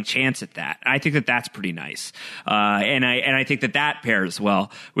fighting chance at that. I think that that's pretty nice. And I think that pairs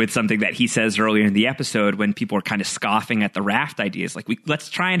well with something that he says earlier in the episode when people are kind of scoffing at the raft ideas. Like, let's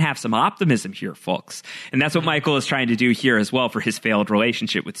try and have some optimism here, folks. And that's what Michael is trying to do here as well for his failed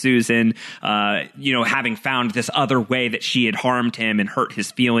relationship with Susan. Having found this other way that she had harmed him and hurt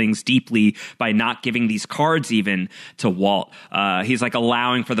his feelings deeply by not giving these cards even to Walt. He's like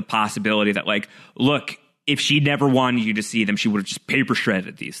allowing for the possibility that like, look, if she never wanted you to see them, she would have just paper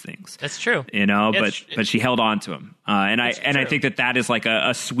shredded these things. That's true. But she held on to them. I think that is like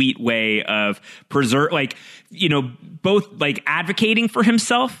a sweet way of both like advocating for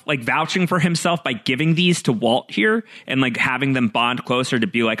himself, like vouching for himself by giving these to Walt here and like having them bond closer to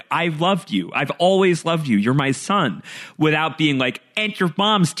be like, I loved you. I've always loved you. You're my son, without being like, and your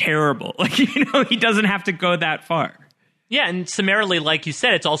mom's terrible. Like, he doesn't have to go that far. Yeah, and summarily, like you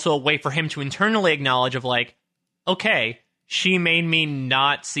said, it's also a way for him to internally acknowledge of like, okay, she made me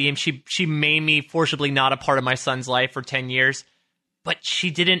not see him. She made me forcibly not a part of my son's life for 10 years, but she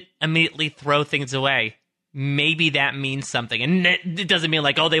didn't immediately throw things away. Maybe that means something. And it doesn't mean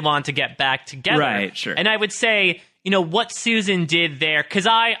like, oh, they want to get back together. Right, sure. And I would say, what Susan did there, because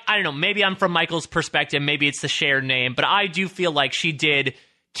I don't know, maybe I'm from Michael's perspective, maybe it's the shared name, but I do feel like she did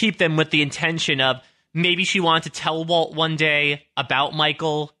keep them with the intention of, maybe she wanted to tell Walt one day about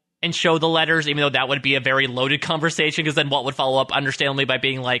Michael and show the letters, even though that would be a very loaded conversation, because then Walt would follow up understandably by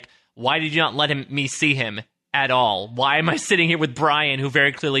being like, why did you not let me see him? at all. Why am I sitting here with Brian, who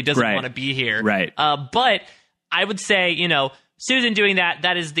very clearly doesn't want to be here? Right. But I would say, Susan doing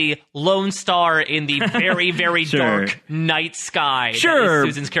that is the lone star in the very, very dark night sky. Sure. That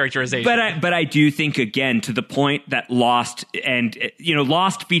is Susan's characterization. But I do think, again, to the point that Lost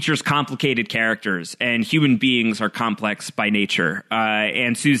features complicated characters, and human beings are complex by nature.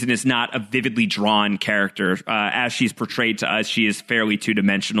 And Susan is not a vividly drawn character. As she's portrayed to us, she is fairly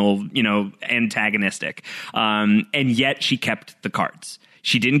two-dimensional, antagonistic. And yet she kept the cards.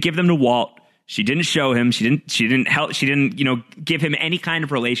 She didn't give them to Walt. She didn't show him. She didn't help. She didn't, give him any kind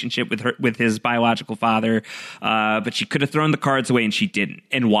of relationship with his biological father. But she could have thrown the cards away, and she didn't.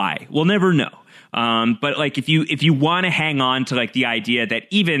 And why? We'll never know. But like, if you want to hang on to like the idea that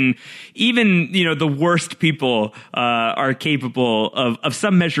even the worst people are capable of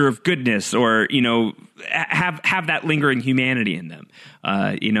some measure of goodness, or have that lingering humanity in them.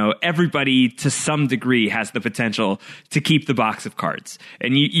 Everybody to some degree has the potential to keep the box of cards,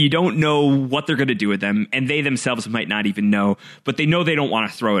 and you don't know what they're going to do with them, and they themselves might not even know, but they know they don't want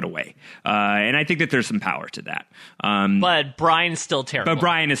to throw it away. And I think that there's some power to that. But Brian's still terrible. But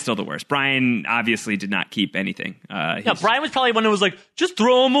Brian is still the worst. Brian obviously did not keep anything. Brian was probably one who was like, just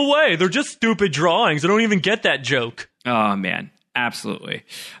throw them away. They're just stupid drawings. I don't even get that joke. Oh, man. Absolutely.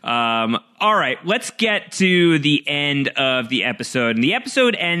 All right, let's get to the end of the episode. And the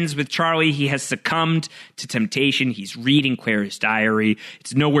episode ends with Charlie. He has succumbed to temptation. He's reading Claire's diary.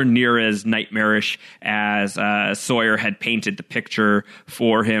 It's nowhere near as nightmarish as Sawyer had painted the picture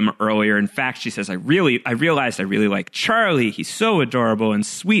for him earlier. In fact, she says, I realized I really like Charlie. He's so adorable and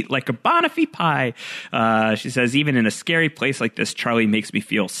sweet, like a Bonafide pie. She says, even in a scary place like this, Charlie makes me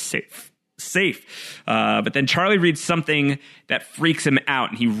feel safe. But then Charlie reads something that freaks him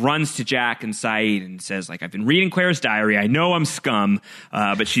out, and he runs to Jack and Saeed and says, like, I've been reading Claire's diary. I know I'm scum,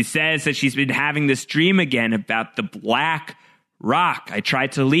 but she says that she's been having this dream again about the Black Rock. I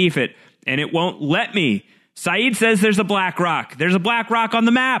tried to leave it, and it won't let me. Saeed says there's a Black Rock. There's a Black Rock on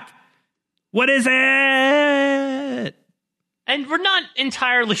the map. What is it? And we're not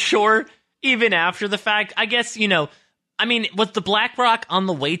entirely sure, even after the fact. I guess, was the Black Rock on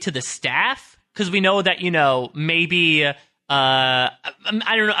the way to the staff? Because we know that, maybe, I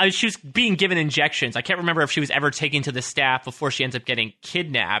don't know, she was being given injections. I can't remember if she was ever taken to the staff before she ends up getting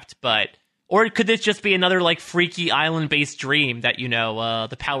kidnapped, or could this just be another, like, freaky island-based dream that,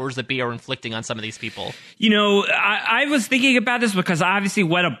 the powers that be are inflicting on some of these people? I was thinking about this because obviously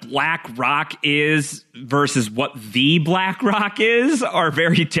what a Black Rock is versus what the Black Rock is are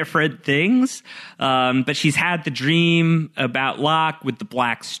very different things. But she's had the dream about Locke with the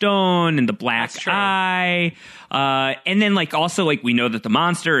black stone and the black eye. And then, like, also, like, we know that the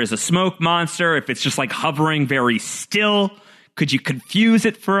monster is a smoke monster. If it's just, like, hovering very still, could you confuse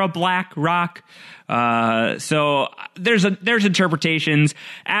it for a Black Rock? So there's interpretations.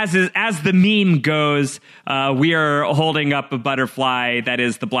 As the meme goes, we are holding up a butterfly that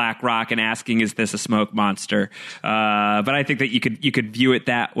is the Black Rock and asking, "Is this a smoke monster?" But I think that you could view it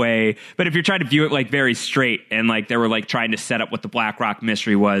that way. But if you're trying to view it like very straight and like they were like trying to set up what the Black Rock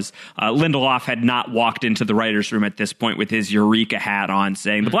mystery was, Lindelof had not walked into the writers' room at this point with his Eureka hat on,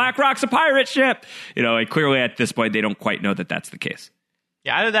 saying the Black Rock's a pirate ship. Like clearly at this point they don't quite know that that's the case.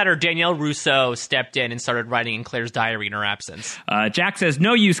 Yeah, either that or Danielle Rousseau stepped in and started writing in Claire's diary in her absence. Jack says,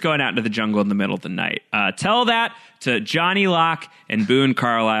 no use going out into the jungle in the middle of the night. Tell that to Johnny Locke and Boone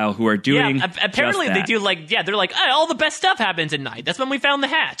Carlyle, who are doing apparently just that. They do they're like, all the best stuff happens at night. That's when we found the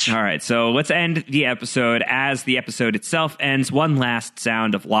hatch. All right, so let's end the episode as the episode itself ends. One last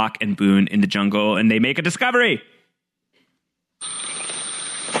sound of Locke and Boone in the jungle, and they make a discovery.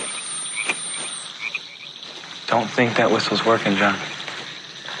 Don't think that whistle's working, John.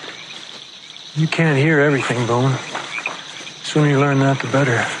 You can't hear everything, Boone. The sooner you learn that, the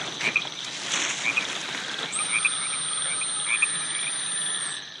better.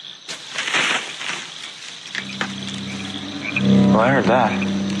 Well, I heard that.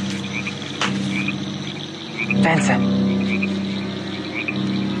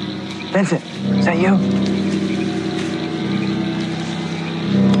 Vincent, is that you?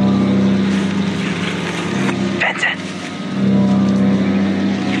 Vincent.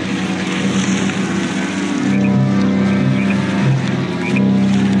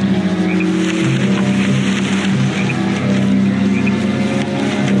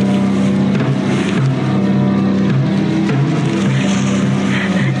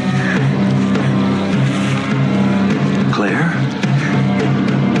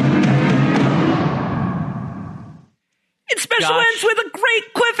 With a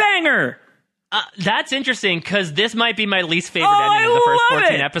great cliffhanger. That's interesting because this might be my least favorite ending of the first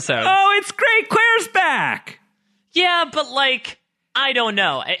 14 episodes. Oh, it's great. Claire's back. Yeah, but like, I don't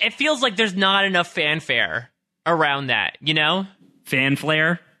know. It feels like there's not enough fanfare around that, you know?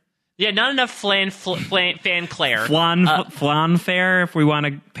 Fanfare? Yeah, not enough fanclare. Flanfare, if we want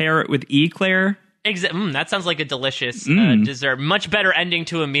to pair it with eclair. That sounds like a delicious dessert. Much better ending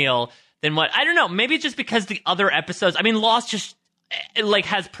to a meal than what, I don't know, maybe it's just because the other episodes, I mean, Lost just like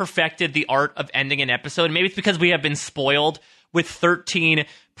has perfected the art of ending an episode. Maybe it's because we have been spoiled with 13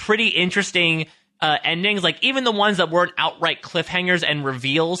 pretty interesting endings. Like even the ones that weren't outright cliffhangers and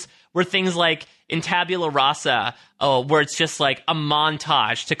reveals were things like in Tabula Rasa, where it's just like a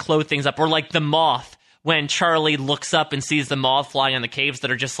montage to close things up, or like The Moth, when Charlie looks up and sees the moth flying on the caves,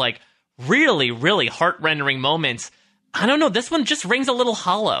 that are just like really, really heart-rendering moments. I don't know. This one just rings a little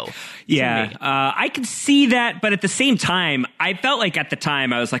hollow. Yeah, I could see that, but at the same time, I felt like at the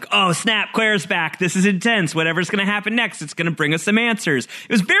time I was like, "Oh snap, Claire's back! This is intense. Whatever's going to happen next, it's going to bring us some answers."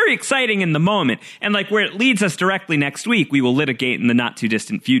 It was very exciting in the moment, and like where it leads us directly next week, we will litigate in the not too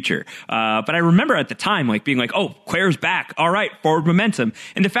distant future. But I remember at the time, like being like, "Oh, Claire's back! All right, forward momentum."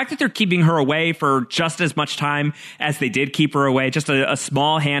 And the fact that they're keeping her away for just as much time as they did keep her away, just a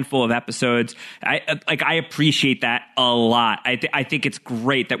small handful of episodes, I appreciate that a lot. I think it's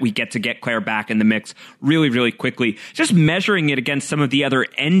great that we get Claire back in the mix really, really quickly. Just measuring it against some of the other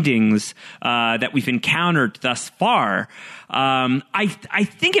endings that we've encountered thus far, I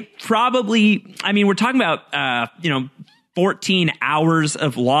think it probably, I mean, we're talking about, 14 hours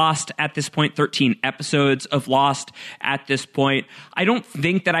of Lost at this point, 13 episodes of Lost at this point. I don't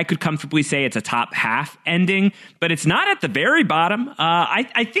think that I could comfortably say it's a top half ending, but it's not at the very bottom.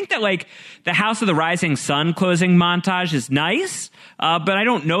 I think that like the House of the Rising Sun closing montage is nice, but I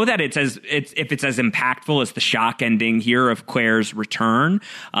don't know that if it's as impactful as the shock ending here of Claire's return.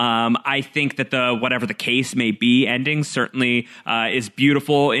 I think that the whatever the case may be ending certainly is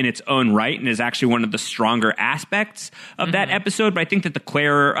beautiful in its own right and is actually one of the stronger aspects of that episode, but I think that the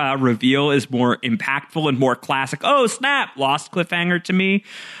Claire reveal is more impactful and more classic. Oh, snap! Lost cliffhanger to me.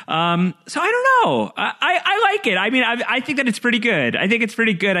 So I don't know. I like it. I mean, I think that it's pretty good. I think it's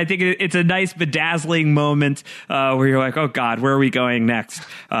pretty good. I think it's a nice bedazzling moment where you're like, oh God, where are we going next?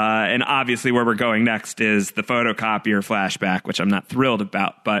 And obviously where we're going next is the photocopier flashback, which I'm not thrilled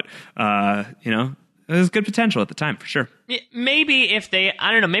about, but there's good potential at the time for sure. Maybe if they,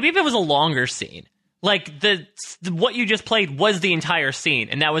 I don't know, maybe if it was a longer scene. Like, what you just played was the entire scene,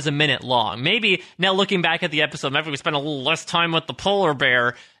 and that was a minute long. Maybe, now looking back at the episode, maybe we spent a little less time with the polar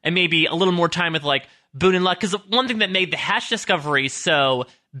bear, and maybe a little more time with, like, Boone and Locke. Because one thing that made the Hatch discovery so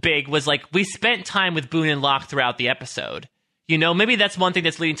big was, like, we spent time with Boone and Locke throughout the episode. You know, maybe that's one thing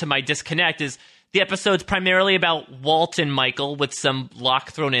that's leading to my disconnect, is the episode's primarily about Walt and Michael, with some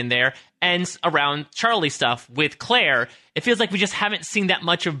Locke thrown in there, and around Charlie stuff with Claire. It feels like we just haven't seen that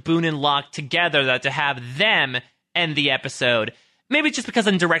much of Boone and Locke together, that to have them end the episode. Maybe it's just because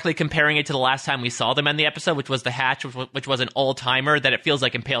I'm directly comparing it to the last time we saw them end the episode, which was the Hatch, which was an all-timer, that it feels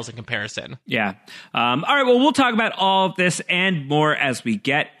like it pales in comparison. Yeah. All right, well, we'll talk about all of this and more as we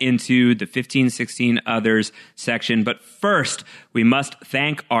get into the 15-16 Others section. But first, we must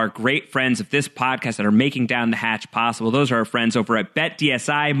thank our great friends of this podcast that are making Down the Hatch possible. Those are our friends over at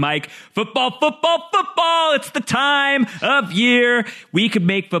BetDSI. Mike, football! It's the time of year. We could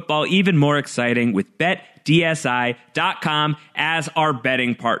make football even more exciting with BetDSI.com as our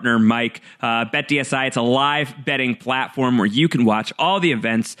betting partner, Mike. BetDSI, it's a live betting platform where you can watch all the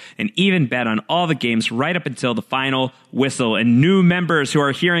events and even bet on all the games right up until the final whistle. And new members who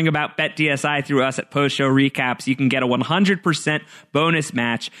are hearing about BetDSI through us at Post Show Recaps, you can get a 100% bonus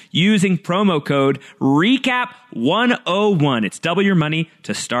match using promo code RECAP101. It's double your money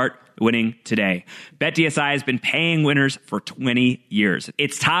to start winning today. BetDSI has been paying winners for 20 years.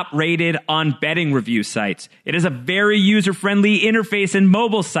 It's top rated on betting review sites. It is a very user-friendly interface and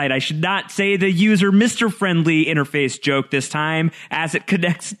mobile site. I should not say the user Mr. Friendly interface joke this time as it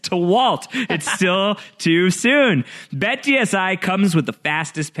connects to Walt. It's still too soon. BetDSI comes with the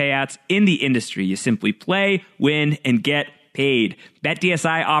fastest payouts in the industry. You simply play, win, and get paid.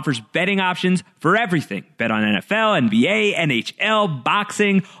 BetDSI offers betting options for everything. Bet on NFL, NBA, NHL,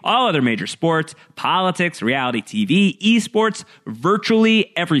 boxing, all other major sports, politics, reality TV, esports,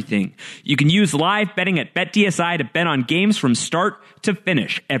 virtually everything. You can use live betting at BetDSI to bet on games from start to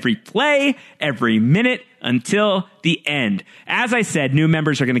finish. Every play, every minute, until the end. As I said, new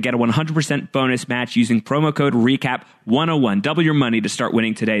members are going to get a 100% bonus match using promo code RECAP101. Double your money to start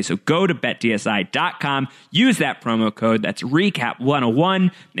winning today. So go to BetDSI.com, use that promo code, that's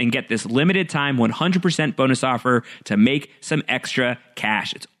RECAP101, and get this limited time 100% bonus offer to make some extra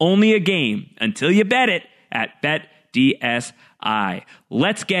cash. It's only a game until you bet it at BetDSI. eye.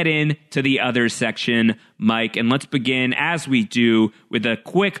 Let's get into the other section, Mike, and let's begin, as we do, with a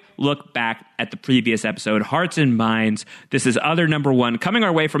quick look back at the previous episode, Hearts and Minds. This is other number one, coming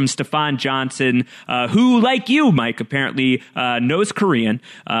our way from Stefan Johnson, who, like you, Mike, apparently knows Korean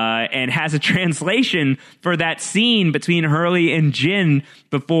and has a translation for that scene between Hurley and Jin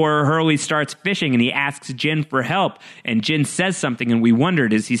before Hurley starts fishing, and he asks Jin for help, and Jin says something, and we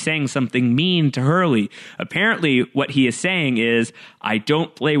wondered, is he saying something mean to Hurley? Apparently, what he is saying is, I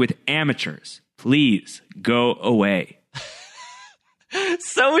don't play with amateurs. Please go away.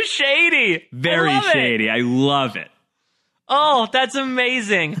 So shady. Very shady. I love it. Oh, that's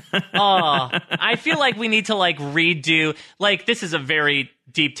amazing. Oh, I feel like we need to redo, this is a very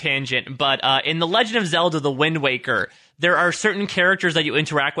deep tangent, but in The Legend of Zelda: The Wind Waker, there are certain characters that you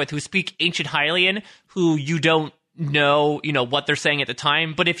interact with who speak Ancient Hylian, who you don't know, what they're saying at the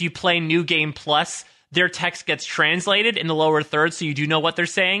time, but if you play New Game Plus, their text gets translated in the lower third, so you do know what they're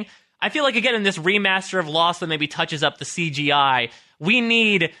saying. I feel like, again, in this remaster of Lost that maybe touches up the CGI, we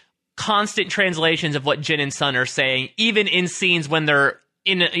need constant translations of what Jin and Sun are saying, even in scenes when they're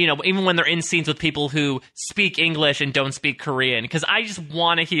even when they're in scenes with people who speak English and don't speak Korean, because I just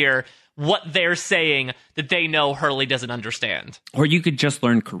want to hear what they're saying that they know Hurley doesn't understand. Or you could just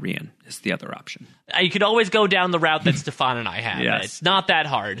learn Korean is the other option. You could always go down the route that Stefan and I had. Yes. It's not that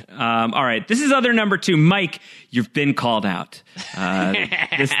hard. All right. This is other number two. Mike, you've been called out.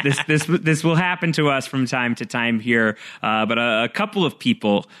 This will happen to us from time to time here. But a couple of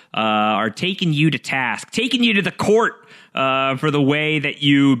people are taking you to task, taking you to the court for the way that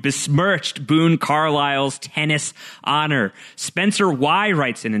you besmirched Boone Carlisle's tennis honor. Spencer Y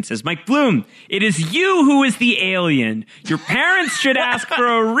writes in and says, Mike Bloom, it is you who is the alien. Your parents should ask for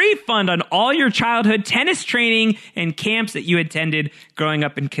a refund on all your childhood tennis training and camps that you attended growing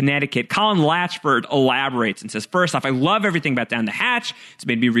up in Connecticut. Colin Latchford elaborates and says, first off, I love everything about Down the Hatch. It's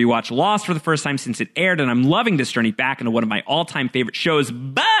made me rewatch Lost for the first time since it aired, and I'm loving this journey back into one of my all-time favorite shows,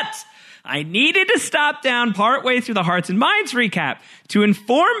 but I needed to stop down partway through the Hearts and Minds recap to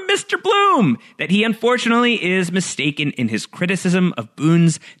inform Mr. Bloom that he unfortunately is mistaken in his criticism of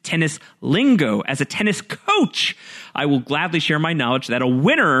Boone's tennis lingo. As a tennis coach, I will gladly share my knowledge that a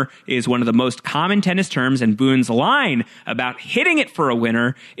winner is one of the most common tennis terms, and Boone's line about hitting it for a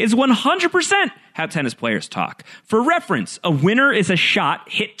winner is 100% how tennis players talk. For reference, a winner is a shot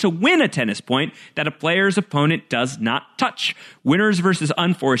hit to win a tennis point that a player's opponent does not touch. Winners versus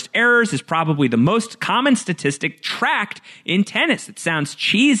unforced errors is probably the most common statistic tracked in tennis. It sounds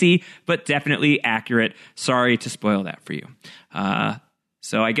cheesy, but definitely accurate. Sorry to spoil that for you.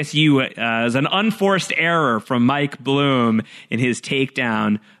 So I guess you, as an unforced error from Mike Bloom in his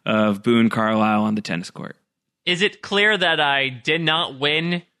takedown of Boone Carlisle on the tennis court. Is it clear that I did not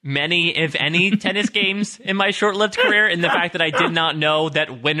win many, if any, tennis games in my short-lived career, in the fact that I did not know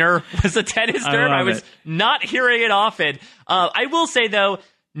that winner was a tennis term? I was not hearing it often. I will say, though,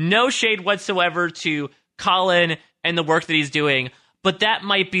 no shade whatsoever to Colin and the work that he's doing, but that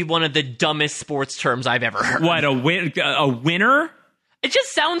might be one of the dumbest sports terms I've ever heard. What, a winner? It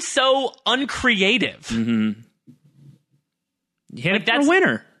just sounds so uncreative. Mm-hmm. You hit it for a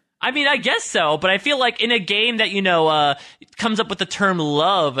winner. I mean, I guess so, but I feel like in a game that, comes up with the term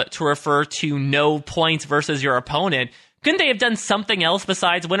love to refer to no points versus your opponent, couldn't they have done something else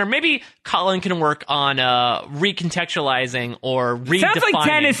besides winner? Maybe Colin can work on recontextualizing or redefining. Sounds like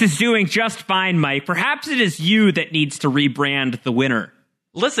tennis is doing just fine, Mike. Perhaps it is you that needs to rebrand the winner.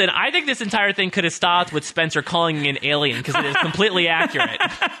 Listen, I think this entire thing could have stopped with Spencer calling me an alien, because it is completely accurate.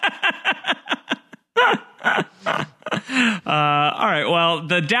 All right. Well,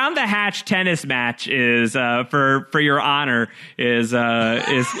 the Down the Hatch tennis match is for your honor is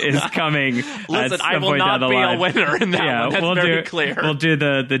coming. Listen, I will not be a winner in that one. That's very clear. We'll do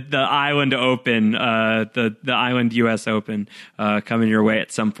the Island Open, the Island U.S. Open coming your way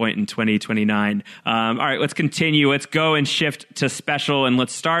at some point in 2029. All right, let's continue. Let's go and shift to special, and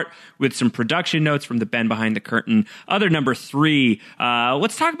let's start with some production notes from the Ben Behind the Curtain. Other number 3.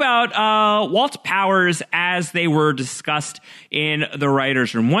 Let's talk about Walt Powers as they were discussed in the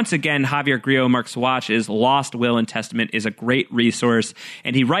writer's room. Once again, Javier Grillo-Marxuach's Lost Will and Testament is a great resource,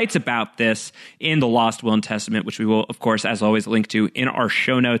 and he writes about this in the Lost Will and Testament, which we will, of course, as always, link to in our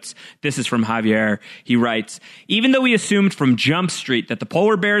show notes. This is from Javier. He writes, even though we assumed from Jump Street that the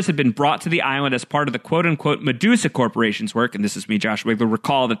polar bears had been brought to the island as part of the quote-unquote Medusa Corporation's work, and this is me, Josh Wigler,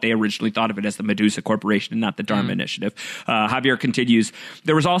 recall that they originally thought of it as the Medusa Corporation and not the Dharma Initiative. Javier continues,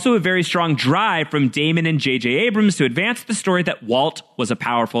 there was also a very strong drive from Damon and J.J. Abrams to advance the story that Walt was a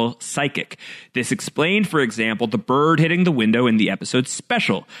powerful psychic. This explained, for example, the bird hitting the window in the episode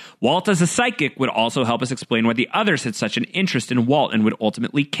Special. Walt as a psychic would also help us explain why the others had such an interest in Walt and would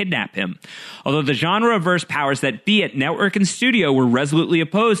ultimately kidnap him. Although the genre-averse powers that be at network and studio were resolutely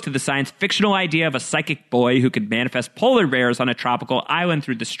opposed to the science-fictional idea of a psychic boy who could manifest polar bears on a tropical island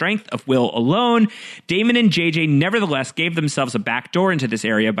through the strength of will alone, Damon and JJ nevertheless gave themselves a backdoor into this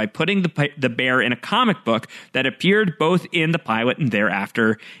area by putting the bear in a comic book that appeared both in the pilot and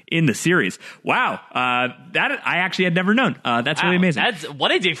thereafter in the series. Wow, that I actually had never known. That's really amazing.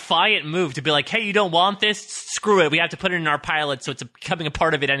 What a defiant move to be like, hey, you don't want this? Screw it. We have to put it in our pilot, so it's becoming a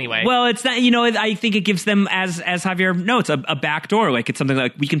part of it anyway. Well, it's not, I think it gives them, as Javier notes, a backdoor. Like, it's something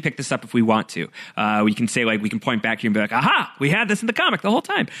like, we can pick this up if we want to. We can say, like, we can point back here and be like, aha, we had this in the comic the whole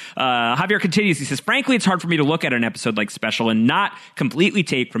time. Javier continues. He says, frankly, it's hard for me to look at an episode like Special and not completely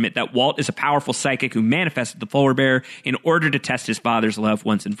take from it that Walt is a powerful psychic who manifested the polar bear in order to test his father's love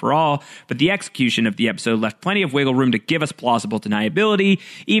once and for all. But the execution of the episode left plenty of wiggle room to give us plausible deniability,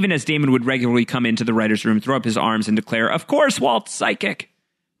 even as Damon would regularly come into the writer's room, throw up his arms, and declare, of course, Walt's psychic.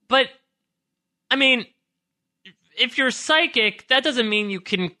 But, I mean, if you're psychic, that doesn't mean you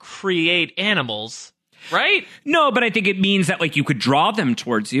can create animals, right? No, but I think it means that, like, you could draw them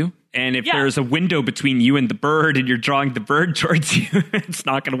towards you. And if there's a window between you and the bird and you're drawing the bird towards you, it's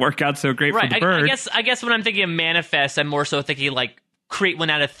not going to work out so great for the bird. I guess when I'm thinking of manifest, I'm more so thinking, like, create one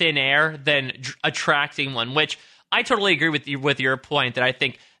out of thin air than attracting one, which I totally agree with your point that I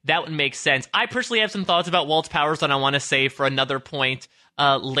think that would make sense. I personally have some thoughts about Walt's powers that I want to save for another point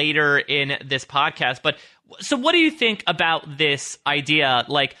later in this podcast. But so what do you think about this idea?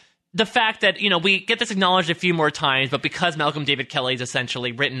 Like, the fact that, we get this acknowledged a few more times, but because Malcolm David Kelly is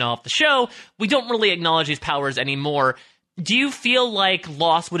essentially written off the show, we don't really acknowledge his powers anymore. Do you feel like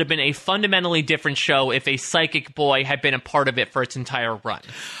Lost would have been a fundamentally different show if a psychic boy had been a part of it for its entire run?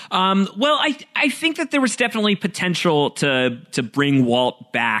 Well, I think that there was definitely potential to bring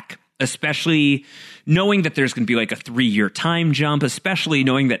Walt back, especially knowing that there's going to be like a 3-year time jump, especially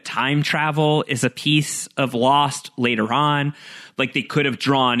knowing that time travel is a piece of Lost later on. Like, they could have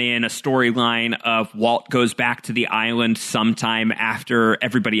drawn in a storyline of Walt goes back to the island sometime after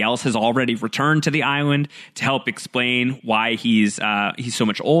everybody else has already returned to the island to help explain why he's so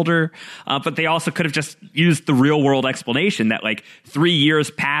much older. But they also could have just used the real world explanation that, like, 3 years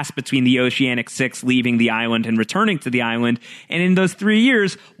passed between the Oceanic Six leaving the island and returning to the island. And in those 3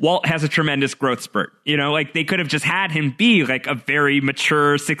 years, Walt has a tremendous growth spurt. Like, they could have just had him be like a very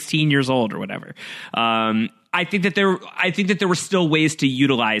mature 16 years old or whatever. I think that there were still ways to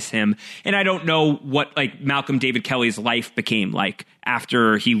utilize him, and I don't know what, like, Malcolm David Kelly's life became like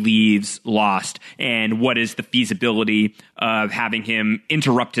after he leaves Lost, and what is the feasibility of having him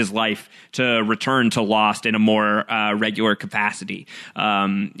interrupt his life to return to Lost in a more regular capacity.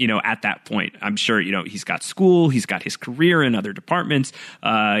 At that point, I'm sure, he's got school, he's got his career in other departments.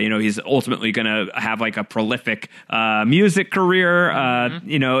 He's ultimately going to have like a prolific music career.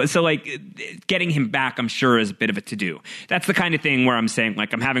 So like getting him back, I'm sure, is a bit of a to-do. That's the kind of thing where I'm saying,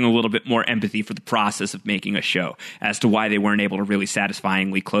 like, I'm having a little bit more empathy for the process of making a show as to why they weren't able to really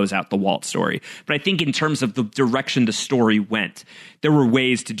satisfyingly close out the Walt story. But I think in terms of the direction the story went, there were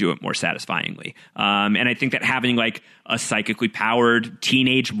ways to do it more satisfyingly. And I think that having like a psychically powered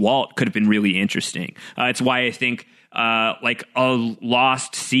teenage Walt could have been really interesting. It's why I think like a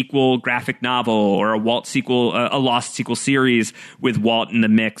Lost sequel graphic novel or a Lost sequel series with Walt in the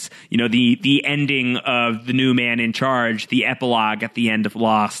mix. The ending of The New Man in Charge, the epilogue at the end of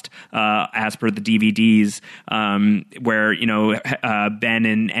Lost, as per the DVDs, where Ben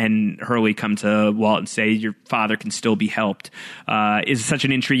and Hurley come to Walt and say your father can still be helped, is such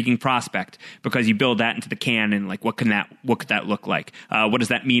an intriguing prospect because you build that into the canon. Like, what could that look like? What does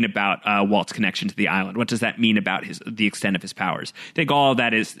that mean about Walt's connection to the island? What does that mean about the extent of his powers? I think all of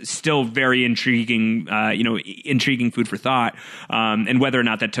that is still very intriguing, intriguing food for thought. And whether or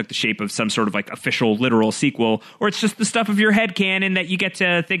not that took the shape of some sort of like official literal sequel, or it's just the stuff of your head canon that you get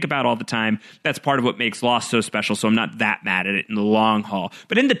to think about all the time. That's part of what makes Lost so special. So I'm not that mad at it in the long haul.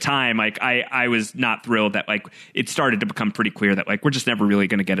 But in the time, like I was not thrilled that like it started to become pretty clear that like we're just never really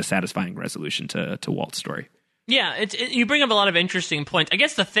going to get a satisfying resolution to Walt's story. Yeah, you bring up a lot of interesting points. I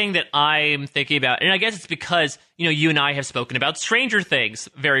guess the thing that I'm thinking about, and I guess it's because, you and I have spoken about Stranger Things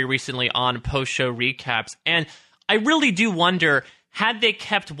very recently on post-show recaps, and I really do wonder, had they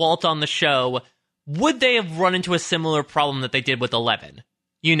kept Walt on the show, would they have run into a similar problem that they did with 11?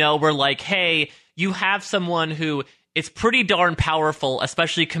 Where like, hey, you have someone who is pretty darn powerful,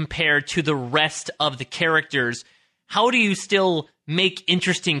 especially compared to the rest of the characters. How do you still make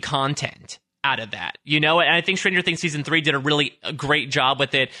interesting content? out of that, and I think Stranger Things season 3 did a great job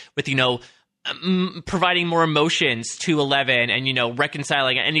with it, with providing more emotions to Eleven and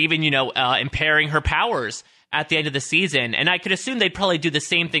reconciling and even impairing her powers at the end of the season. And I could assume they'd probably do the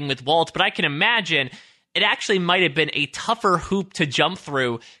same thing with Walt, but I can imagine it actually might have been a tougher hoop to jump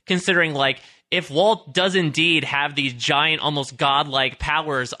through, considering if Walt does indeed have these giant, almost godlike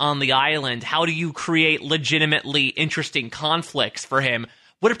powers on the island, how do you create legitimately interesting conflicts for him?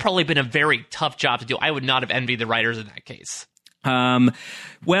 Would have probably been a very tough job to do. I would not have envied the writers in that case.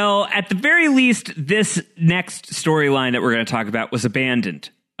 Well, at the very least, this next storyline that we're going to talk about was abandoned.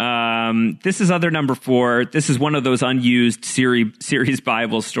 This is other number 4. This is one of those unused series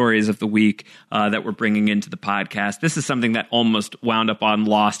Bible stories of the week that we're bringing into the podcast. This is something that almost wound up on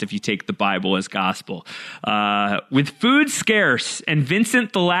Lost if you take the Bible as gospel. With food scarce and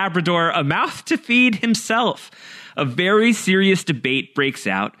Vincent the Labrador a mouth to feed himself, a very serious debate breaks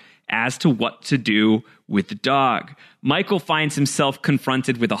out as to what to do with the dog. Michael finds himself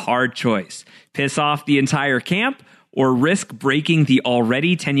confronted with a hard choice: piss off the entire camp or risk breaking the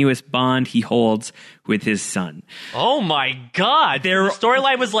already tenuous bond he holds with his son. Oh my God. The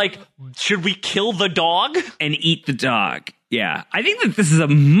storyline was should we kill the dog? And eat the dog. Yeah. I think that this is a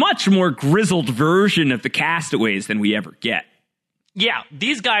much more grizzled version of the Castaways than we ever get. Yeah,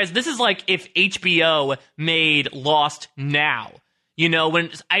 these guys, this is if HBO made Lost now.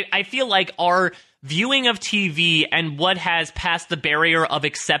 When I feel like our viewing of TV and what has passed the barrier of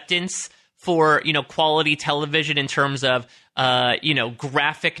acceptance for, quality television in terms of,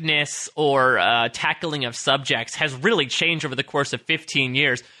 graphicness or tackling of subjects has really changed over the course of 15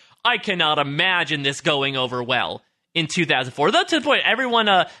 years. I cannot imagine this going over well in 2004. Though to the point, everyone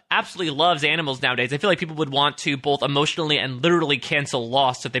absolutely loves animals nowadays. I feel like people would want to both emotionally and literally cancel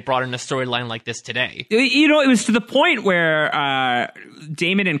Lost if they brought in a storyline like this today. It was to the point where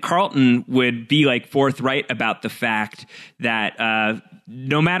Damon and Carlton would be forthright about the fact that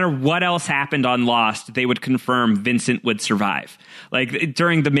no matter what else happened on Lost, they would confirm Vincent would survive.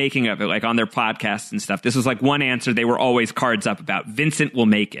 During the making of it, on their podcasts and stuff, this was one answer they were always cards up about. Vincent will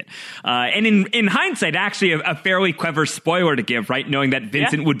make it. And in hindsight, actually a fairly clever spoiler to give, right? Knowing that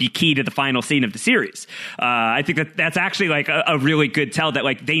Vincent would be key to the final scene of the series. I think that's actually a really good tell that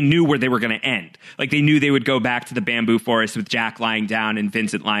they knew where they were going to end. They knew they would go back to the bamboo forest with Jack lying down and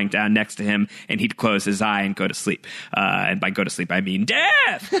Vincent lying down next to him, and he'd close his eye and go to sleep. And by go to sleep, I mean death.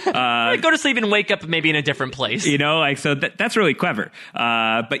 Go to sleep and wake up maybe in a different place. So that's really clever.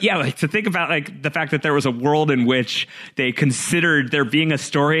 But yeah, to think about the fact that there was a world in which they considered there being a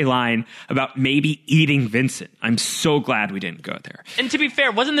storyline about maybe eating Vincent. I'm so glad we didn't go there. And to be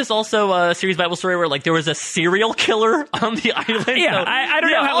fair, wasn't this also a series Bible story where there was a serial killer on the island? Yeah, so, I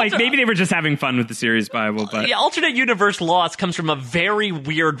don't know how maybe they were just having fun with the series Bible, but yeah, alternate universe Lost comes from a very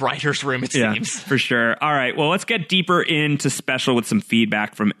weird writer's room, it seems. For sure. All right, well, let's get deeper into Special with some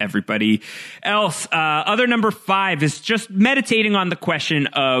feedback from everybody else. Other number 5 is just meditating on the question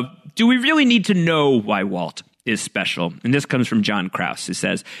of, do we really need to know why Walt is special? And this comes from John Krause, who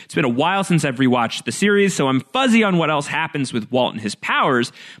says, it's been a while since I've rewatched the series, so I'm fuzzy on what else happens with Walt and his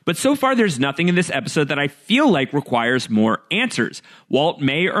powers, but so far there's nothing in this episode that I feel like requires more answers. Walt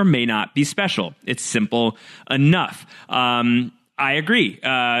may or may not be special. It's simple enough. I agree.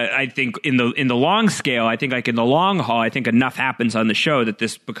 I think in the long scale, I think in the long haul, I think enough happens on the show that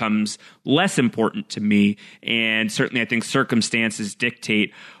this becomes less important to me. And certainly I think circumstances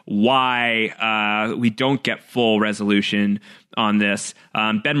dictate why we don't get full resolution on this.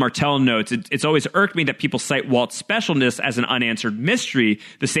 Ben Martell notes, it's always irked me that people cite Walt's specialness as an unanswered mystery.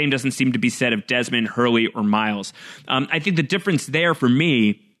 The same doesn't seem to be said of Desmond, Hurley, or Miles. I think the difference there for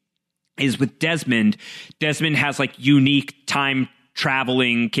me is with Desmond has unique time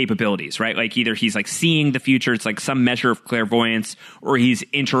traveling capabilities, right? Either he's seeing the future, it's some measure of clairvoyance, or he's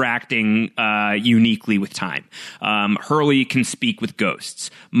interacting uniquely with time. Hurley can speak with ghosts.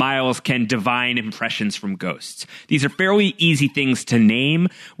 Miles can divine impressions from ghosts. These are fairly easy things to name,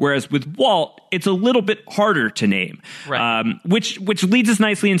 whereas with Walt, it's a little bit harder to name. Right. Which leads us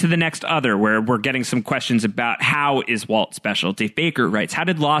nicely into the next other, where we're getting some questions about how is Walt special. Dave Baker writes, how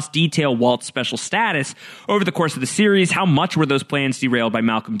did Lost detail Walt's special status over the course of the series? How much were those plans derailed by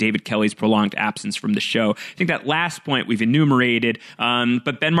Malcolm David Kelly's prolonged absence from the show? I think that last point we've enumerated,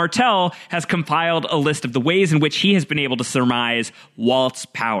 but Ben Martell has compiled a list of the ways in which he has been able to surmise Walt's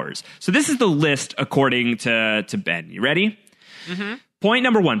powers. So this is the list according to Ben. You ready? Mm-hmm. Point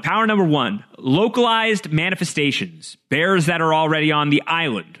number 1, power number 1, localized manifestations. Bears that are already on the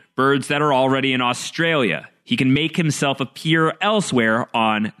island, birds that are already in Australia. He can make himself appear elsewhere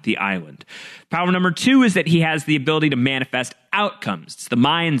on the island. Power number 2 is that he has the ability to manifest outcomes. It's the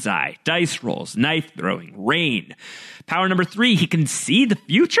mind's eye, dice rolls, knife throwing, rain. Power number 3, he can see the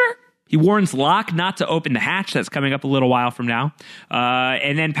future. He warns Locke not to open the hatch. That's coming up a little while from now.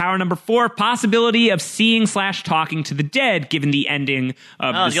 And then power number 4, possibility of seeing / talking to the dead, given the ending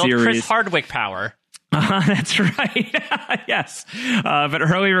of the series. Old Chris Hardwick power. That's right. Yes. But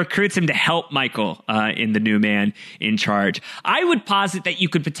Hurley recruits him to help Michael in The New Man in Charge. I would posit that you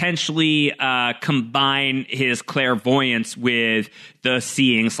could potentially combine his clairvoyance with the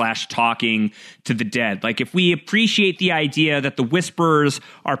seeing / talking to the dead. Like, if we appreciate the idea that the Whisperers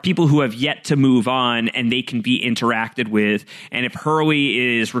are people who have yet to move on and they can be interacted with, and if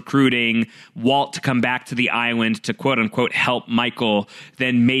Hurley is recruiting Walt to come back to the island to quote-unquote help Michael,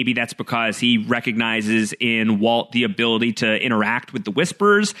 then maybe that's because he recognizes in Walt the ability to interact with the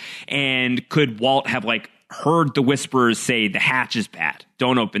Whisperers. And could Walt have, like, heard the Whisperers say, the hatch is bad,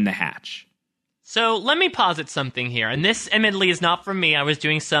 don't open the hatch? So let me posit something here, and this admittedly is not from me. I was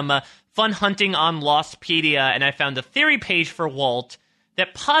doing some fun hunting on Lostpedia, and I found a theory page for Walt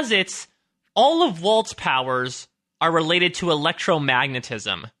that posits all of Walt's powers are related to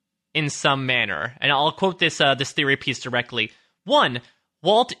electromagnetism in some manner. And I'll quote this theory piece directly. 1,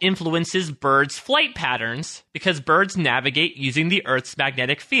 Walt influences birds' flight patterns because birds navigate using the Earth's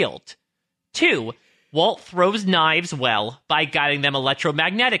magnetic field. 2, Walt throws knives well by guiding them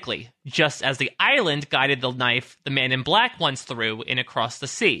electromagnetically, just as the island guided the knife the Man in Black once threw in Across the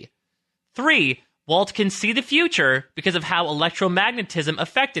Sea. 3, Walt can see the future because of how electromagnetism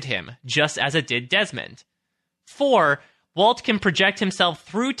affected him, just as it did Desmond. 4, Walt can project himself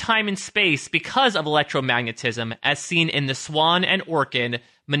through time and space because of electromagnetism, as seen in The Swan and Orkin,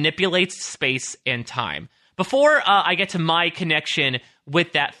 manipulates space and time. Before I get to my connection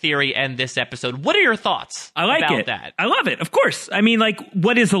with that theory and this episode, what are your thoughts about that? I love it, of course. I mean, like,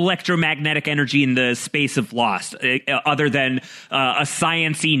 what is electromagnetic energy in the space of Lost, other than a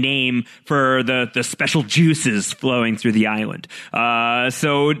science-y name for the special juices flowing through the island?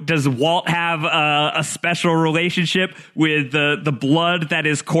 So does Walt have a special relationship with the blood that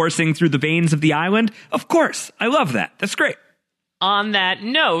is coursing through the veins of the island? Of course. I love that. That's great. On that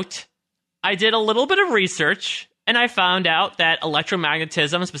note, I did a little bit of research, and I found out that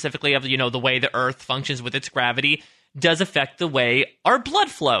electromagnetism, specifically of, the way the Earth functions with its gravity, does affect the way our blood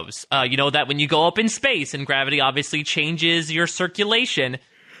flows. That when you go up in space, and gravity obviously changes your circulation.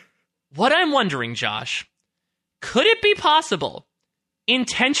 What I'm wondering, Josh, could it be possible,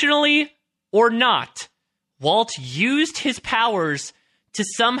 intentionally or not, Walt used his powers to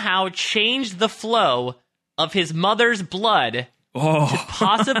somehow change the flow of his mother's blood to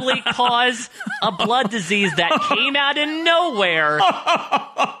possibly cause a blood disease that came out of nowhere?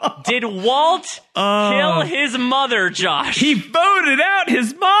 Did Walt kill his mother, Josh? He voted out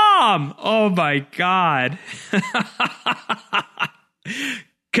his mom! Oh my God.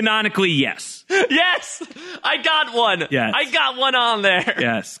 Canonically, yes. Yes! I got one! Yes. I got one on there!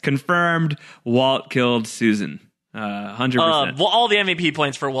 Yes. Confirmed, Walt killed Susan. 100%. Well, all the MVP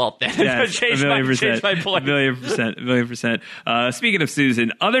points for Walt then. Yes, change my point. A million percent. Speaking of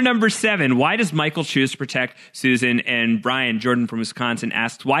Susan, other number 7, why does Michael choose to protect Susan? And Brian, Jordan from Wisconsin,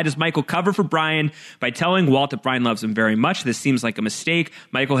 asks, why does Michael cover for Brian by telling Walt that Brian loves him very much? This seems like a mistake.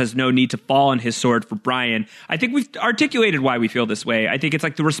 Michael has no need to fall on his sword for Brian. I think we've articulated why we feel this way. I think it's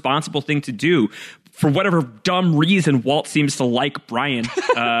like the responsible thing to do. For whatever dumb reason, Walt seems to like Brian.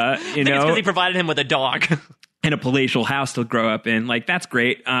 It's because he provided him with a dog. And a palatial house to grow up in. Like, that's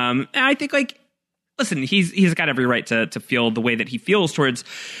great. And I think, like, listen, he's got every right to feel the way that he feels towards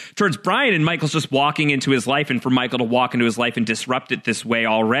Brian, and Michael's just walking into his life, and for Michael to walk into his life and disrupt it this way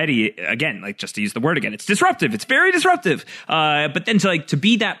already, again, like, just to use the word again, it's disruptive. It's very disruptive. But then to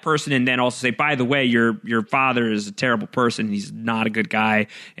be that person and then also say, by the way, your father is a terrible person. He's not a good guy,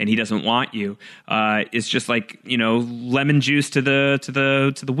 and he doesn't want you. It's just like, lemon juice to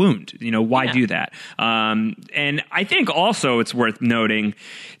the wound. Why do that? And I think also it's worth noting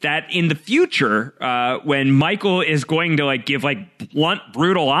that in the future, when Michael is going to give blunt,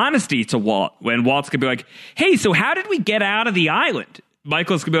 brutal honesty to Walt, when Walt's gonna be like, hey, so how did we get out of the island?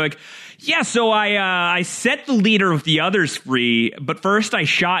 Michael's gonna be like, yeah, so I set the leader of the others free, but first I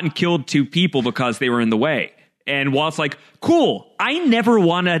shot and killed 2 people because they were in the way. And Walt's like, cool, I never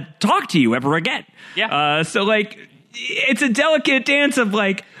want to talk to you ever again. Yeah. So it's a delicate dance of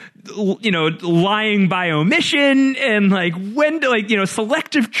like, lying by omission and like when to like,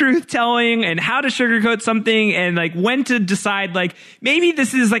 selective truth telling and how to sugarcoat something and like when to decide like maybe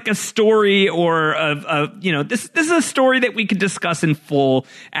this is like a story or this is a story that we could discuss in full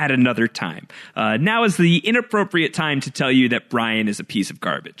at another time. Now is the inappropriate time to tell you that Brian is a piece of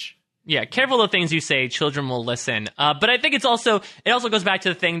garbage. Yeah, careful of things you say, children will listen. But I think it also goes back to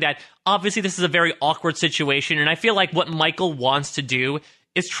the thing that obviously this is a very awkward situation, and I feel like what Michael wants to do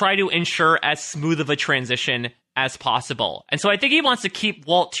is try to ensure as smooth of a transition as possible. And so I think he wants to keep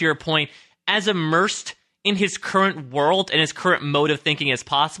Walt, to your point, as immersed in his current world and his current mode of thinking as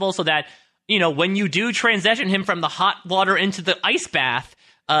possible so that, when you do transition him from the hot water into the ice bath,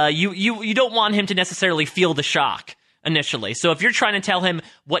 you don't want him to necessarily feel the shock initially. So if you're trying to tell him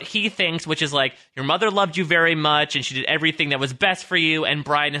what he thinks, which is like, your mother loved you very much and she did everything that was best for you, and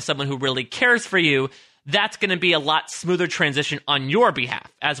Brian is someone who really cares for you, that's going to be a lot smoother transition on your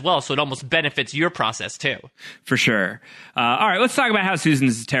behalf as well. So it almost benefits your process too. For sure. All right, let's talk about how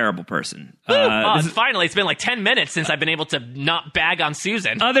Susan's a terrible person. Finally, it's been like 10 minutes since I've been able to not bag on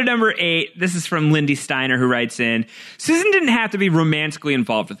Susan. Other number 8, this is from Lindy Steiner, who writes in, Susan didn't have to be romantically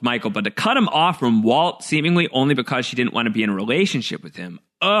involved with Michael, but to cut him off from Walt seemingly only because she didn't want to be in a relationship with him.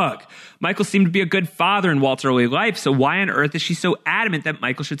 Ugh. Michael seemed to be a good father in Walt's early life, so why on earth is she so adamant that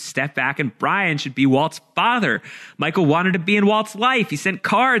Michael should step back and Brian should be Walt's father? Michael wanted to be in Walt's life. He sent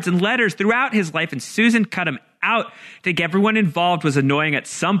cards and letters throughout his life, and Susan cut him out. I think everyone involved was annoying at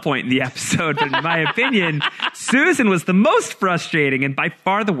some point in the episode, but in my opinion, Susan was the most frustrating and by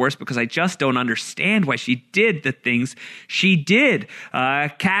far the worst because I just don't understand why she did the things she did.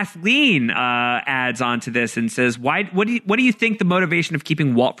 Kathleen adds on to this and says, what do you think the motivation of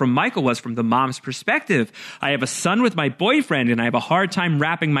keeping Walt from Michael was from the mom's perspective? I have a son with my boyfriend and I have a hard time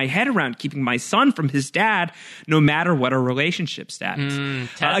wrapping my head around keeping my son from his dad, no matter what our relationship status.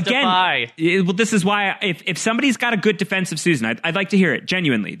 Testify. Again, this is why if somebody's got a good defense of Susan, I'd like to hear it,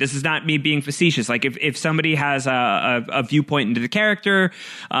 genuinely. This is not me being facetious. Like, if somebody has a viewpoint into the character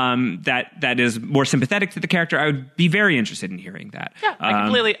that is more sympathetic to the character, I would be very interested in hearing that. Yeah,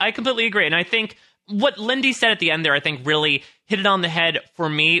 I completely agree. And I think what Lindy said at the end there, I think really hit it on the head for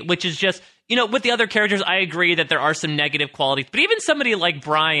me, which is just, with the other characters, I agree that there are some negative qualities. But even somebody like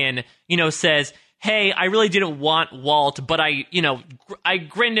Brian, says, hey, I really didn't want Walt, but I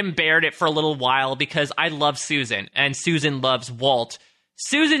grinned and bared it for a little while because I love Susan and Susan loves Walt.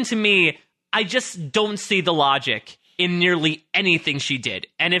 Susan, to me, I just don't see the logic in nearly anything she did.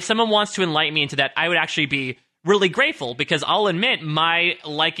 And if someone wants to enlighten me into that, I would actually be really grateful because I'll admit my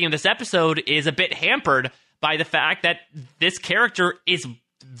liking of this episode is a bit hampered by the fact that this character is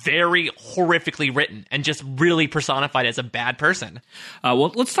very horrifically written and just really personified as a bad person.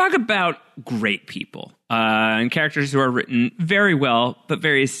 Well, let's talk about great people and characters who are written very well, but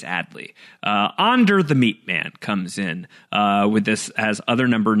very sadly. Onder the Meat Man comes in with this as other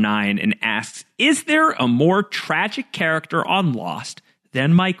number 9 and asks, is there a more tragic character on Lost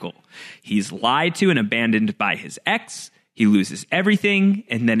than Michael? He's lied to and abandoned by his ex. He loses everything,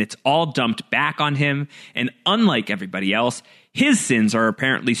 and then it's all dumped back on him. And unlike everybody else, his sins are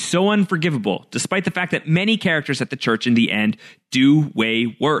apparently so unforgivable, despite the fact that many characters at the church in the end do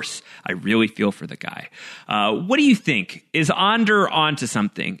way worse. I really feel for the guy. What do you think? Is Onder onto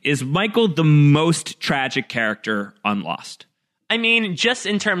something? Is Michael the most tragic character on Lost? I mean, just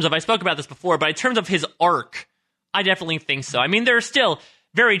in terms of, I spoke about this before, but in terms of his arc, I definitely think so. I mean, there are still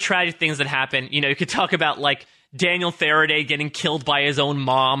very tragic things that happen. You could talk about, like, Daniel Faraday getting killed by his own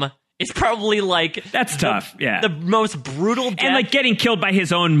mom. It's probably like... That's tough, yeah. The most brutal death. And like getting killed by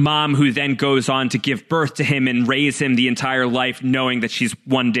his own mom, who then goes on to give birth to him and raise him the entire life, knowing that she's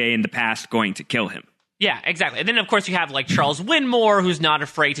one day in the past going to kill him. Yeah, exactly. And then, of course, you have like Charles Winmore, who's not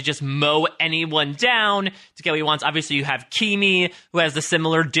afraid to just mow anyone down to get what he wants. Obviously, you have Keamy, who has the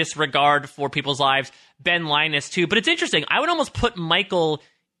similar disregard for people's lives. Ben Linus, too. But it's interesting. I would almost put Michael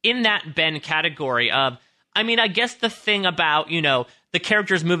in that Ben category of... I mean, I guess the thing about, the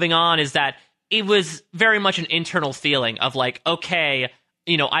characters moving on is that it was very much an internal feeling of like, okay,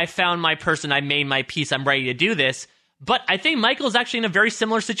 I found my person, I made my peace, I'm ready to do this. But I think Michael is actually in a very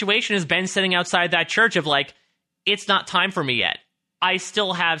similar situation as Ben sitting outside that church of like, it's not time for me yet. I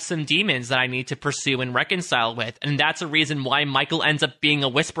still have some demons that I need to pursue and reconcile with. And that's a reason why Michael ends up being a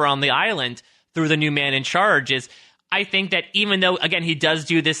whisperer on the island through the new man in charge is... I think that even though, again, he does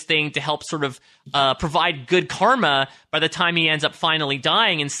do this thing to help sort of provide good karma by the time he ends up finally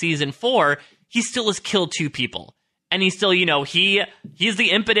dying in season 4, he still has killed 2 people. And he's still, he's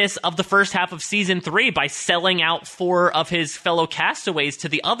the impetus of the first half of season 3 by selling out 4 of his fellow castaways to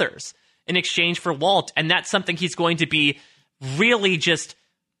the others. in exchange for Walt. And that's something he's going to be really just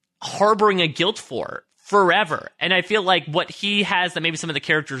harboring a guilt for forever. And I feel like what he has that maybe some of the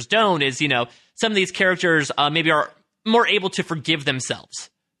characters don't is, some of these characters maybe are more able to forgive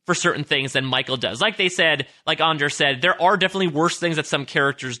themselves for certain things than Michael does. Like they said, like Anders said, there are definitely worse things that some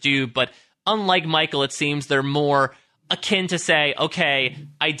characters do, but unlike Michael, it seems they're more akin to say, okay,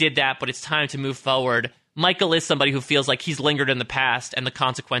 I did that, but it's time to move forward. Michael is somebody who feels like he's lingered in the past and the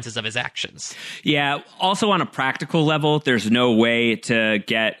consequences of his actions. Yeah. Also, on a practical level, there's no way to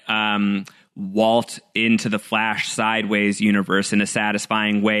get Walt into the Flash Sideways universe in a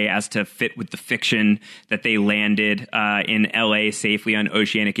satisfying way as to fit with the fiction that they landed in LA safely on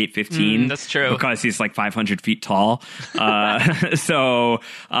Oceanic 815. That's true. Because he's like 500 feet tall. So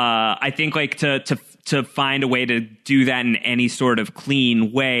I think like to find a way to do that in any sort of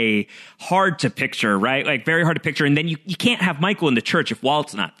clean way, hard to picture, right? Like very hard to picture. And then you can't have Michael in the church if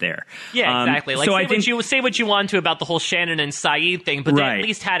Walt's not there. Yeah, exactly. Like so say what you want to about the whole Shannon and Saeed thing, but they at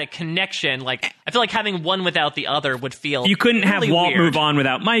least had a connection. Like I feel like having one without the other would feel you couldn't really have Walt weird. move on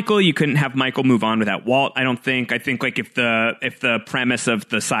without Michael. You couldn't have Michael move on without Walt. I don't think. I think like if the premise of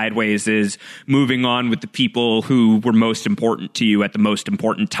the Sideways is moving on with the people who were most important to you at the most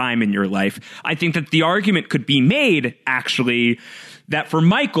important time in your life, I think that the argument could be made actually that for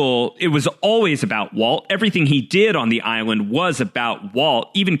Michael, it was always about Walt. Everything he did on the island was about Walt.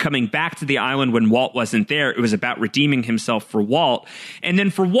 Even coming back to the island when Walt wasn't there, it was about redeeming himself for Walt. And then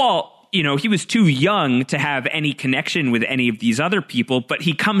for Walt, he was too young to have any connection with any of these other people, but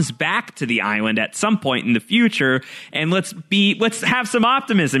he comes back to the island at some point in the future, and let's have some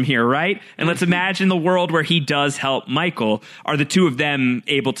optimism here, right? And let's imagine the world where he does help Michael. Are the two of them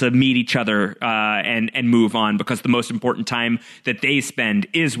able to meet each other and move on? Because the most important time that they spend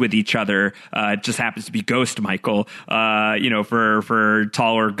is with each other. Just happens to be Ghost Michael, for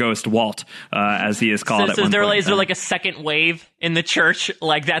taller Ghost Walt, as he is called. So is there like a second wave in the church?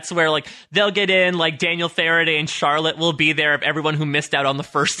 Like that's where like they'll get in, like Daniel Faraday and Charlotte will be there of everyone who missed out on the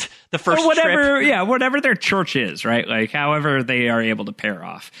first or whatever, trip. Yeah, whatever their church is, right? Like however they are able to pair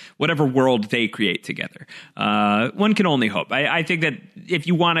off, whatever world they create together. One can only hope. I think that if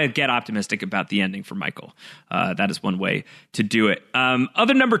you want to get optimistic about the ending for Michael, that is one way to do it.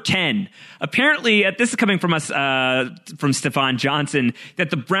 Other number 10, apparently, this is coming from us, from Stefan Johnson,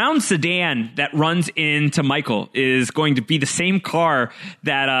 that the brown sedan that runs into Michael is going to be the same car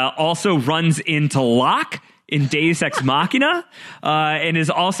that also runs into Locke in Deus Ex Machina, and is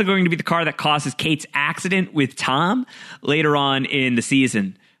also going to be the car that causes Kate's accident with Tom later on in the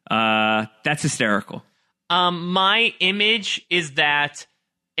season. That's hysterical. My image is that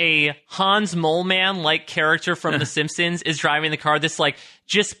a Hans Moleman-like character from The Simpsons is driving the car, this like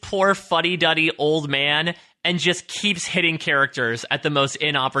just poor fuddy-duddy old man, and just keeps hitting characters at the most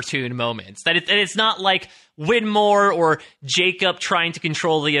inopportune moments. That it's not like Widmore or Jacob trying to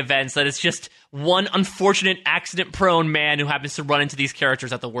control the events, that it's just one unfortunate accident-prone man who happens to run into these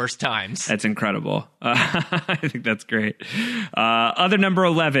characters at the worst times. That's incredible. I think that's great. Other number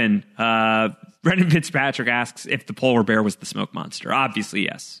 11, Brendan Fitzpatrick asks if the polar bear was the smoke monster. Obviously,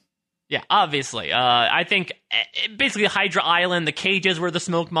 yes. Yeah, obviously. I think basically Hydra Island, the cages were the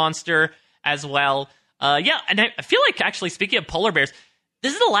smoke monster as well. Yeah, and I feel like actually, speaking of polar bears,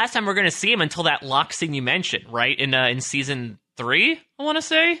 this is the last time we're going to see him until that Locke scene you mentioned, right? In season 3, I want to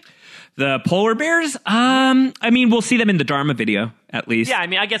say. The polar bears? We'll see them in the Dharma video, at least. Yeah,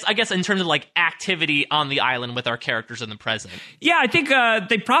 I guess in terms of like activity on the island with our characters in the present. Yeah, I think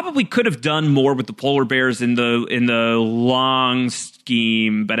they probably could have done more with the polar bears in the long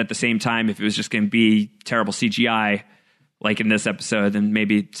scheme, but at the same time, if it was just going to be terrible CGI, like in this episode, then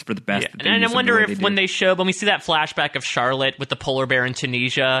maybe it's for the best. Yeah. And I wonder if when we see that flashback of Charlotte with the polar bear in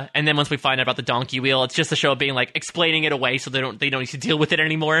Tunisia, and then once we find out about the donkey wheel, it's just a show of being like explaining it away so they don't need to deal with it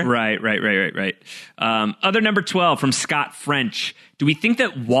anymore. Right. Other number 12 from Scott French. Do we think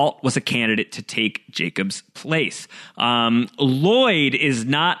that Walt was a candidate to take Jacob's place? Lloyd is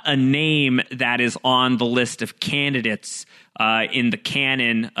not a name that is on the list of candidates in the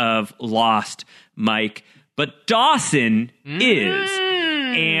canon of Lost, Mike. But Dawson is,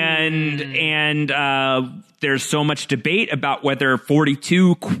 and there's so much debate about whether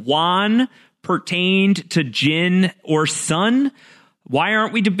 42 Kwan pertained to Jin or Sun. Why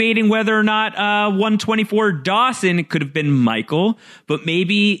aren't we debating whether or not 124 Dawson could have been Michael? But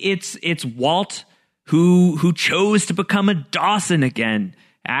maybe it's Walt who chose to become a Dawson again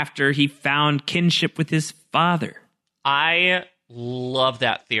after he found kinship with his father. I love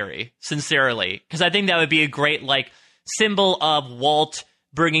that theory, sincerely, because I think that would be a great symbol of Walt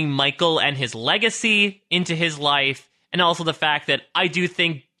bringing Michael and his legacy into his life, and also the fact that I do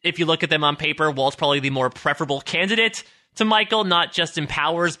think if you look at them on paper, Walt's probably the more preferable candidate to Michael, not just in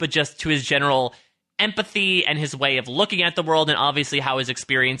powers, but just to his general empathy and his way of looking at the world, and obviously how his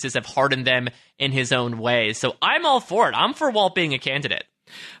experiences have hardened them in his own ways. So I'm all for it. I'm for Walt being a candidate.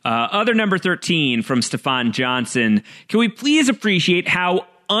 Other number 13 from Stefan Johnson. Can we please appreciate how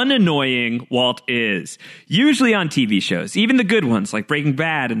unannoying Walt is? Usually on TV shows, even the good ones like Breaking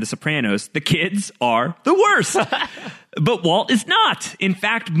Bad and The Sopranos, the kids are the worst. But Walt is not. In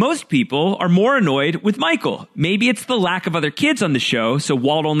fact, most people are more annoyed with Michael. Maybe it's the lack of other kids on the show, so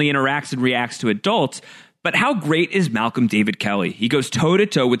Walt only interacts and reacts to adults. But how great is Malcolm David Kelly? He goes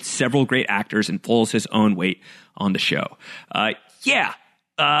toe-to-toe with several great actors and pulls his own weight on the show.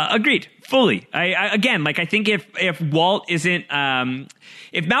 Agreed. Fully. I think if Walt isn't,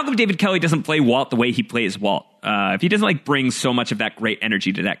 if Malcolm David Kelly doesn't play Walt the way he plays Walt, if he doesn't bring so much of that great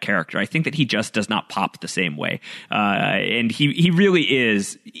energy to that character, I think that he just does not pop the same way. And he really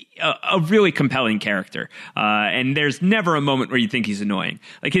is a really compelling character. And there's never a moment where you think he's annoying.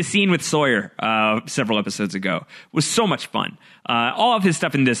 Like his scene with Sawyer several episodes ago was so much fun. All of his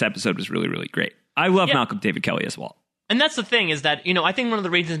stuff in this episode was really, really great. I love Malcolm David Kelly as Walt. And that's the thing is that, I think one of the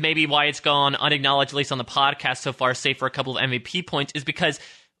reasons maybe why it's gone unacknowledged, at least on the podcast so far, save for a couple of MVP points, is because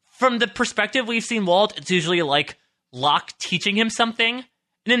from the perspective we've seen Walt, it's usually like Locke teaching him something.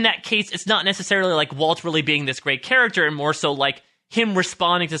 And in that case, it's not necessarily like Walt really being this great character, and more so like him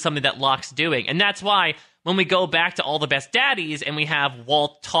responding to something that Locke's doing. And that's why when we go back to All the Best Daddies and we have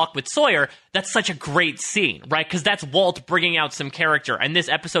Walt talk with Sawyer, that's such a great scene, right? Because that's Walt bringing out some character. And this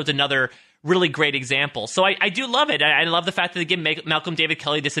episode's another really great example. So I do love it. I love the fact that they give Malcolm David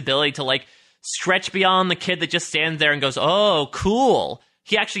Kelly this ability to stretch beyond the kid that just stands there and goes, oh, cool.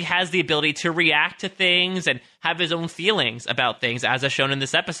 He actually has the ability to react to things and have his own feelings about things, as is shown in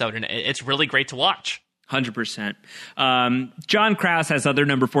this episode. And it's really great to watch. 100%. John Krause has other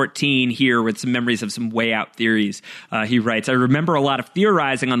number 14 here with some memories of some way out theories. He writes, I remember a lot of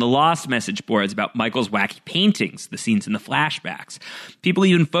theorizing on the Lost message boards about Michael's wacky paintings, the scenes in the flashbacks. People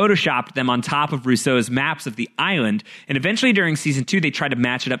even photoshopped them on top of Rousseau's maps of the island, and eventually during season 2, they tried to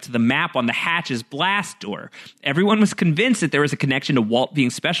match it up to the map on the Hatch's blast door. Everyone was convinced that there was a connection to Walt being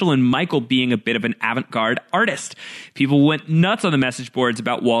special and Michael being a bit of an avant-garde artist. People went nuts on the message boards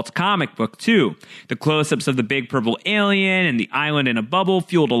about Walt's comic book, too. The close-ups of the big purple alien and the island in a bubble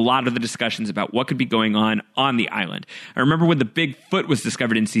fueled a lot of the discussions about what could be going on the island. I remember when the big foot was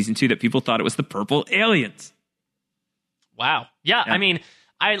discovered in season 2 that people thought it was the purple aliens. Wow. Yeah. I mean,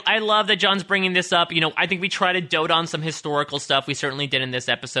 I love that John's bringing this up. I think we try to dote on some historical stuff. We certainly did in this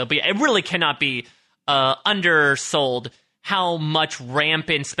episode, but it really cannot be undersold how much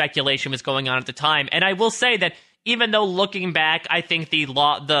rampant speculation was going on at the time. And I will say that even though looking back, I think the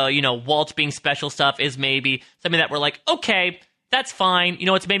Walt being special stuff is maybe something that we're like, okay, that's fine.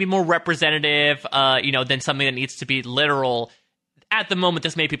 It's maybe more representative, than something that needs to be literal. At the moment,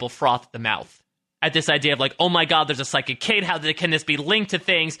 this made people froth at the mouth at this idea of like, oh my God, there's a psychic kid. How can this be linked to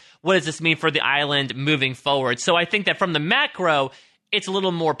things? What does this mean for the island moving forward? So I think that from the macro, it's a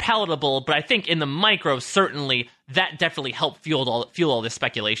little more palatable, but I think in the micro, certainly that definitely helped fuel all this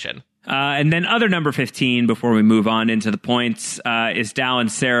speculation. And then other number 15, before we move on into the points, is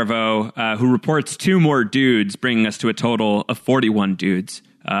Dallin Servo, who reports 2 more dudes, bringing us to a total of 41 dudes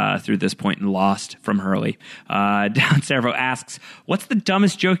through this point in Lost from Hurley. Dallin Servo asks, what's the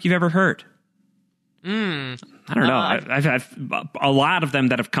dumbest joke you've ever heard? I don't know. I've had a lot of them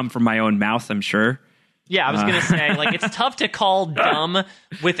that have come from my own mouth, I'm sure. Yeah, I was going to say, it's tough to call dumb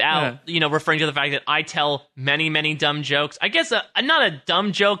without, referring to the fact that I tell many, many dumb jokes. I guess not a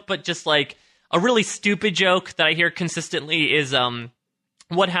dumb joke, but just a really stupid joke that I hear consistently is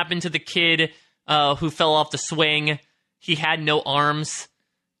what happened to the kid who fell off the swing. He had no arms.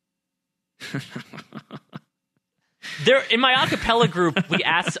 In my acapella group, we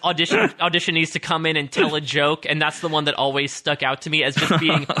asked auditionees to come in and tell a joke, and that's the one that always stuck out to me as just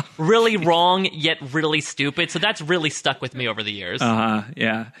being really wrong yet really stupid. So that's really stuck with me over the years.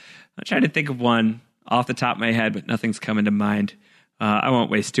 Yeah. I'm trying to think of one off the top of my head, but nothing's coming to mind. I won't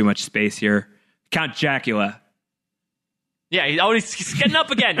waste too much space here. Count Dracula. Yeah, he's getting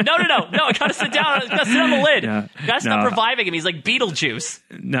up again. No, I gotta sit down. I gotta sit on the lid. Yeah, gotta stop reviving him. He's like Beetlejuice.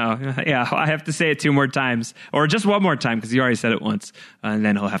 No, yeah, I have to say it 2 more times, or just 1 more time because he already said it once, and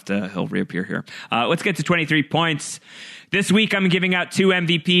then he'll reappear here. Let's get to 23 points. This week I'm giving out 2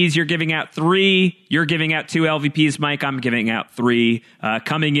 MVPs. You're giving out 3. You're giving out 2 LVPs, Mike. I'm giving out 3.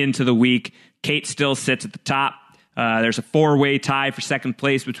 Coming into the week, Kate still sits at the top. There's a 4-way tie for second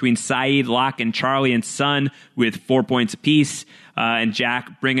place between Saeed, Locke, and Charlie and Sun with 4 points apiece. And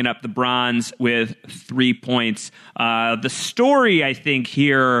Jack bringing up the bronze with 3 points. The story, I think,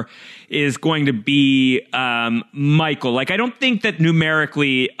 here is going to be Michael. Like, I don't think that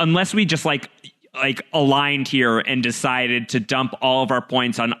numerically, unless we just like aligned here and decided to dump all of our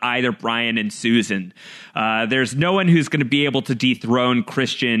points on either Brian and Susan. There's no one who's going to be able to dethrone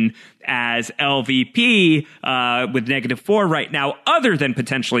Christian as LVP with -4 right now, other than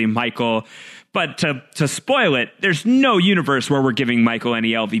potentially Michael. But to spoil it, there's no universe where we're giving Michael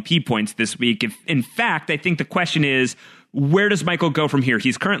any LVP points this week. If, in fact, I think the question is, where does Michael go from here?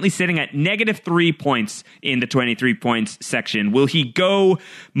 He's currently sitting at -3 points in the 23 points section. Will he go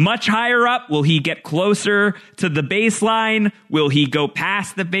much higher up? Will he get closer to the baseline? Will he go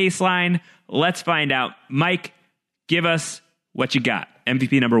past the baseline? Let's find out. Mike, give us what you got.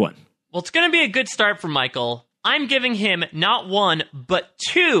 MVP number 1. Well, it's going to be a good start for Michael. I'm giving him not 1, but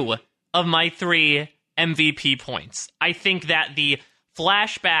 2 of my 3 MVP points. I think that the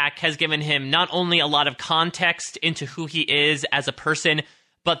flashback has given him not only a lot of context into who he is as a person,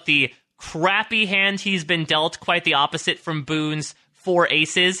 but the crappy hand he's been dealt, quite the opposite from Boone's 4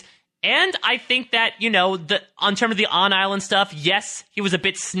 aces. And I think that, on terms of the on-island stuff, yes, he was a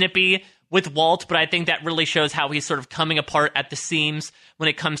bit snippy with Walt, but I think that really shows how he's sort of coming apart at the seams when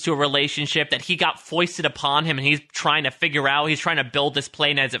it comes to a relationship that he got foisted upon him, and he's trying to figure out. He's trying to build this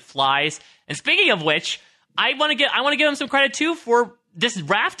plane as it flies. And speaking of which, I want to give him some credit too for this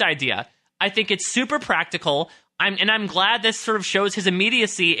raft idea. I think it's super practical. I'm glad this sort of shows his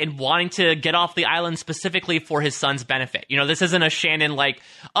immediacy in wanting to get off the island specifically for his son's benefit. This isn't a Shannon like,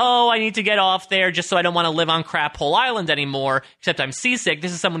 oh, I need to get off there just so I don't want to live on Crap Hole Island anymore, except I'm seasick.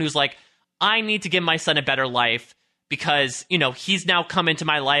 This is someone who's like, I need to give my son a better life because, he's now come into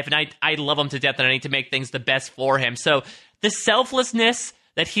my life and I love him to death and I need to make things the best for him. So the selflessness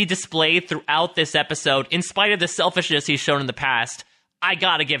that he displayed throughout this episode, in spite of the selfishness he's shown in the past, I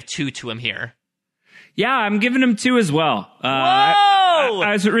gotta give 2 to him here. Yeah, I'm giving him 2 as well.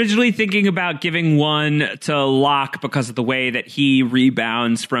 I was originally thinking about giving 1 to Locke because of the way that he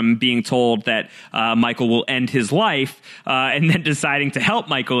rebounds from being told that Michael will end his life and then deciding to help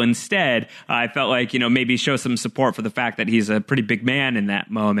Michael instead. I felt like, maybe show some support for the fact that he's a pretty big man in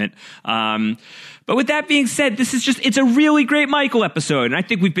that moment. But with that being said, it's a really great Michael episode. And I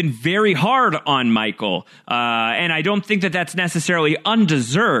think we've been very hard on Michael. And I don't think that that's necessarily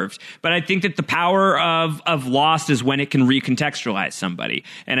undeserved. But I think that the power of Lost is when it can recontextualize somebody.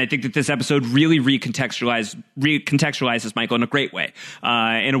 And I think that this episode really recontextualizes Michael in a great way.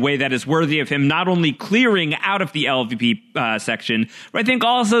 In a way that is worthy of him not only clearing out of the LVP section, but I think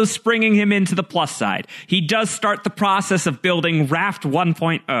also springing him into the plus side. He does start the process of building Raft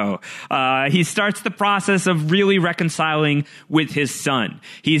 1.0. He starts the process of really reconciling with his son.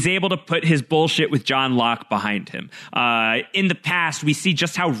 He's able to put his bullshit with John Locke behind him. In the past, we see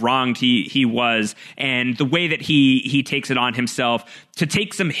just how wronged he was and the way that he takes it on himself to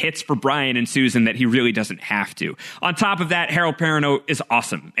take some hits for Brian and Susan that he really doesn't have to. On top of that, Harold Perrineau is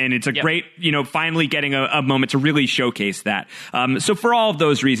awesome. And it's a great, finally getting a moment to really showcase that. So for all of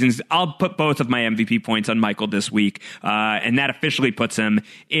those reasons, I'll put both of my MVP points on Michael this week. And that officially puts him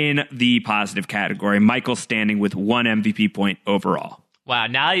in the positive category. Michael standing with 1 MVP point overall. Wow,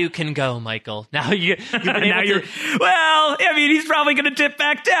 now you can go, Michael. Now you've been now able to... Well, I mean, he's probably going to dip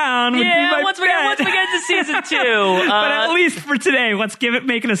back down. Yeah, once we get into season 2. But at least for today, let's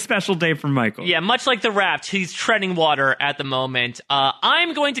make it a special day for Michael. Yeah, much like the raft, he's treading water at the moment.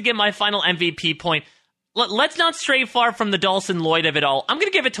 I'm going to give my final MVP point. Let's not stray far from the Dawson Lloyd of it all. I'm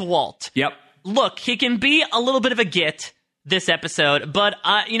going to give it to Walt. Yep. Look, he can be a little bit of a git this episode, but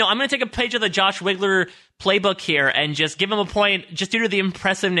I'm going to take a page of the Josh Wigler playbook here and just give him a point just due to the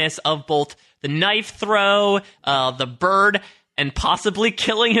impressiveness of both the knife throw, the bird, and possibly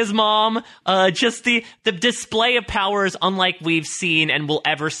killing his mom. Just the display of powers unlike we've seen and will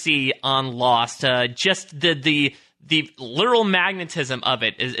ever see on Lost. Just the literal magnetism of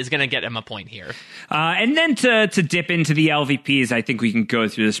it is going to get him a point here. And then to dip into the LVPs, I think we can go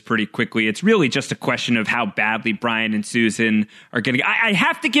through this pretty quickly. It's really just a question of how badly Brian and Susan are going to... I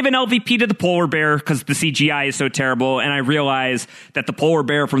have to give an LVP to the polar bear because the CGI is so terrible, and I realize that the polar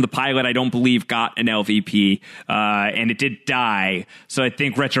bear from the pilot, I don't believe, got an LVP, and it did die. So I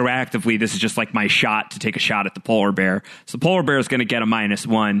think retroactively, this is just like my shot to take a shot at the polar bear. So the polar bear is going to get a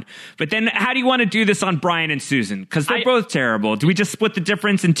 -1. But then how do you want to do this on Brian and Susan? Because they're both terrible. Do we just split the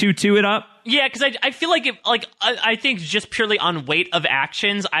difference and 2-2 it up? Yeah, because I feel like I think just purely on weight of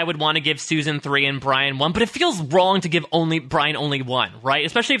actions, I would want to give Susan 3 and Brian 1, but it feels wrong to give Brian only 1, right?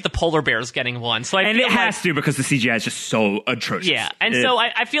 Especially if the polar bear is getting 1. So it has to, because the CGI is just so atrocious. Yeah, and so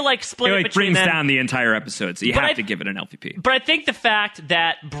I feel like split it between brings them down the entire episode, so you have to give it an LVP. But I think the fact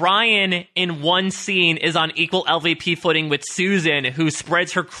that Brian in one scene is on equal LVP footing with Susan, who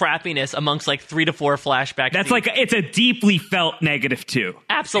spreads her crappiness amongst like 3 to 4 flashbacks. That's like, it's a deeply felt negative too.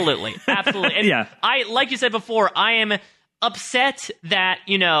 Absolutely. And yeah. Like you said before, I am upset that,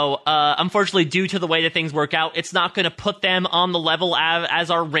 unfortunately, due to the way that things work out, it's not going to put them on the level as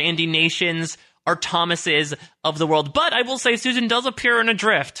our Randy Nations, our Thomases of the world. But I will say Susan does appear in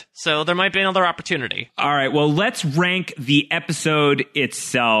Adrift, so there might be another opportunity. All right, well, let's rank the episode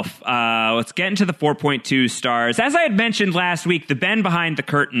itself. Let's get into the 4.2 stars. As I had mentioned last week, the Ben behind the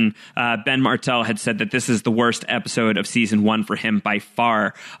curtain, Ben Martell, had said that this is the worst episode of season 1 for him by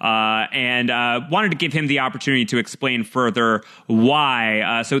far, and wanted to give him the opportunity to explain further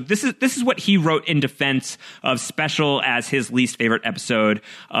why. So this is what he wrote in defense of Special as his least favorite episode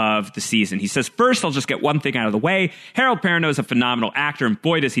of the season. He says, first, I'll just get one thing out of the way. Harold Perrineau is a phenomenal actor, and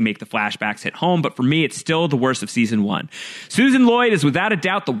boy, does he make the flashbacks hit home, but for me, it's still the worst of season 1. Susan Lloyd is without a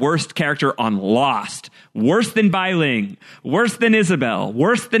doubt the worst character on Lost. Worse than Bai Ling. Worse than Isabel.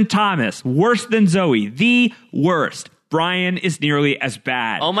 Worse than Thomas. Worse than Zoe. The worst. Brian is nearly as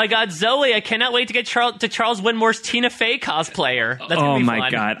bad. Oh my God, Zoe! I cannot wait to get Charles Winmore's Tina Fey cosplayer. That's gonna be fun.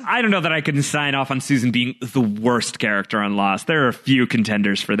 God, I don't know that I can sign off on Susan being the worst character on Lost. There are a few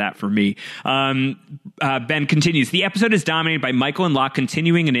contenders for that for me. Ben continues. The episode is dominated by Michael and Locke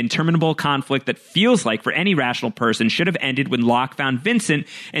continuing an interminable conflict that feels like, for any rational person, should have ended when Locke found Vincent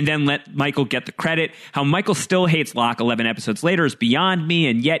and then let Michael get the credit. How Michael still hates Locke 11 episodes later is beyond me,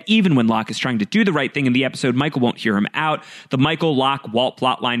 and yet even when Locke is trying to do the right thing in the episode, Michael won't hear him out. The Michael, Locke, Walt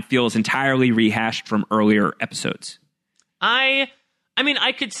plotline feels entirely rehashed from earlier episodes. I mean,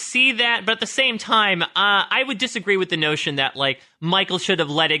 I could see that, but at the same time, I would disagree with the notion that, like, Michael should have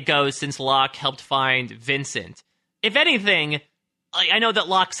let it go since Locke helped find Vincent. If anything, I know that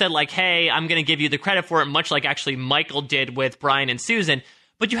Locke said, like, hey, I'm going to give you the credit for it, much like actually Michael did with Brian and Susan.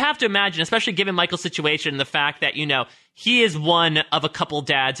 But you have to imagine, especially given Michael's situation, the fact that, he is one of a couple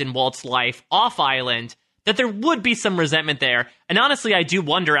dads in Walt's life off island, that there would be some resentment there. And honestly, I do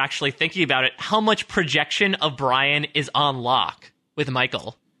wonder, actually, thinking about it, how much projection of Brian is on Locke with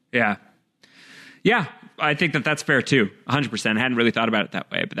Michael. Yeah. Yeah, I think that's fair, too. 100%. I hadn't really thought about it that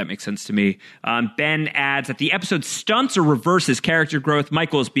way, but that makes sense to me. Ben adds that the episode stunts or reverses character growth.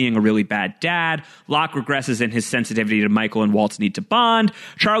 Michael is being a really bad dad. Locke regresses in his sensitivity to Michael and Walt's need to bond.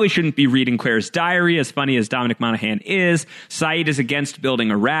 Charlie shouldn't be reading Claire's diary, as funny as Dominic Monaghan is. Saeed is against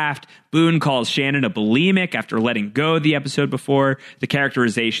building a raft. Boone calls Shannon a bulimic after letting go the episode before. The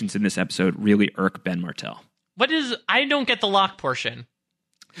characterizations in this episode really irk Ben Martell. I don't get the Locke portion.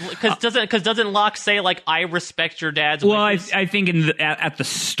 Because doesn't Locke say, like, I respect your dad's wishes? I think at the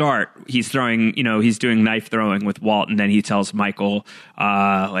start he's throwing, he's doing knife throwing with Walt, and then he tells Michael,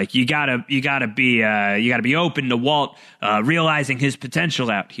 like, you gotta be open to Walt realizing his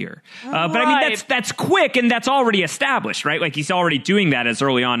potential out here. But I mean that's quick, and that's already established, right? Like, he's already doing that as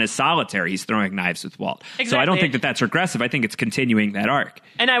early on as Solitary. He's throwing knives with Walt. Exactly. So I don't think that's regressive. I think it's continuing that arc.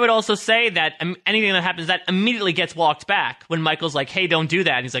 And I would also say that anything that happens that immediately gets walked back when Michael's like, hey, don't do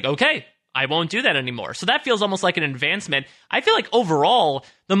that. And he's like, okay, I won't do that anymore. So that feels almost like an advancement. I feel like overall,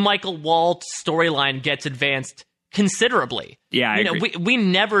 the Michael Walt storyline gets advanced considerably. Yeah, I agree. We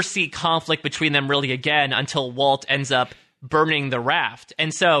never see conflict between them really again until Walt ends up burning the raft.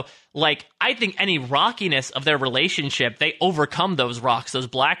 And so, like, I think any rockiness of their relationship, they overcome those rocks, those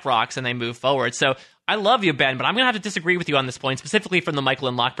black rocks, and they move forward. So I love you, Ben, but I'm going to have to disagree with you on this point, specifically from the Michael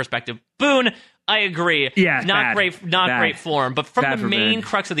and Locke perspective. Boone, I agree. Yeah, not great form. But from the main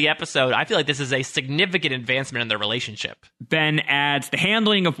crux of the episode, I feel like this is a significant advancement in their relationship. Ben adds, the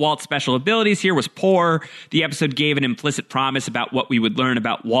handling of Walt's special abilities here was poor. The episode gave an implicit promise about what we would learn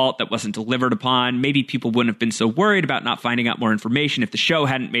about Walt that wasn't delivered upon. Maybe people wouldn't have been so worried about not finding out more information if the show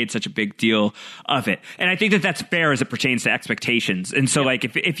hadn't made such a big deal of it. And I think that's fair as it pertains to expectations. And so, like,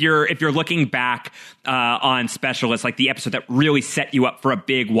 if you're looking back on Special, it's like the episode that really set you up for a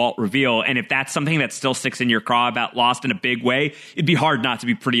big Walt reveal. And if that's something that still sticks in your craw about Lost in a big way, it'd be hard not to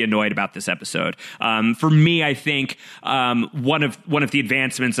be pretty annoyed about this episode. For me, I think one of the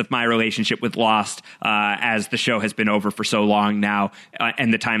advancements of my relationship with Lost, as the show has been over for so long now,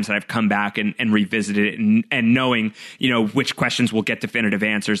 and the times that I've come back and revisited it, and knowing, which questions will get definitive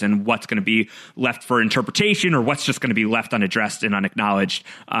answers and what's going to be left for interpretation or what's just going to be left unaddressed and unacknowledged,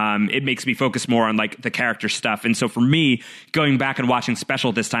 it makes me focus more on, like, the character stuff. And so for me, going back and watching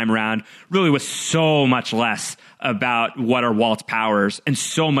Special this time around, around really was so much less about what are Walt's powers and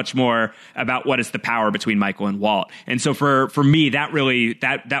so much more about what is the power between Michael and Walt. And so for me, that really,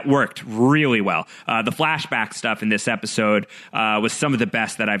 that worked really well. The flashback stuff in this episode was some of the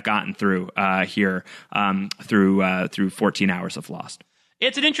best that I've gotten through here through 14 hours of Lost.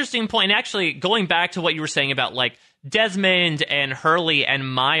 It's an interesting point. Actually, going back to what you were saying about like Desmond and Hurley and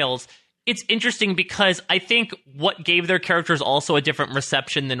Miles, it's interesting because I think what gave their characters also a different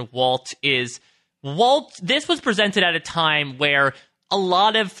reception than Walt is this was presented at a time where a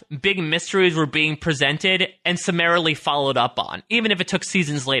lot of big mysteries were being presented and summarily followed up on, even if it took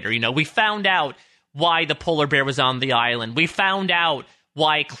seasons later. You know, we found out why the polar bear was on the island. We found out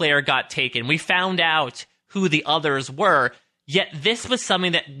why Claire got taken. We found out who the others were. Yet this was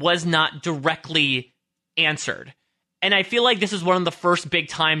something that was not directly answered. And I feel like this is one of the first big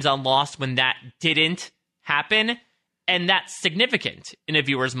times on Lost when that didn't happen. And that's significant in a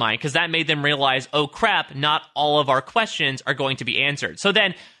viewer's mind because that made them realize, oh crap, not all of our questions are going to be answered. So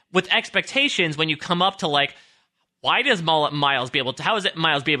then with expectations, when you come up to like, why does Miles be able to, how is it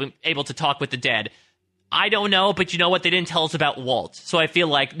Miles be able to talk with the dead? I don't know, but you know what? They didn't tell us about Walt. So I feel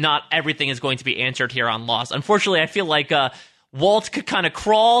like not everything is going to be answered here on Lost. Unfortunately, I feel like Walt could kind of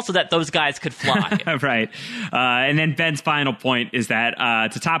crawl so that those guys could fly. Right. And then Ben's final point is that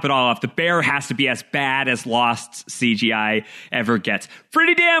to top it all off, the bear has to be as bad as Lost's CGI ever gets.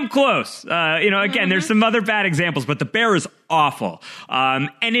 Pretty damn close. Again, there's some other bad examples, but the bear is awful. And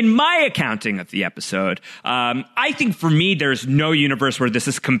in my accounting of the episode, I think for me, there's no universe where this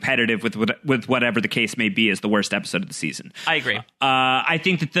is competitive with whatever the case may be as the worst episode of the season. I agree. I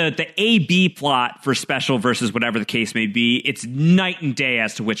think that the A-B plot for Special versus whatever the case may be, it's night and day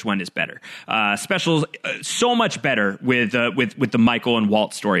as to which one is better. Special's so much better with the Michael and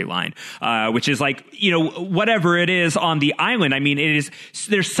Walt storyline, which is like, whatever it is on the island. I mean,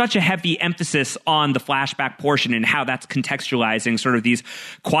 there's such a heavy emphasis on the flashback portion and how that's contextualizing sort of these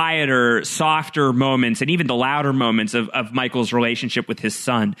quieter, softer moments and even the louder moments of Michael's relationship with his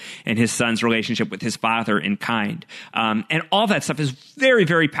son and his son's relationship with his father in kind. And all that stuff is very,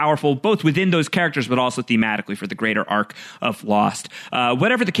 very powerful, both within those characters, but also thematically for the greater arc of Lost.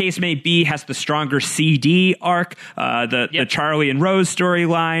 Whatever the case may be, has the stronger CD arc, the Charlie and Rose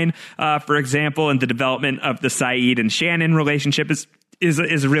storyline, for example, and the development of the Saeed and Shannon relationship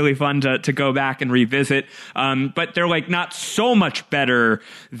is really fun to go back and revisit. But they're like not so much better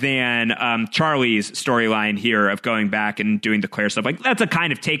than Charlie's storyline here of going back and doing the Claire stuff. Like that's a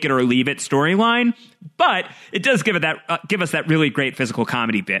kind of take it or leave it storyline, but it does give us that really great physical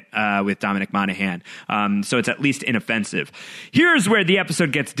comedy bit with Dominic Monaghan. So it's at least inoffensive. Here's where the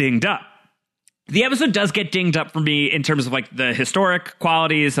episode gets dinged up. The episode does get dinged up for me in terms of like the historic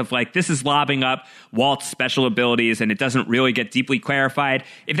qualities of like this is lobbing up Walt's special abilities and it doesn't really get deeply clarified.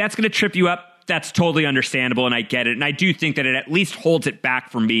 If that's going to trip you up, that's totally understandable and I get it. And I do think that it at least holds it back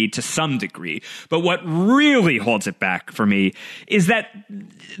for me to some degree. But what really holds it back for me is that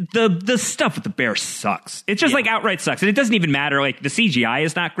the stuff with the bear sucks. It's just like outright sucks. And it doesn't even matter. Like the CGI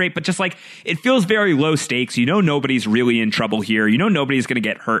is not great, but just like it feels very low stakes. Nobody's really in trouble here. Nobody's going to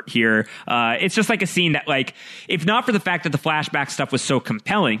get hurt here. It's just like a scene that like, if not for the fact that the flashback stuff was so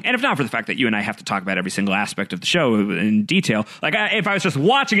compelling, and if not for the fact that you and I have to talk about every single aspect of the show in detail, like if I was just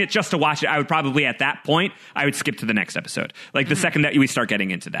watching it just to watch it, I would probably at that point, I would skip to the next episode. Like the second that we start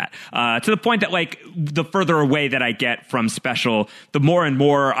getting into that, to the point that like the further away that I get from Special, the more and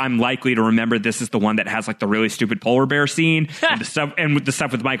more I'm likely to remember this is the one that has like the really stupid polar bear scene and the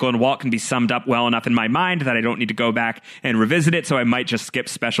stuff with Michael and Walt can be summed up well enough in my mind that I don't need to go back and revisit it. So I might just skip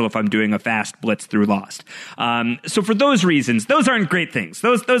Special if I'm doing a fast blitz through Lost. So for those reasons, those aren't great things.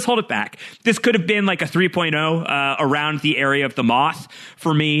 Those hold it back. This could have been like a 3.0 around the area of the Moth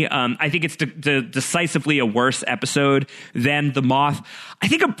for me. I think it's decisively a worse episode than the Moth. I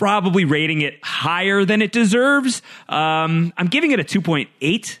think I'm probably rating it higher than it deserves. I'm giving it a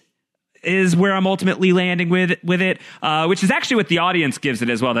 2.8 is where I'm ultimately landing with it, which is actually what the audience gives it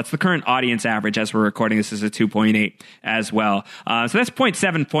as well. That's the current audience average as we're recording. This is a 2.8 as well. So that's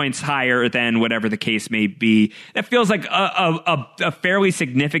 0.7 points higher than whatever the case may be. That feels like a fairly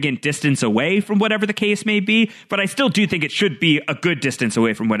significant distance away from whatever the case may be, but I still do think it should be a good distance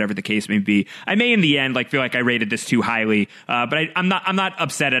away from whatever the case may be. I may in the end feel like I rated this too highly, but I'm not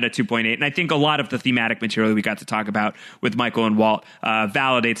upset at a 2.8. And I think a lot of the thematic material we got to talk about with Michael and Walt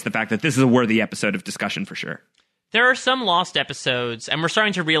validates the fact that this is a worthy episode of discussion for sure. There are some Lost episodes, and we're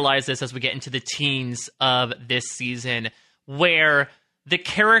starting to realize this as we get into the teens of this season, where the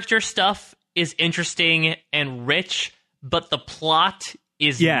character stuff is interesting and rich, but the plot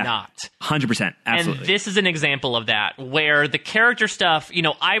is Yeah, not. 100%. Absolutely. And this is an example of that, where the character stuff,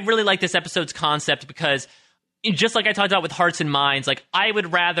 I really like this episode's concept because just like I talked about with Hearts and Minds, like I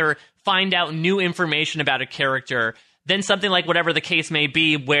would rather find out new information about a character than something like Whatever the Case May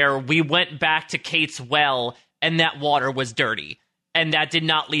Be, where we went back to Kate's well and that water was dirty. And that did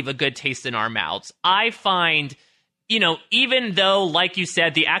not leave a good taste in our mouths. I find, even though, like you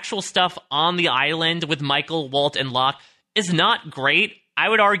said, the actual stuff on the island with Michael, Walt, and Locke is not great, I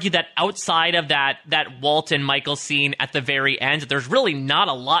would argue that outside of that Walt and Michael scene at the very end, there's really not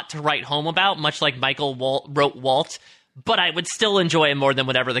a lot to write home about, much like Michael wrote Walt, but I would still enjoy it more than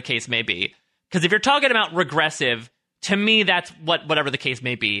Whatever the Case May Be. Because if you're talking about regressive, to me, that's what Whatever the Case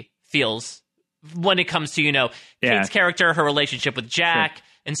May Be feels when it comes to, Kate's character, her relationship with Jack,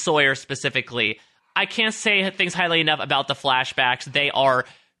 and Sawyer specifically. I can't say things highly enough about the flashbacks. They are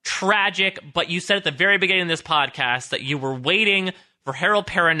tragic, but you said at the very beginning of this podcast that you were waiting for Harold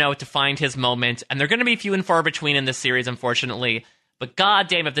Perrineau to find his moment, and they're going to be few and far between in this series, unfortunately. But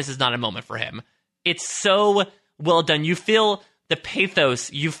goddamn if this is not a moment for him. It's so well done. You feel the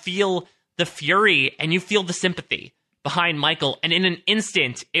pathos, you feel the fury, and you feel the sympathy behind Michael. And in an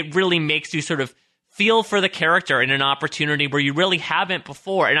instant, it really makes you sort of feel for the character in an opportunity where you really haven't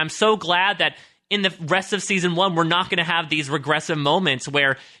before. And I'm so glad that in the rest of season 1, we're not going to have these regressive moments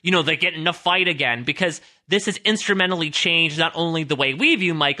where, they get in a fight again, because this has instrumentally changed not only the way we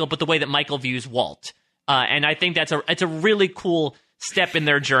view Michael, but the way that Michael views Walt. And I think it's a really cool step in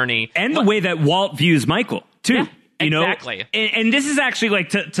their journey. And the way that Walt views Michael, too. Yeah. Exactly. And this is actually like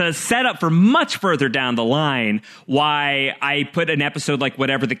to set up for much further down the line why I put an episode like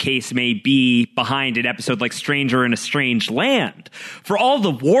Whatever the Case May Be behind an episode like Stranger in a Strange Land. For all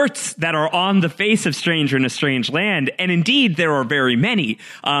the warts that are on the face of Stranger in a Strange Land, and indeed there are very many,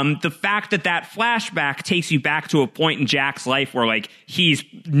 the fact that flashback takes you back to a point in Jack's life where like he's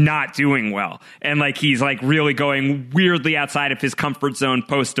not doing well and like he's like really going weirdly outside of his comfort zone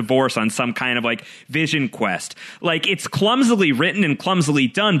post-divorce on some kind of like vision quest. Like, it's clumsily written and clumsily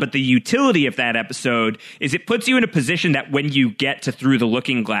done, but the utility of that episode is it puts you in a position that when you get to Through the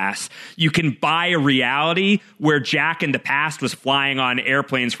Looking Glass, you can buy a reality where Jack in the past was flying on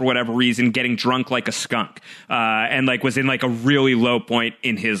airplanes for whatever reason, getting drunk like a skunk, and like was in like a really low point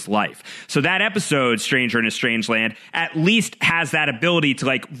in his life. So that episode, Stranger in a Strange Land, at least has that ability to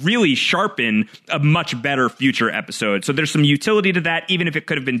like really sharpen a much better future episode. So there's some utility to that, even if it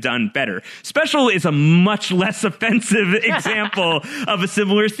could have been done better. Special is a much less offensive example of a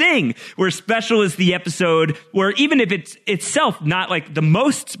similar thing, where Special is the episode where even if it's itself not like the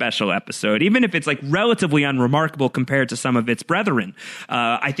most special episode, even if it's like relatively unremarkable compared to some of its brethren,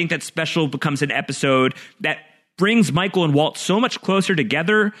 I think that Special becomes an episode that brings Michael and Walt so much closer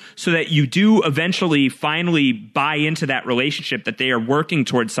together so that you do eventually finally buy into that relationship, that they are working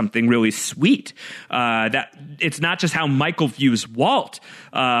towards something really sweet. That it's not just how Michael views Walt,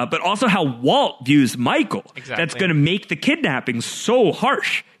 but also how Walt views Michael. Exactly. That's going to make the kidnapping so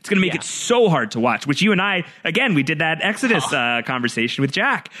harsh. It's going to make it so hard to watch, which you and I, again, we did that Exodus conversation with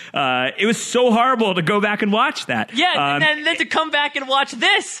Jack. It was so horrible to go back and watch that. Yeah, and then to come back and watch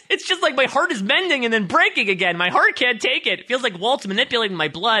this, it's just like my heart is mending and then breaking again. My heart can't take it. It feels like Walt's manipulating my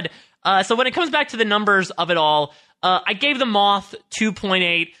blood. So when it comes back to the numbers of it all, I gave The Moth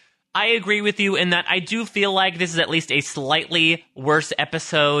 2.8. I agree with you in that I do feel like this is at least a slightly worse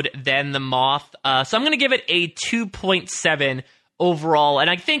episode than The Moth. So I'm going to give it a 2.7 overall. And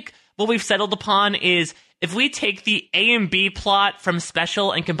I think what we've settled upon is if we take the A and B plot from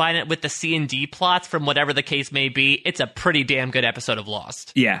Special and combine it with the C and D plots from Whatever the Case May Be, it's a pretty damn good episode of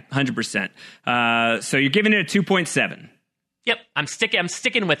Lost. Yeah, 100%. So you're giving it a 2.7. Yep, I'm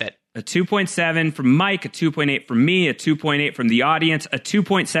sticking with it. A 2.7 from Mike, a 2.8 from me, a 2.8 from the audience, a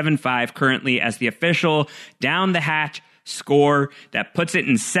 2.75 currently as the official Down the Hatch score that puts it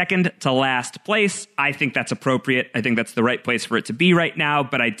in second to last place. I think that's appropriate. I think that's the right place for it to be right now,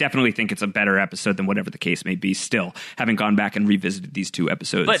 but I definitely think it's a better episode than Whatever the Case May Be still, having gone back and revisited these two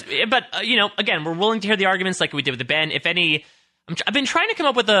episodes. But again, we're willing to hear the arguments like we did with the Ben. If any, I've been trying to come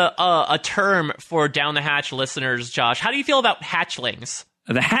up with a term for Down the Hatch listeners, Josh. How do you feel about hatchlings?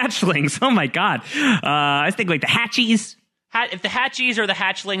 The hatchlings? Oh my God. I think like the hatchies. If the hatchies or the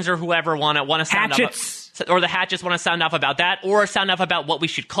hatchlings or whoever want to sound Hatchets. or the hatchets want to sound off about that, or sound off about what we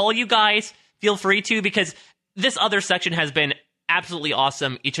should call you guys, feel free to, because this other section has been absolutely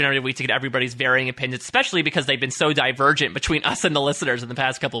awesome each and every week to get everybody's varying opinions, especially because they've been so divergent between us and the listeners in the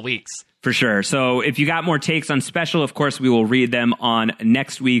past couple of weeks. For sure. So if you got more takes on Special, of course, we will read them on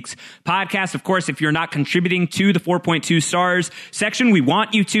next week's podcast. Of course, if you're not contributing to the 4.2 stars section, we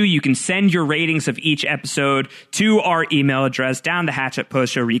want you to. You can send your ratings of each episode to our email address,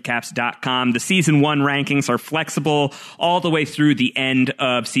 downthehatch@postshowrecaps.com. The season 1 rankings are flexible all the way through the end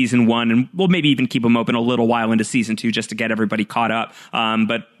of season 1, and we'll maybe even keep them open a little while into season 2 just to get everybody caught up.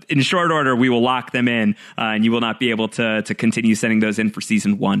 But in short order, we will lock them in, and you will not be able to continue sending those in for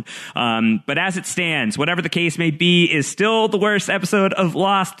season 1. But as it stands, whatever the case may be, is still the worst episode of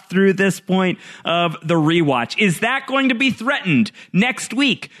Lost through this point of the rewatch. Is that going to be threatened next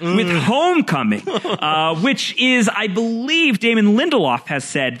week with Homecoming, which is, I believe, Damon Lindelof has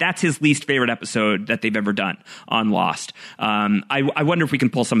said that's his least favorite episode that they've ever done on Lost. I wonder if we can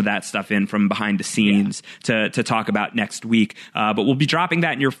pull some of that stuff in from behind the scenes to talk about next week. But we'll be dropping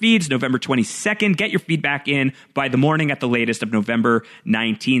that in your feeds November 22nd. Get your feedback in by the morning at the latest of November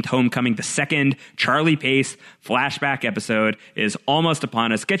 19th. Homecoming, the second Charlie Pace flashback episode, is almost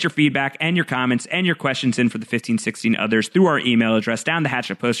upon us. Get your feedback and your comments and your questions in for the 1516 others through our email address,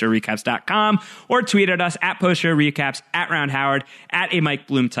 downthehatch@postshowrecaps.com, or tweet at us at postshowrecaps, at Round Howard, at a Mike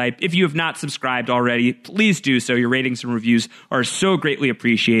Bloom type. If you have not subscribed already, please do so. Your ratings and reviews are so greatly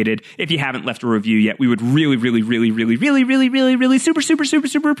appreciated. If you haven't left a review yet, we would really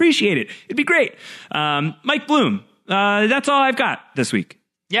super appreciate it. It'd be great. Mike Bloom, that's all I've got this week.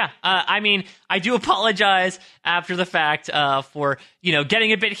 Yeah, I mean, I do apologize after the fact for,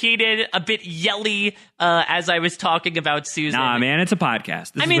 getting a bit heated, a bit yelly as I was talking about Susan. Nah, man, it's a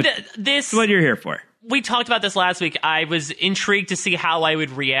podcast. This is what you're here for. We talked about this last week. I was intrigued to see how I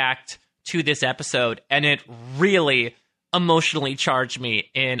would react to this episode, and it really emotionally charged me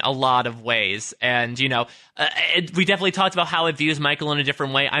in a lot of ways. And, we definitely talked about how it views Michael in a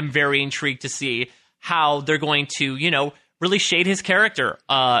different way. I'm very intrigued to see how they're going to, really shade his character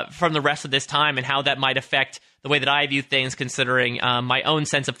from the rest of this time, and how that might affect the way that I view things, considering my own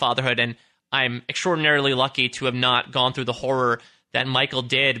sense of fatherhood. And I'm extraordinarily lucky to have not gone through the horror that Michael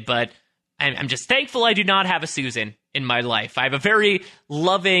did, but I'm just thankful I do not have a Susan in my life. I have a very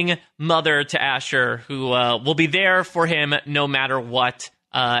loving mother to Asher who will be there for him no matter what.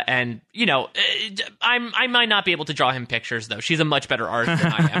 I might not be able to draw him pictures, though. She's a much better artist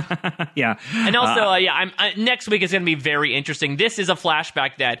than I am. Yeah. And also, next week is going to be very interesting. This is a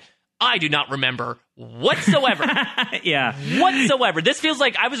flashback that I do not remember whatsoever. Yeah. Whatsoever. This feels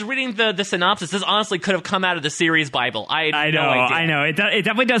like I was reading the synopsis. This honestly could have come out of the series Bible. I know. It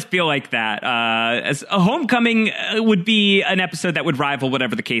definitely does feel like that. As a Homecoming would be an episode that would rival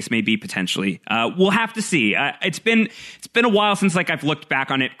whatever the case may be, potentially. We'll have to see. It's been a while since I've looked back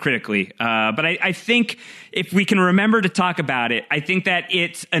on it critically. But I think if we can remember to talk about it, I think that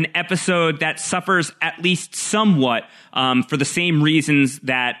it's an episode that suffers at least somewhat for the same reasons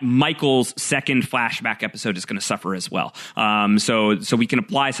that Michael's second flashback episode is going to suffer as well. So we can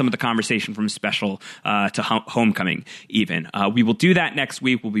apply some of the conversation from Special to Homecoming even. We will do that next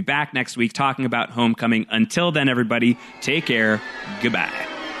week. We'll be back next week talking about Homecoming. Until then, everybody, take care. Goodbye.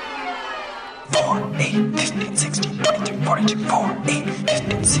 4, 8, 15, 16, 23, 42, 4, 8,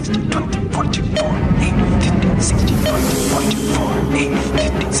 15, 16, 23, 42, 4, 8, 15, 16, 23, 42, 4, 8,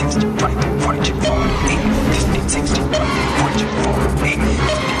 15, 16, 23, 42, 4, 8, 15, 16, 23, 42, 4, 8,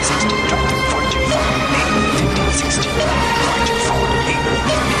 15, 16, 23, 42, 4, 8, 15, 16, 23, 42,